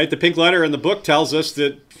Letter, right? The Pink Letter in the book tells us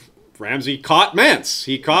that Ramsay caught Mance.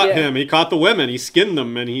 He caught him. He caught the women. He skinned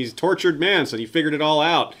them, and he's tortured Mance, and he figured it all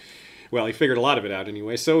out. Well, he figured a lot of it out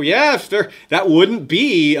anyway. So, yeah, that wouldn't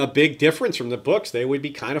be a big difference from the books. They would be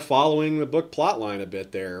kind of following the book plotline a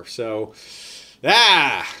bit there. So,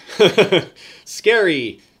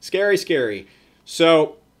 scary, scary, scary.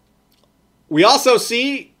 So, we also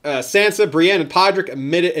see Sansa, Brienne, and Podrick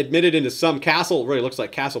admitted into some castle. It really looks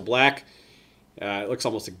like Castle Black. It looks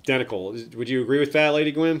almost identical. Would you agree with that,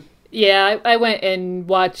 Lady Gwyn? Yeah, I went and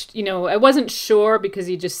watched, I wasn't sure because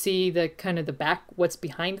you just see the kind of the back, what's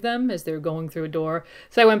behind them as they're going through a door.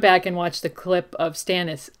 So I went back and watched the clip of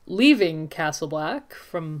Stannis leaving Castle Black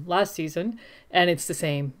from last season, and it's the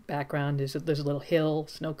same background. There's a little hill,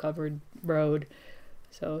 snow-covered road.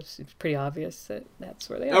 So it's pretty obvious that that's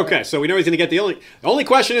where they are. Okay, so we know he's going to get the only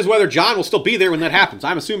question is whether Jon will still be there when that happens.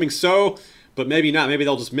 I'm assuming so, but maybe not. Maybe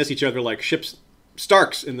they'll just miss each other like ships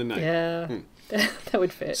Starks in the night. Yeah, that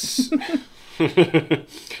would fit.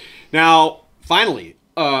 Now, finally,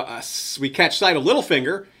 we catch sight of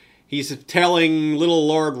Littlefinger. He's telling little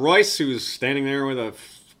Lord Royce, who's standing there with a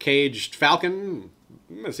caged falcon.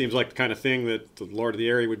 It seems like the kind of thing that the Lord of the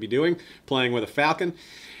Area would be doing, playing with a falcon.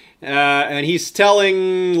 And he's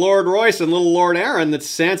telling Lord Royce and little Lord Aaron that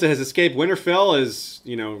Sansa has escaped Winterfell, is,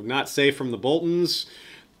 not safe from the Boltons.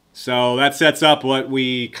 So that sets up what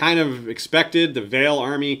we kind of expected, the Vale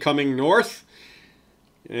army coming north.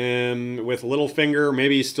 And with Littlefinger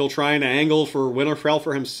maybe still trying to angle for Winterfell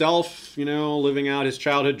for himself, living out his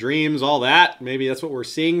childhood dreams, all that. Maybe that's what we're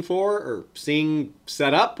seeing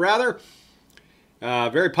set up, rather.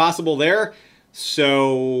 Very possible there.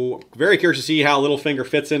 So, very curious to see how Littlefinger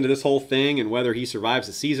fits into this whole thing and whether he survives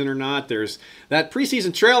the season or not. There's that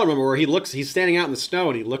preseason trailer, remember, where he's standing out in the snow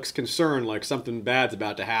and he looks concerned, like something bad's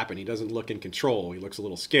about to happen. He doesn't look in control. He looks a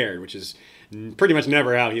little scared, which is pretty much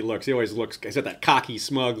never how he looks. He always looks, he's got that cocky,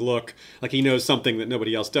 smug look, like he knows something that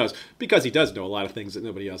nobody else does, because he does know a lot of things that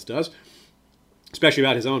nobody else does, especially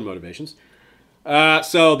about his own motivations.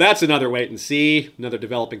 So that's another wait and see, another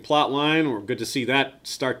developing plot line. We're good to see that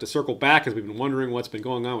start to circle back, as we've been wondering what's been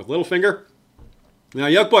going on with Littlefinger. Now,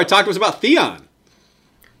 Yolkboy, talk to us about Theon.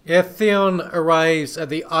 Yeah, Theon arrives at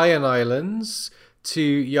the Iron Islands to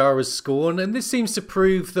Yara's scorn, and this seems to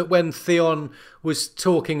prove that when Theon was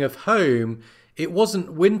talking of home, it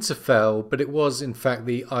wasn't Winterfell, but it was in fact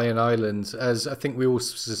the Iron Islands, as I think we all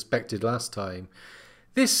suspected last time.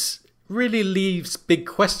 This really leaves big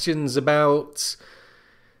questions about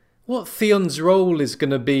what Theon's role is going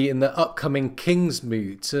to be in the upcoming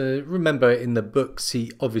Kingsmoot. Remember, in the books,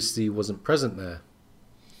 he obviously wasn't present there.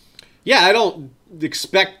 Yeah, I don't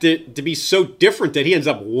expect it to be so different that he ends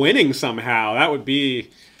up winning somehow. That'd be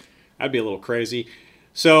a little crazy.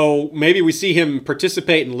 So maybe we see him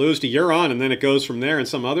participate and lose to Euron, and then it goes from there in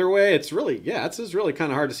some other way. It's really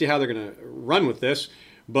kind of hard to see how they're going to run with this.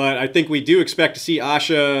 But I think we do expect to see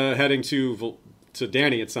Asha heading to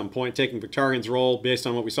Dany at some point, taking Victarion's role based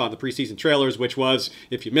on what we saw in the preseason trailers, which was,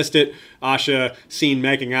 if you missed it, Asha seen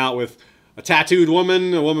making out with a tattooed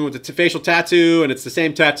woman, a woman with a facial tattoo, and it's the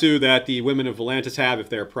same tattoo that the women of Volantis have if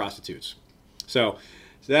they're prostitutes. So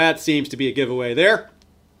that seems to be a giveaway there.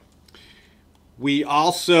 We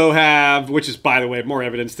also have, which is, by the way, more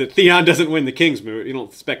evidence that Theon doesn't win the Kingsmoot. You don't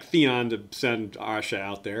expect Theon to send Asha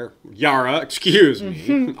out there.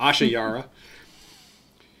 Asha Yara.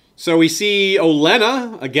 So we see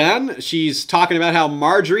Olenna again. She's talking about how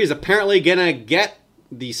Marjorie is apparently going to get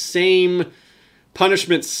the same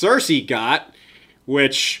punishment Cersei got,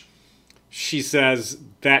 which she says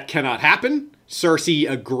that cannot happen. Cersei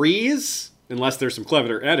agrees, unless there's some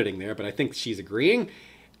clever editing there, but I think she's agreeing.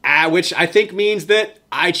 Which I think means that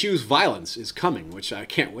I Choose Violence is coming, which I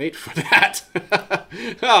can't wait for that.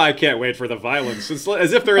 I can't wait for the violence. It's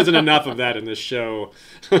as if there isn't enough of that in this show.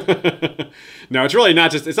 No, it's really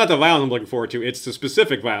not it's not the violence I'm looking forward to. It's the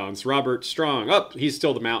specific violence. Robert Strong. He's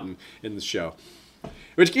still the Mountain in the show.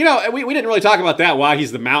 Which, we didn't really talk about that, why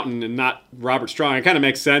he's the Mountain and not Robert Strong. It kind of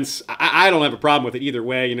makes sense. I don't have a problem with it either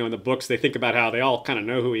way. In the books, they think about how they all kind of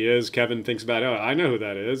know who he is. Kevin thinks about, I know who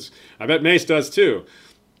that is. I bet Mace does too.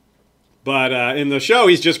 But in the show,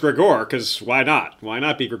 he's just Gregor, because why not? Why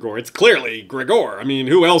not be Gregor? It's clearly Gregor. I mean,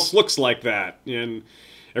 who else looks like that? And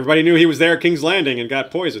everybody knew he was there at King's Landing and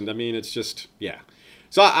got poisoned. I mean, it's just, yeah.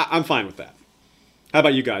 So I'm fine with that. How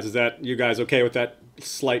about you guys? Is that you guys okay with that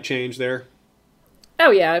slight change there?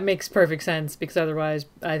 Oh, yeah, it makes perfect sense, because otherwise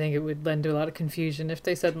I think it would lend to a lot of confusion if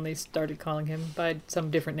they suddenly started calling him by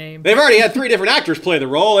some different name. They've already had 3 different actors play the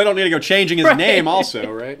role. They don't need to go changing his name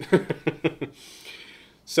also, right?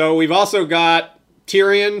 So we've also got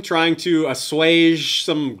Tyrion trying to assuage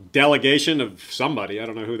some delegation of somebody. I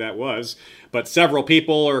don't know who that was. But several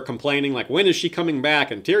people are complaining, like, when is she coming back?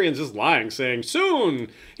 And Tyrion's just lying, saying, soon.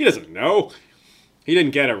 He doesn't know. He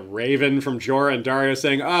didn't get a raven from Jorah and Daario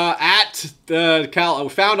saying,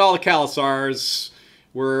 found all the Khalasars.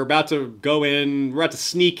 We're about to go in. We're about to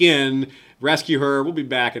sneak in, rescue her. We'll be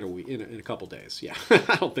back in a week, in a couple days. Yeah,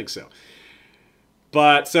 I don't think so.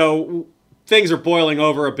 But so things are boiling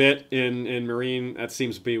over a bit in Meereen. That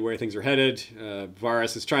seems to be where things are headed.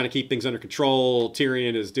 Varys is trying to keep things under control.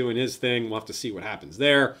 Tyrion is doing his thing. We'll have to see what happens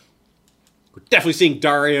there. We're definitely seeing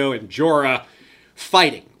Daario and Jorah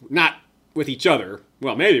fighting. Not with each other.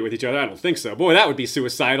 Well, maybe with each other. I don't think so. Boy, that would be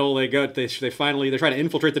suicidal. They're trying to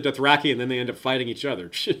infiltrate the Dothraki and then they end up fighting each other.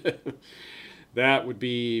 That would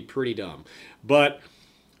be pretty dumb. But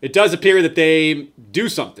it does appear that they do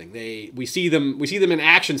something. We see them in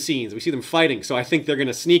action scenes. We see them fighting. So I think they're going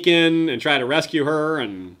to sneak in and try to rescue her.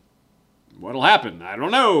 And what'll happen? I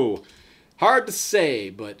don't know. Hard to say,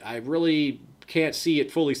 but I really can't see it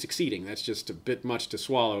fully succeeding. That's just a bit much to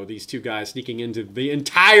swallow. These two guys sneaking into the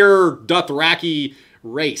entire Dothraki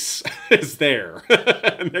race is there.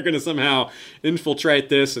 And they're going to somehow infiltrate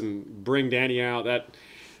this and bring Dany out. That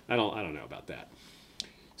I don't know about that.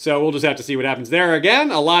 So we'll just have to see what happens there. Again,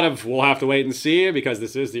 we'll have to wait and see because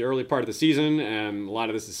this is the early part of the season and a lot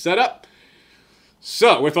of this is set up.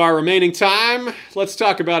 So with our remaining time, let's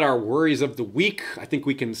talk about our worries of the week. I think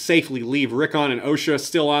we can safely leave Rickon and Osha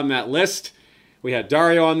still on that list. We had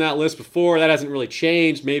Dario on that list before. That hasn't really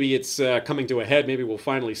changed. Maybe it's coming to a head. Maybe we'll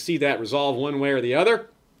finally see that resolve one way or the other.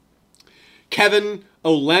 Kevin,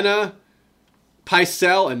 Olenna,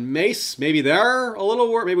 Pycelle, and Mace. Maybe they're a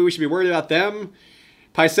little worried. Maybe we should be worried about them.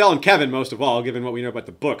 Pycelle and Kevin, most of all, given what we know about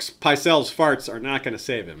the books. Pycelle's farts are not going to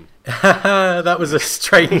save him. That was a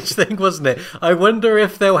strange thing, wasn't it? I wonder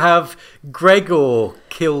if they'll have Gregor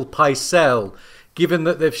kill Pycelle, given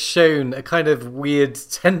that they've shown a kind of weird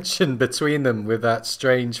tension between them with that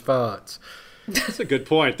strange fart. That's a good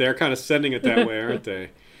point. They're kind of sending it that way, aren't they?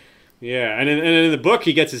 Yeah, and in the book,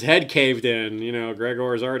 he gets his head caved in.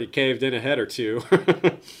 Gregor's already caved in a head or two.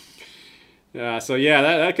 So yeah,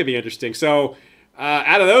 that could be interesting. So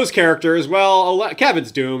out of those characters, well,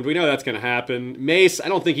 Kevin's doomed. We know that's going to happen. Mace, I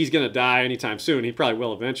don't think he's going to die anytime soon. He probably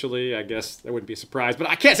will eventually. I guess that wouldn't be a surprise. But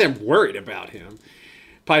I can't say I'm worried about him.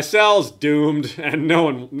 Pycelle's doomed, and no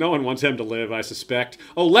one wants him to live, I suspect.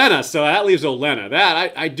 Olenna, so that leaves Olenna.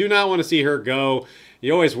 That I do not want to see her go.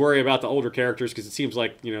 You always worry about the older characters because it seems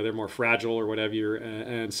like they're more fragile or whatever.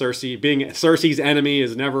 And Cersei's enemy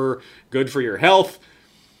is never good for your health.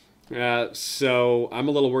 So I'm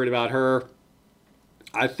a little worried about her.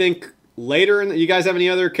 I think later, you guys have any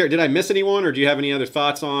other characters? Did I miss anyone, or do you have any other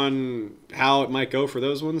thoughts on how it might go for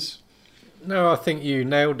those ones? No, I think you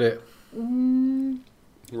nailed it.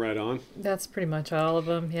 Right on. That's pretty much all of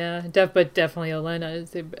them, yeah. But definitely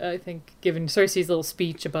Olenna. I think, given Cersei's little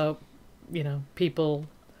speech about, people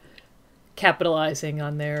capitalizing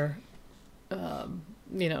on their,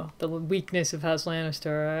 the weakness of House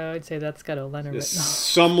Lannister, I'd say that's got Olenna written.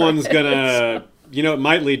 Someone's gonna, it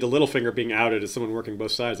might lead to Littlefinger being outed as someone working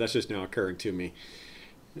both sides. That's just now occurring to me.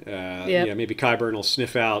 Yeah, maybe Qyburn will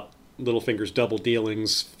sniff out Littlefinger's double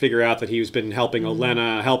dealings, figure out that he's been helping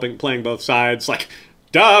Olenna, playing both sides. Like,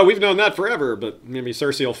 duh, we've known that forever. But maybe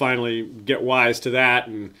Cersei will finally get wise to that,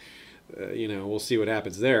 and we'll see what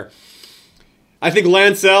happens there. I think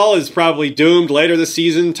Lancel is probably doomed later this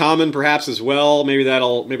season. Tommen perhaps as well. Maybe that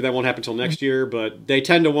won't happen until next year. But they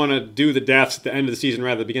tend to want to do the deaths at the end of the season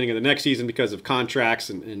rather than the beginning of the next season because of contracts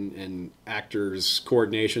and actors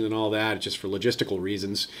coordination and all that, just for logistical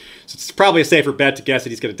reasons. So it's probably a safer bet to guess that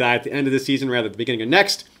he's going to die at the end of the season rather than the beginning of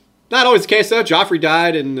next. Not always the case though. Joffrey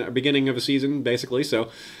died in the beginning of a season basically, so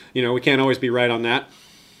we can't always be right on that.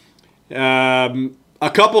 A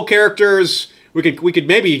couple characters. We could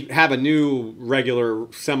maybe have a new regular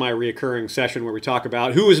semi-reoccurring session where we talk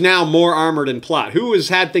about who is now more armored in plot, who has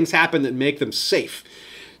had things happen that make them safe.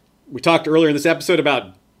 We talked earlier in this episode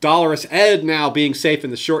about Dolorous Ed now being safe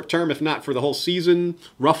in the short term, if not for the whole season,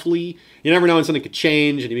 roughly. You never know when something could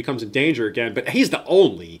change and he becomes in danger again, but he's the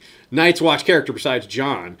only Night's Watch character besides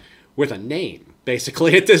Jon with a name,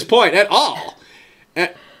 basically, at this point, at all.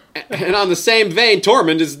 And on the same vein,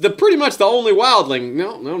 Tormund is pretty much the only wildling.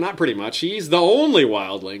 No, not pretty much. He's the only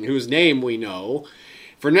wildling whose name we know.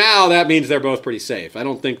 For now, that means they're both pretty safe. I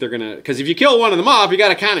don't think they're going to... Because if you kill one of them off,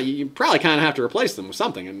 you probably kind of have to replace them with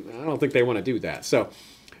something. And I don't think they want to do that. So,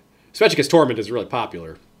 especially because Tormund is really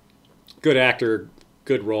popular. Good actor,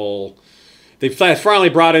 good role. They finally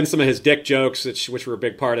brought in some of his dick jokes, which were a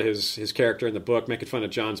big part of his character in the book, making fun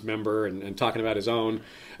of Jon's member and talking about his own.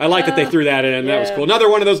 I like that they threw that in. Yeah. That was cool. Another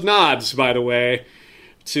one of those nods, by the way,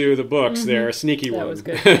 to the books there. A sneaky one. That was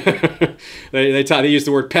good. They used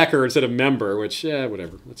the word pecker instead of member, which,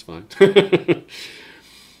 whatever. That's fine.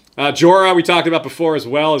 Jorah, we talked about before as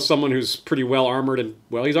well, as someone who's pretty well armored.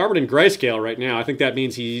 He's armored in grayscale right now. I think that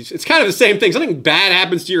means it's kind of the same thing. Something bad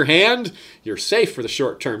happens to your hand, you're safe for the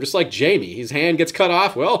short term. Just like Jaime. His hand gets cut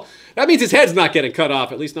off. Well, that means his head's not getting cut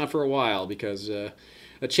off, at least not for a while, because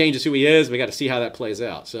that changes who he is. We got to see how that plays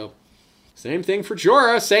out. So, same thing for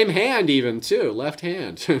Jorah. Same hand even, too. Left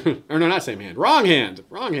hand. Or no, not same hand. Wrong hand.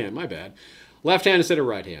 My bad. Left hand instead of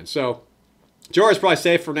right hand. So, Jorah's probably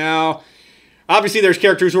safe for now. Obviously, there's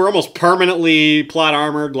characters who are almost permanently plot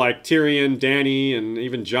armored, like Tyrion, Dany, and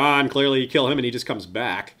even Jon. Clearly, you kill him and he just comes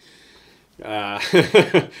back.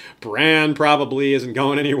 Bran probably isn't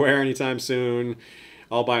going anywhere anytime soon.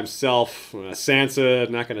 All by himself. Sansa,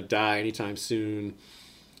 not going to die anytime soon.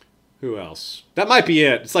 Who else? That might be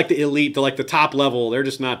it. It's like the elite, the top level. They're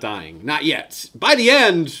just not dying. Not yet. By the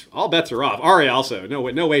end, all bets are off. Arya also.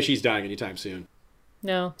 No way she's dying anytime soon.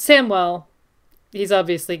 No. Samwell, he's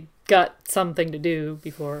obviously got something to do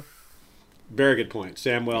before. Very good point.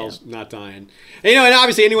 Samwell's not dying. And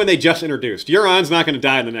obviously anyone they just introduced. Euron's not going to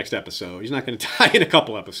die in the next episode. He's not going to die in a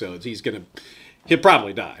couple episodes. He's going to He'll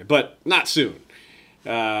probably die, but not soon.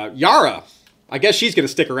 Yara, I guess she's going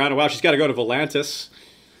to stick around a while. She's got to go to Volantis.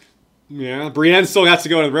 Yeah, Brienne still has to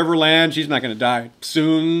go to the Riverland. She's not going to die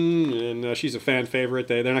soon, and she's a fan favorite.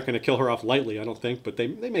 They're not going to kill her off lightly, I don't think, but they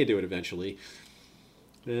may do it eventually.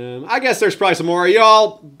 I guess there's probably some more.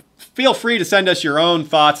 Y'all, feel free to send us your own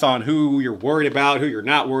thoughts on who you're worried about, who you're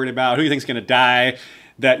not worried about, who you think's going to die,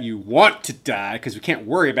 that you want to die, because we can't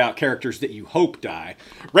worry about characters that you hope die.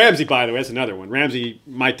 Ramsay, by the way, that's another one. Ramsay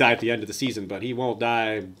might die at the end of the season, but he won't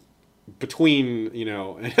die between,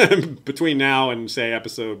 between now and, say,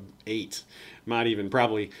 episode 8. Not even,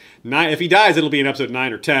 probably 9. If he dies, it'll be in episode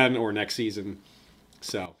 9 or 10 or next season.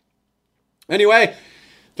 So, anyway,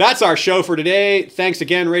 that's our show for today. Thanks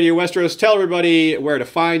again, Radio Westeros. Tell everybody where to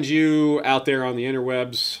find you out there on the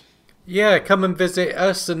interwebs. Yeah, come and visit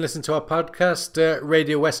us and listen to our podcast at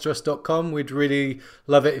radiowesteros.com. We'd really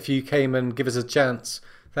love it if you came and give us a chance.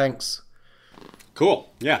 Thanks.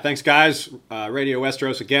 Cool. Yeah, thanks, guys. Radio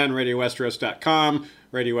Westeros again, radiowesteros.com,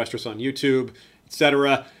 Radio Westeros on YouTube,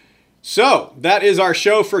 etc. So, that is our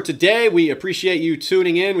show for today. We appreciate you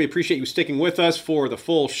tuning in. We appreciate you sticking with us for the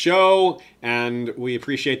full show. And we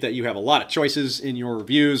appreciate that you have a lot of choices in your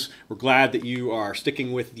reviews. We're glad that you are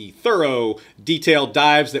sticking with the thorough, detailed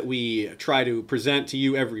dives that we try to present to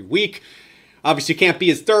you every week. Obviously, can't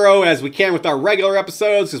be as thorough as we can with our regular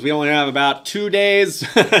episodes because we only have about 2 days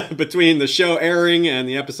between the show airing and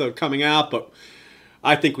the episode coming out. But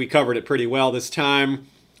I think we covered it pretty well this time.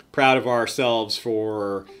 Proud of ourselves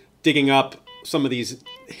for digging up some of these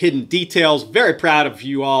hidden details. Very proud of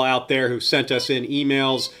you all out there who sent us in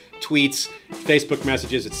emails, tweets, Facebook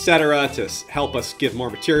messages, etc. to help us give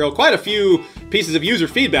more material. Quite a few pieces of user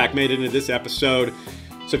feedback made it into this episode.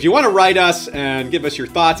 So if you want to write us and give us your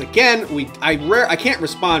thoughts, again, I can't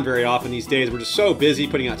respond very often these days. We're just so busy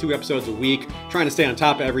putting out 2 episodes a week, trying to stay on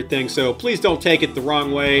top of everything. So please don't take it the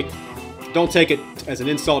wrong way. Don't take it as an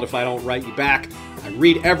insult if I don't write you back. I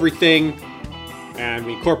read everything, and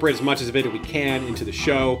we incorporate as much of it as we can into the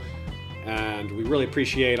show. And we really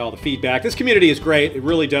appreciate all the feedback. This community is great. It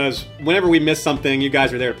really does. Whenever we miss something, you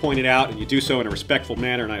guys are there to point it out, and you do so in a respectful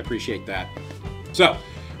manner, and I appreciate that. So,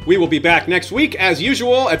 we will be back next week, as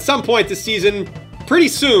usual, at some point this season. Pretty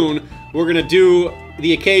soon, we're going to do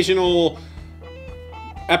the occasional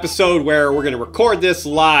episode where we're going to record this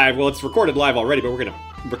live. Well, it's recorded live already, but we're going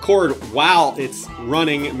to record while it's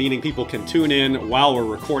running, meaning people can tune in while we're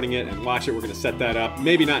recording it and watch it. We're going to set that up.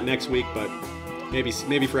 Maybe not next week, but maybe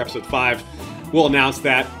for episode 5. We'll announce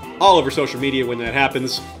that all over social media when that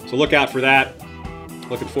happens. So look out for that.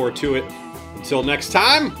 Looking forward to it. Until next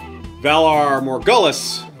time, Valar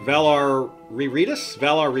Morghulis. Valar reread us,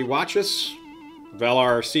 Valar rewatch us,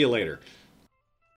 Valar see you later.